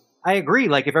 Obviously, I agree.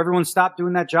 Like if everyone stopped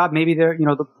doing that job, maybe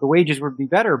the wages would be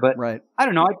better. But right. I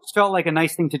don't know. I just felt like a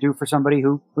nice thing to do for somebody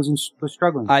who was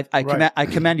struggling. I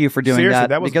commend you for doing Seriously,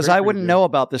 that because I wouldn't know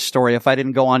about this story if I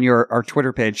didn't go on our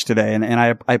Twitter page today. And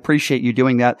I appreciate you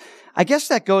doing that. I guess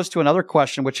that goes to another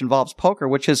question which involves poker,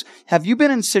 which is, have you been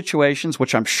in situations,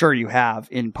 which I'm sure you have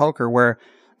in poker, where a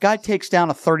guy takes down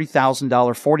a $30,000,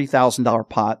 $40,000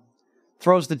 pot,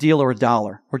 throws the dealer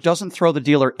 $1, or doesn't throw the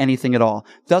dealer anything at all,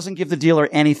 doesn't give the dealer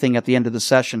anything at the end of the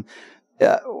session?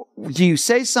 Do you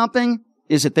say something?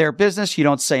 Is it their business? You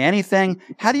don't say anything?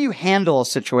 How do you handle a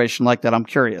situation like that? I'm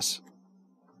curious.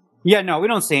 Yeah, no, we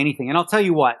don't say anything. And I'll tell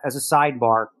you what, as a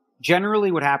sidebar,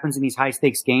 generally what happens in these high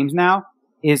stakes games now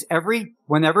is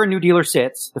whenever a new dealer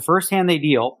sits, the first hand they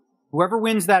deal, whoever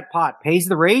wins that pot pays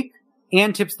the rake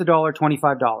and tips the dollar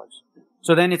 $25.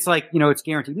 So then it's like, it's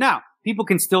guaranteed. Now, people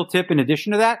can still tip in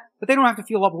addition to that, but they don't have to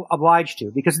feel obliged to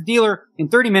because the dealer in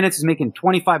 30 minutes is making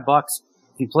 $25.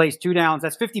 If he plays 2 downs,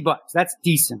 that's $50. That's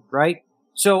decent, right?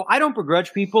 So I don't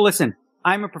begrudge people. Listen,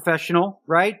 I'm a professional,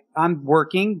 right? I'm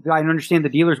working. I understand the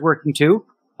dealer's working too.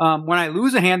 When I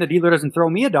lose a hand, the dealer doesn't throw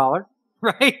me $1,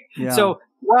 right? Yeah. So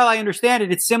while I understand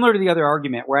it, it's similar to the other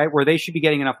argument, right? Where they should be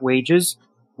getting enough wages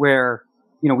where,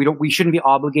 we shouldn't be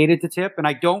obligated to tip. And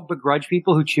I don't begrudge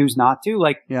people who choose not to.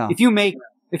 Like, if you make,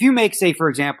 say, for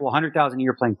example, $100,000 a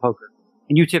year playing poker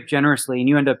and you tip generously and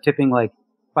you end up tipping like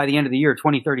by the end of the year,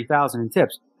 20, 30,000 in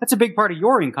tips, that's a big part of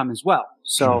your income as well.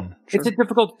 So it's a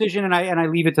difficult decision and I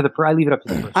leave it up to the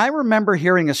person. I remember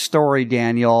hearing a story,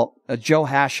 Daniel, Joe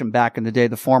Hashem back in the day,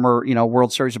 the former,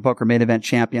 World Series of Poker main event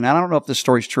champion. I don't know if this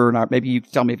story's true or not. Maybe you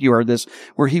can tell me if you heard this,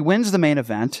 where he wins the main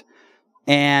event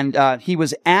and, he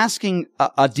was asking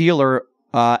a dealer,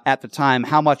 at the time,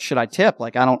 how much should I tip?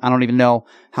 Like, I don't even know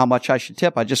how much I should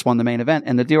tip. I just won the main event.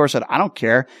 And the dealer said, I don't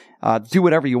care. Do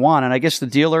whatever you want. And I guess the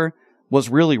dealer was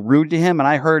really rude to him. And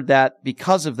I heard that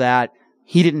because of that,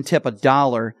 he didn't tip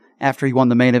 $1 after he won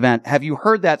the main event. Have you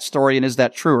heard that story? And is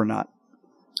that true or not?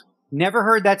 Never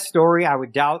heard that story. I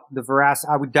would doubt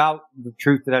the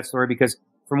truth of that story because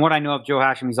from what I know of Joe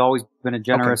Hashem, he's always been a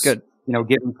generous,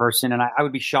 giving person. And I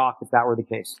would be shocked if that were the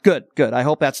case. Good. I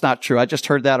hope that's not true. I just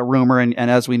heard that a rumor. And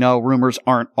as we know, rumors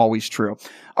aren't always true.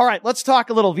 All right. Let's talk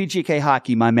a little VGK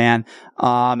hockey, my man.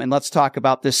 And let's talk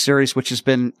about this series, which has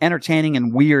been entertaining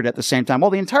and weird at the same time.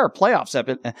 Well, the entire playoffs have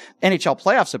been, NHL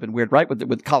playoffs have been weird, right?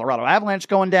 With Colorado Avalanche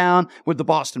going down, with the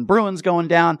Boston Bruins going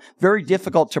down. Very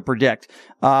difficult to predict.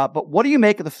 But what do you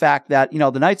make of the fact that,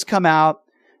 the Knights come out,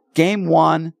 Game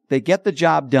 1, they get the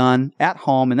job done at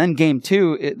home, and then Game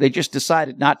 2, they just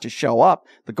decided not to show up.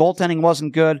 The goaltending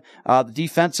wasn't good.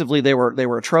 Defensively, they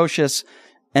were atrocious.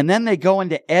 And then they go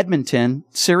into Edmonton,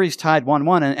 series tied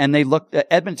 1-1, and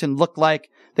Edmonton looked like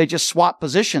they just swapped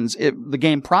positions the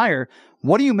game prior.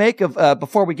 What do you make of,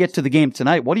 before we get to the game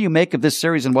tonight, what do you make of this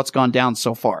series and what's gone down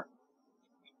so far?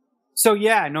 So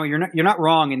yeah, no, you're not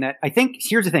wrong in that. I think,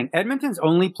 here's the thing, Edmonton's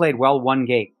only played well one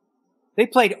game. They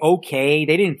played okay.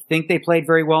 They didn't think they played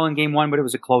very well in Game 1, but it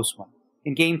was a close one.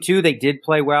 In Game 2, they did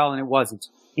play well, and it wasn't.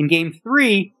 In Game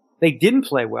 3, they didn't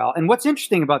play well. And what's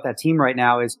interesting about that team right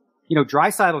now is,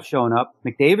 Draisaitl's showing up,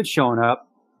 McDavid's showing up.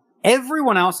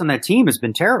 Everyone else on that team has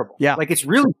been terrible. Yeah. Like, it's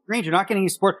really strange. You're not getting any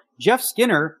support. Jeff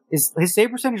Skinner, his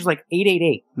save percentage is like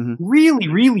 .888. Mm-hmm.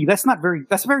 Really, that's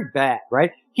very bad,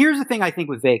 right? Here's the thing I think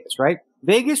with Vegas, right?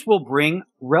 Vegas will bring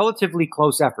relatively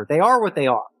close effort. They are what they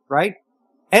are, right?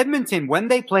 Edmonton, when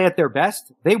they play at their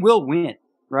best, they will win,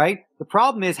 right? The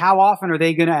problem is how often are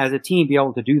they going to, as a team, be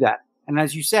able to do that? And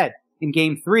as you said, in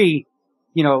Game 3,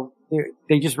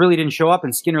 they just really didn't show up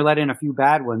and Skinner let in a few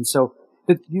bad ones. So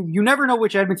you never know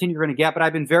which Edmonton you're going to get, but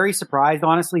I've been very surprised,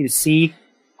 honestly, to see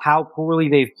how poorly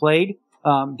they've played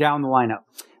down the lineup.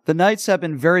 The Knights have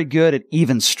been very good at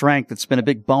even strength. It's been a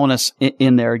big bonus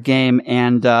in their game.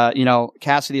 And,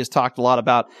 Cassidy has talked a lot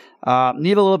about,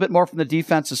 need a little bit more from the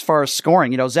defense as far as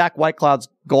scoring. Zach Whitecloud's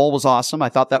goal was awesome. I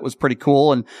thought that was pretty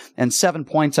cool. And 7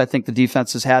 points I think the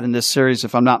defense has had in this series,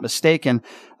 if I'm not mistaken.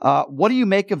 What do you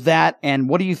make of that? And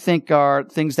what do you think are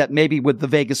things that maybe with the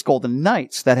Vegas Golden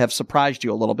Knights that have surprised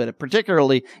you a little bit,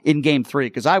 particularly in Game 3?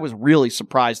 Because I was really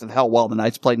surprised at how well the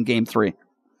Knights played in Game 3.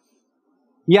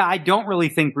 Yeah, I don't really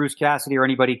think Bruce Cassidy or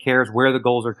anybody cares where the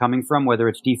goals are coming from, whether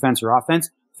it's defense or offense.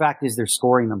 Fact is, they're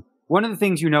scoring them. One of the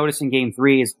things you notice in Game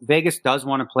 3 is Vegas does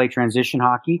want to play transition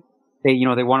hockey. They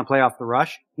want to play off the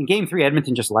rush. In Game 3,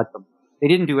 Edmonton just let them. They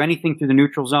didn't do anything through the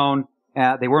neutral zone.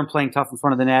 They weren't playing tough in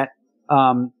front of the net.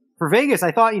 For Vegas,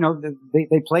 I thought,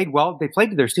 they played well. They played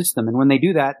to their system. And when they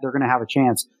do that, they're going to have a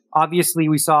chance. Obviously,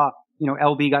 we saw,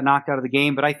 LB got knocked out of the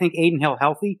game, but I think Aiden Hill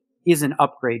healthy is an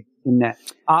upgrade in net.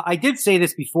 I did say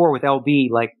this before with LB,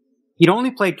 he'd only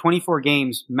played 24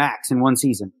 games max in one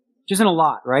season, which isn't a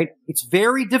lot, right? It's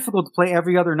very difficult to play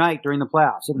every other night during the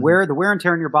playoffs. And the wear and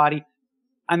tear on your body.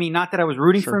 I mean, not that I was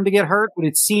rooting for him to get hurt, but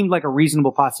it seemed like a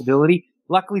reasonable possibility.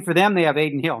 Luckily for them, they have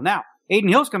Aiden Hill. Now, Aiden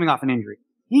Hill's coming off an injury.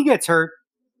 He gets hurt,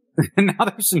 and now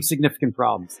there's some significant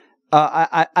problems.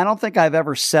 I don't think I've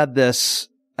ever said this.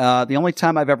 The only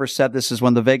time I've ever said this is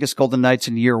when the Vegas Golden Knights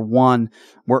in year 1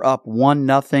 were up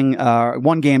 1-0,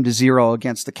 1-0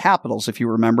 against the Capitals, if you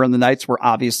remember. And the Knights were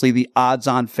obviously the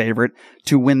odds-on favorite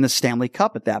to win the Stanley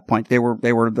Cup at that point. They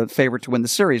were the favorite to win the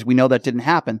series. We know that didn't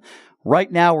happen.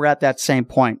 Right now, we're at that same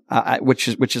point, which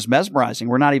is mesmerizing.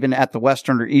 We're not even at the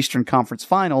Western or Eastern Conference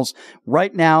Finals.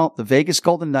 Right now, the Vegas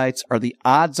Golden Knights are the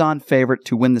odds-on favorite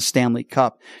to win the Stanley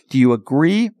Cup. Do you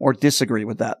agree or disagree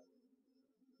with that?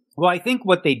 Well, I think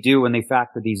what they do when they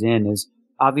factor these in is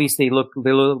obviously they look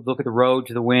at the road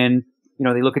to the win.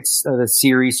 They look at the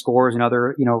series scores and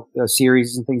other,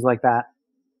 series and things like that.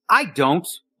 I don't.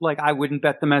 I wouldn't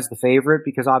bet them as the favorite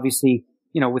because obviously,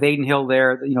 with Aiden Hill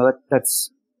there,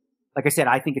 that's, like I said,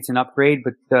 I think it's an upgrade,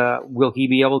 but, will he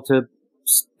be able to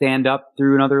stand up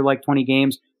through another 20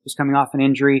 games just coming off an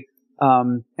injury?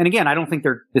 And again, I don't think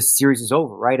this series is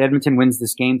over, right? Edmonton wins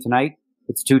this game tonight.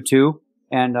 It's 2-2.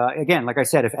 And, again, like I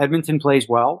said, if Edmonton plays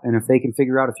well and if they can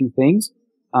figure out a few things,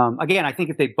 again, I think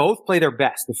if they both play their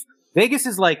best, if Vegas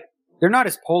is they're not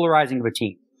as polarizing of a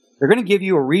team. They're going to give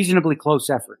you a reasonably close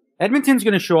effort. Edmonton's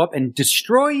going to show up and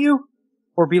destroy you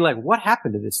or be like, what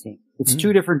happened to this team? It's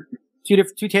two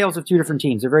tales of two different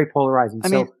teams. They're very polarizing.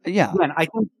 Again, I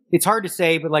think it's hard to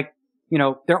say, but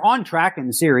they're on track in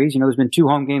the series. There's been 2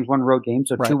 home games, 1 road game.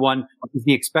 So 2-1 is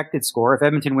the expected score. If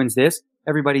Edmonton wins this,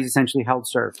 everybody's essentially held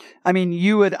serve. I mean,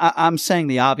 I'm saying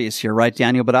the obvious here, right,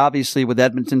 Daniel? But obviously with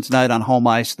Edmonton tonight on home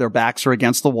ice, their backs are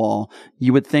against the wall.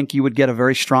 You would think you would get a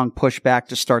very strong pushback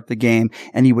to start the game,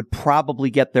 and you would probably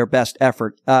get their best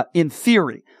effort. In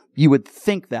theory, you would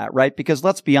think that, right? Because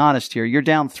let's be honest here. You're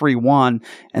down 3-1,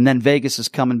 and then Vegas is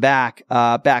coming back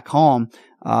home.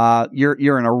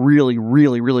 You're in a really,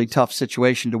 really, really tough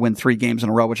situation to win 3 games in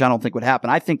a row, which I don't think would happen.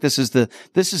 I think this is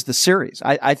the series.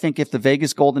 I think if the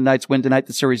Vegas Golden Knights win tonight,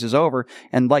 the series is over.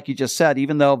 And like you just said,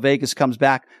 even though Vegas comes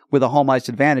back with a home ice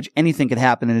advantage, anything could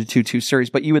happen in a 2-2 series,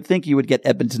 but you would think you would get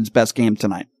Edmonton's best game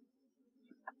tonight.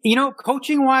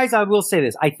 Coaching wise, I will say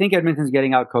this. I think Edmonton's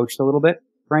getting out coached a little bit,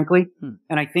 frankly.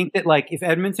 And I think that if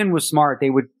Edmonton was smart, they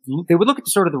would look at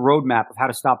sort of the roadmap of how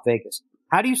to stop Vegas.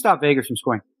 How do you stop Vegas from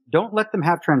scoring? Don't let them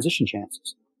have transition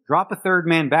chances. Drop a third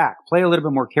man back. Play a little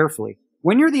bit more carefully.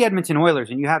 When you're the Edmonton Oilers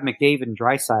and you have McDavid and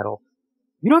Draisaitl,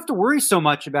 you don't have to worry so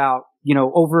much about,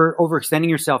 overextending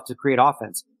yourself to create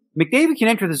offense. McDavid can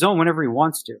enter the zone whenever he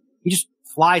wants to. He just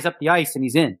flies up the ice and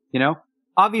he's in,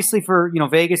 Obviously for,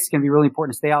 Vegas, it's going to be really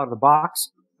important to stay out of the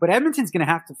box. But Edmonton's going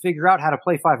to have to figure out how to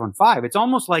play 5-on-5. It's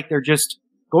almost like they're just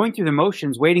going through the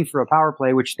motions, waiting for a power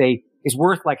play, which is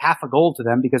worth half a goal to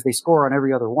them because they score on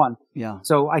every other one. Yeah.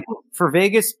 So I think for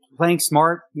Vegas, playing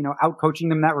smart, out coaching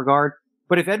them in that regard.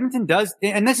 But if Edmonton does,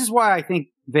 and this is why I think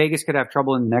Vegas could have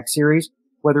trouble in the next series,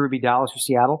 whether it be Dallas or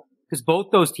Seattle, because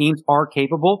both those teams are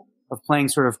capable of playing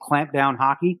sort of clamp down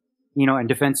hockey, and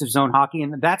defensive zone hockey.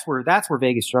 And that's where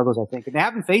Vegas struggles, I think. And they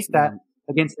haven't faced that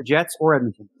against the Jets or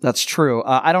Edmonton. That's true.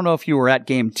 I don't know if you were at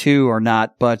game 2 or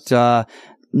not, but,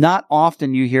 not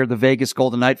often you hear the Vegas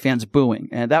Golden Knight fans booing,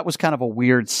 and that was kind of a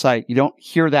weird sight. You don't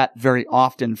hear that very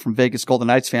often from Vegas Golden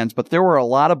Knights fans, but there were a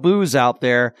lot of boos out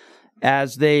there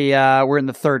as they were in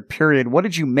the third period. What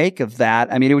did you make of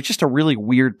that? I mean, it was just a really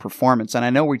weird performance, and I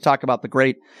know we talk about the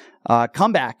great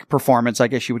comeback performance, I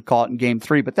guess you would call it, in Game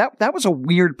 3, but that was a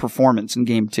weird performance in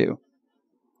Game 2.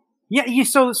 Yeah.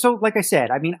 So like I said,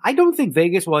 I mean, I don't think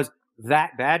Vegas was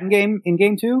that bad in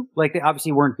game 2. Like, they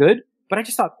obviously weren't good, but I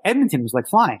just thought Edmonton was like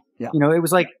flying. Yeah. You know, it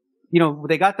was like, you know,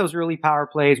 they got those early power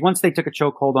plays. Once they took a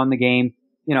chokehold on the game,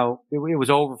 you know, it was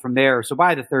over from there. So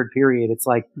by the third period, it's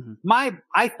like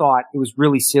I thought it was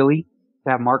really silly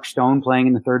to have Mark Stone playing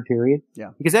in the third period.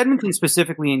 Yeah. Because Edmonton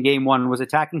specifically in game 1 was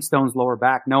attacking Stone's lower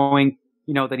back, knowing,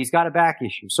 you know, that he's got a back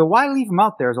issue. So why leave him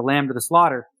out there as a lamb to the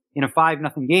slaughter in a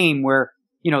 5-0 game where,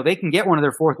 you know, they can get one of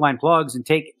their fourth line plugs and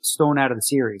take Stone out of the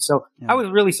series. So I was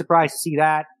really surprised to see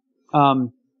that.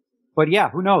 But yeah,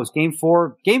 who knows? Game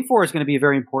 4 is going to be a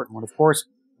very important one. Of course,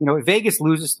 you know, if Vegas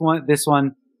loses this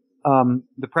one,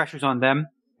 the pressure's on them.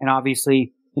 And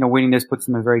obviously, you know, winning this puts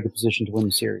them in a very good position to win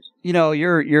the series. You know,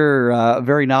 you're a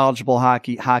very knowledgeable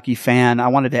hockey fan. I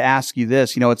wanted to ask you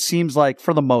this. You know, it seems like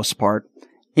for the most part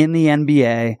in the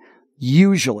NBA,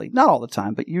 usually, not all the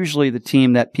time, but usually the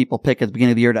team that people pick at the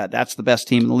beginning of the year, that's the best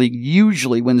team in the league,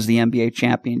 usually wins the NBA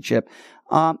championship.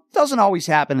 Doesn't always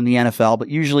happen in the NFL, but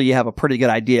usually you have a pretty good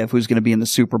idea of who's going to be in the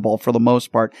Super Bowl for the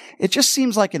most part. It just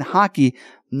seems like in hockey,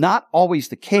 not always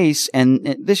the case.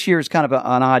 And this year is kind of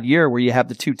an odd year where you have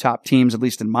the 2 top teams, at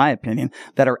least in my opinion,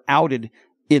 that are outed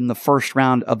in the first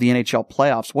round of the NHL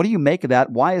playoffs. What do you make of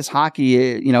that? Why is hockey,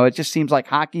 you know, it just seems like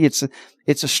hockey, it's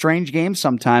a strange game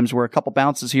sometimes where a couple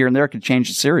bounces here and there could change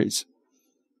the series.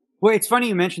 Well, it's funny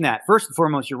you mentioned that. First and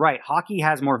foremost, you're right. Hockey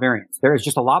has more variance. There is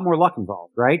just a lot more luck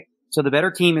involved, right? So the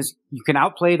better team you can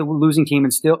outplay the losing team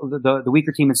and still, the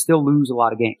weaker team and still lose a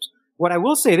lot of games. What I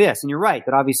will say this, and you're right,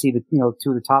 that obviously you know, 2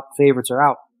 of the top favorites are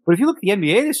out. But if you look at the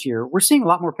NBA this year, we're seeing a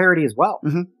lot more parity as well.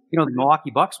 You know, the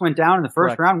Milwaukee Bucks went down in the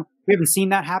first round. We haven't seen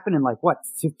that happen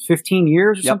in 15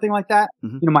 years or something like that.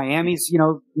 You know, Miami's, you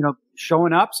know,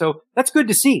 showing up. So that's good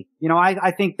to see. You know,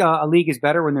 I think a league is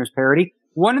better when there's parity.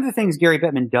 One of the things Gary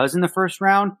Bettman does in the first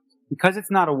round, because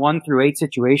it's not a 1-8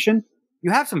 situation, you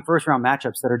have some first round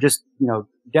matchups that are just, you know,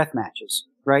 death matches,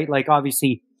 right? Like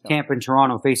obviously Tampa and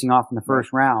Toronto facing off in the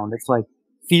first round. It's like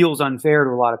feels unfair to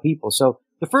a lot of people. So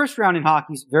the first round in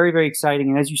hockey is very, very exciting.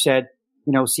 And as you said,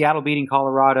 you know, Seattle beating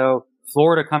Colorado,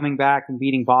 Florida coming back and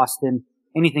beating Boston,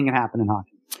 anything can happen in hockey.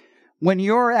 When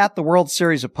you're at the World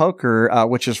Series of Poker,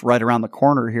 which is right around the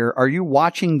corner here, are you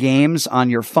watching games on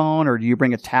your phone or do you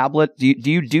bring a tablet? Do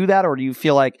you do that, or do you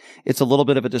feel like it's a little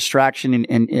bit of a distraction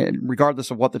and regardless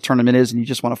of what the tournament is and you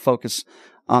just want to focus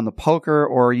on the poker,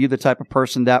 or are you the type of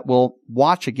person that will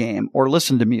watch a game or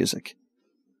listen to music?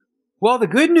 Well, the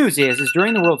good news is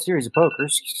during the World Series of Poker,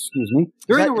 excuse me.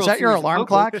 Is that your alarm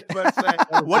clock?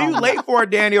 What are you late for,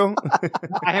 Daniel?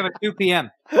 I have a 2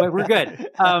 p.m., but we're good.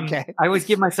 Okay. I always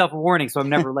give myself a warning, so I'm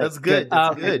never late. That's good.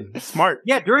 That's good. Smart.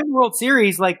 Yeah, during the World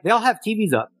Series, like, they'll have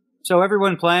TVs up. So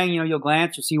everyone playing, you know, you'll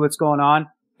glance, you'll see what's going on.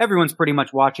 Everyone's pretty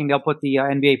much watching. They'll put the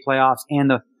NBA playoffs and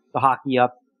the hockey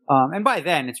up. And by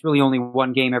then, it's really only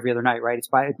one game every other night, right?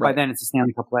 By then, it's the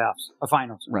Stanley Cup playoffs, a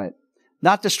finals. Right.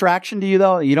 Not distraction to you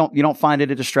though? You don't find it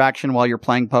a distraction while you're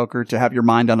playing poker to have your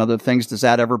mind on other things? Does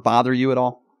that ever bother you at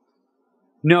all?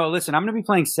 No, listen, I'm going to be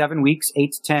playing 7 weeks,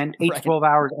 8 to 12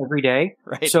 hours every day.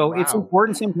 Right. So it's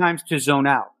important sometimes to zone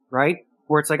out, right?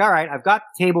 Where it's like, all right, I've got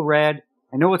the table read.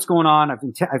 I know what's going on. I've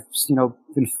been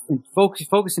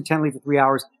focused intently for 3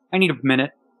 hours. I need a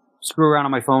minute. Screw around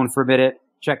on my phone for a minute.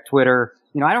 Check Twitter.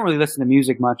 You know, I don't really listen to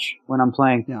music much when I'm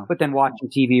playing, but then watching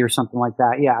TV or something like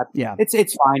that. Yeah.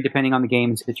 It's fine depending on the game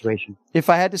and situation. If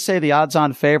I had to say the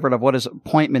odds-on favorite of what his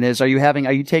appointment is, are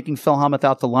you taking Phil Hellmuth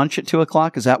out to lunch at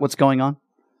 2:00? Is that what's going on?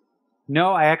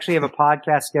 No, I actually have a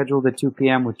podcast scheduled at 2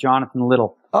 p.m. with Jonathan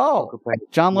Little. Oh,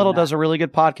 John Little does a really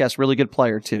good podcast, really good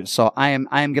player too. So I am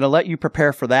going to let you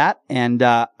prepare for that. And,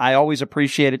 I always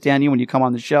appreciate it, Daniel, when you come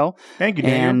on the show. Thank you,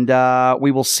 Daniel. And,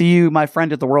 we will see you, my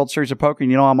friend, at the World Series of Poker.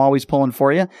 And you know, I'm always pulling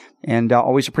for you and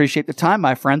always appreciate the time,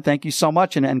 my friend. Thank you so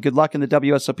much. And good luck in the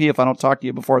WSOP if I don't talk to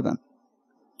you before then.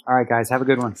 All right, guys. Have a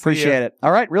good one. Appreciate it.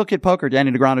 All right. Real Kid Poker,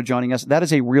 Danny DeGrano joining us. That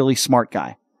is a really smart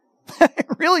guy.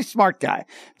 Really smart guy.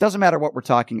 Doesn't matter what we're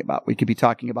talking about. We could be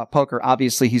talking about poker.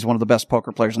 Obviously, he's one of the best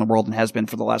poker players in the world and has been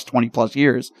for the last 20 plus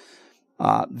years.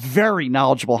 Very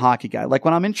knowledgeable hockey guy. Like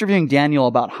when I'm interviewing Daniel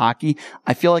about hockey,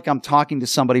 I feel like I'm talking to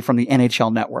somebody from the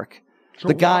NHL network.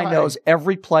 The guy knows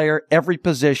every player, every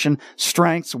position,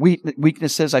 strengths,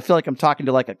 weaknesses. I feel like I'm talking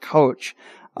to like a coach.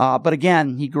 But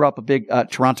again, he grew up a big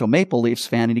Toronto Maple Leafs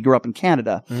fan, and he grew up in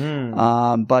Canada.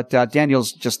 But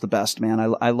Daniel's just the best, man.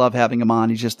 I love having him on.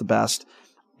 He's just the best.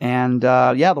 And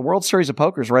the World Series of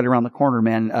Poker is right around the corner,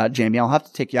 man. Jamie, I'll have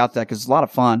to take you out there because it's a lot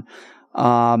of fun.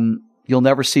 You'll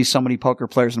never see so many poker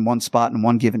players in one spot in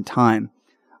one given time.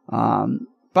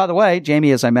 By the way,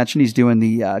 Jamie, as I mentioned, he's doing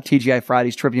the TGI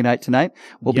Fridays Trivia Night tonight.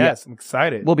 I'm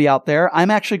excited. We'll be out there. I'm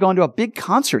actually going to a big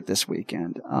concert this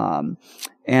weekend.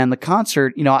 And the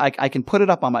concert, I can put it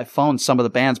up on my phone, some of the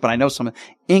bands, but I know some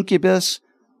Incubus,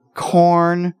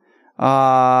 Korn,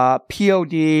 POD,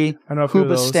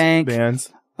 Hoobastank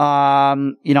bands. I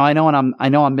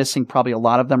know I'm missing probably a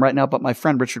lot of them right now, but my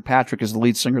friend Richard Patrick is the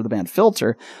lead singer of the band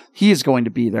Filter. He is going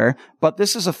to be there. But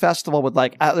this is a festival with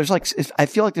I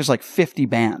feel like there's 50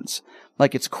 bands.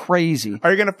 Like, it's crazy.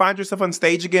 Are you going to find yourself on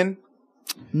stage again?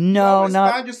 No,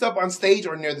 not. Find yourself on stage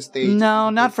or near the stage? No,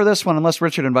 not for this one. Unless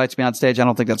Richard invites me on stage, I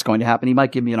don't think that's going to happen. He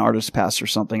might give me an artist pass or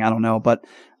something. I don't know. But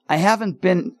I haven't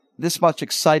been this much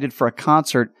excited for a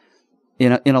concert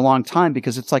in a long time,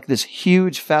 because it's like this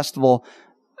huge festival.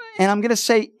 And I'm going to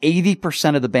say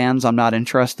 80% of the bands I'm not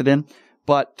interested in,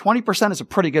 but 20% is a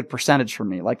pretty good percentage for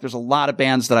me. Like, there's a lot of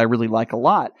bands that I really like a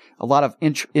lot of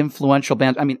influential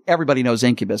bands. I mean, everybody knows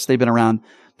Incubus. They've been around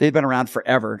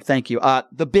forever. Thank you.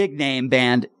 The big name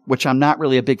band, which I'm not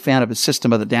really a big fan of, is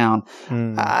System of the Down.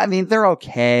 I mean, they're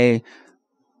okay.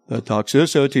 The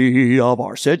toxicity of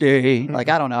our city. Like,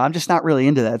 I don't know. I'm just not really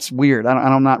into that. It's weird.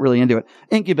 I'm not really into it.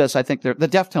 Incubus, I think the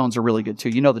Deftones are really good too.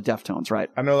 You know the Deftones, right?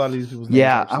 I know a lot of these people's names.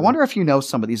 Yeah. Actually. I wonder if you know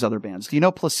some of these other bands. Do you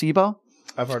know Placebo?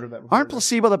 I've heard of that before. Aren't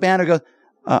Placebo the band who goes,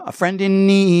 a friend in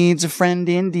need's a friend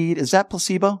indeed? Is that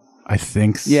Placebo? I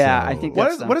think so. Yeah, I think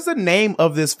that's them. What is the name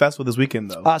of this festival this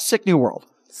weekend, though? Sick New World.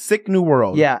 Sick New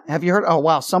World. Yeah. Have you heard? Oh,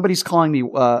 wow. Somebody's calling me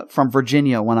from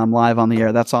Virginia when I'm live on the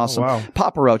air. That's awesome. Oh, wow.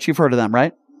 Papa Roach. You've heard of them,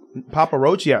 right? Papa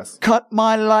Roach, yes. Cut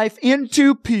my life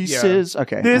into pieces. Yeah.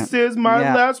 Okay. This is my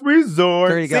last resort.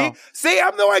 There you go. See,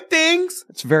 I'm the right things.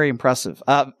 It's very impressive.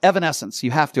 Evanescence.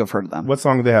 You have to have heard of them. What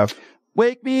song do they have?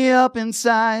 Wake me up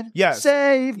inside. Yes.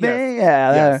 Save me.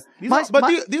 Yes.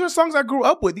 These are songs I grew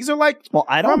up with. These are like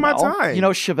I don't know. My time. You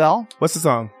know Chevelle? What's the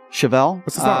song? Chevelle?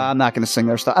 What's the song? I'm not going to sing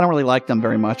their stuff. I don't really like them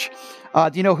very much.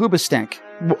 Do you know Hoobastank?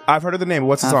 I've heard of the name.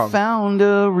 What's the song? I found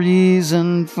a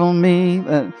reason for me.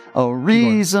 A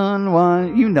reason why.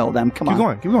 You know them. Come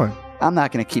on. Keep going. I'm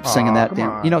not going to keep singing that.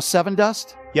 Damn. You know Seven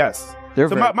Dust? Yes. So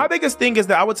my biggest thing is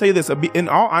that I would tell you this, in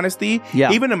all honesty,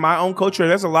 even in my own culture,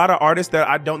 there's a lot of artists that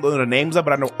I don't know the names of,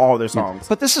 but I know all their songs.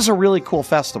 But this is a really cool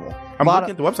festival. I'm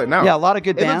looking at the website now. Yeah, a lot of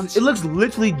good bands. It looks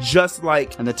literally just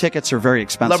like... And the tickets are very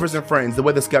expensive. Lovers and Friends, the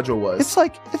way the schedule was. It's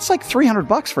like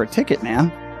 $300 for a ticket,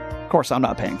 man. Of course, I'm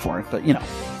not paying for it, but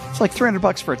it's like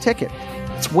 $300 for a ticket.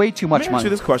 It's way too much money. Let me ask you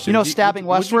this question. You know Stabbing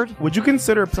Westward? Would you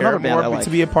consider Paramore to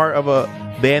be a part of a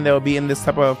band that would be in this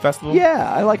type of festival? Yeah,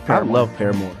 I like Paramore. I love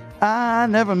Paramore. I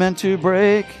never meant to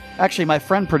break. Actually, my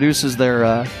friend produces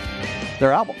their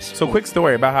albums. So, quick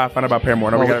story about how I found out about Paramore.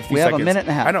 We got a few seconds. Have a minute and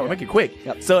a half. I know, make it quick.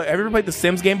 Yep. So, have you ever played the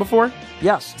Sims game before?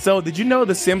 Yes. So, did you know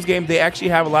the Sims game, they actually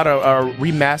have a lot of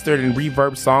remastered and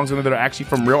reverb songs in there that are actually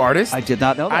from real artists? I did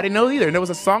not know that. I didn't know either. And there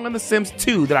was a song on The Sims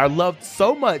 2 that I loved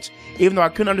so much, even though I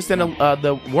couldn't understand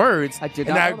the words. I did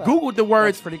not know that. And I Googled the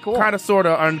words kind of, sort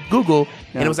of, on Google,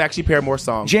 and it was actually Paramore's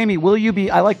song. Jamie,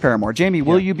 I like Paramore. Jamie,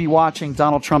 will you be watching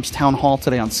Donald Trump's town hall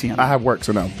today on CNN? I have work,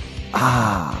 so no.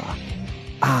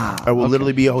 I will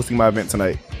literally be hosting my event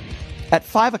tonight. At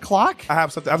 5 o'clock? I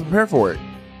have something. I have to prepare for it.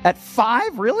 At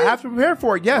 5? Really? I have to prepare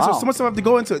for it, yes. Wow. So so much stuff I have to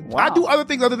go into it. Wow. I do other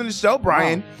things other than the show,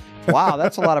 Brian. Wow,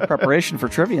 that's a lot of preparation for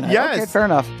trivia night. Yes. Okay, fair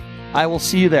enough. I will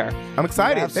see you there. I'm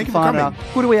excited. Thank you for coming.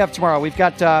 Who do we have tomorrow? We've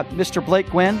got Mr.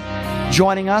 Blake Gwynn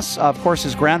joining us. Of course,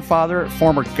 his grandfather,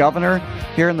 former governor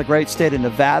here in the great state of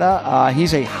Nevada.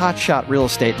 He's a hotshot real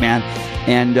estate man.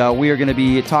 And we are going to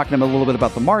be talking to him a little bit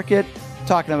about the market,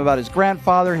 talking to him about his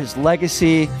grandfather, his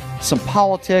legacy, some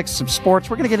politics, some sports.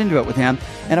 We're going to get into it with him.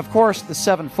 And, of course, the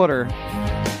 7-footer,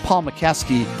 Paul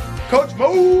McKeskey. Coach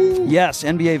Mo! Yes,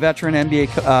 NBA veteran,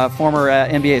 former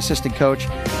NBA assistant coach.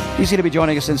 He's going to be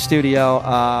joining us in studio.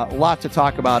 A lot to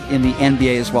talk about in the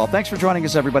NBA as well. Thanks for joining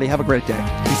us, everybody. Have a great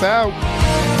day. Peace out.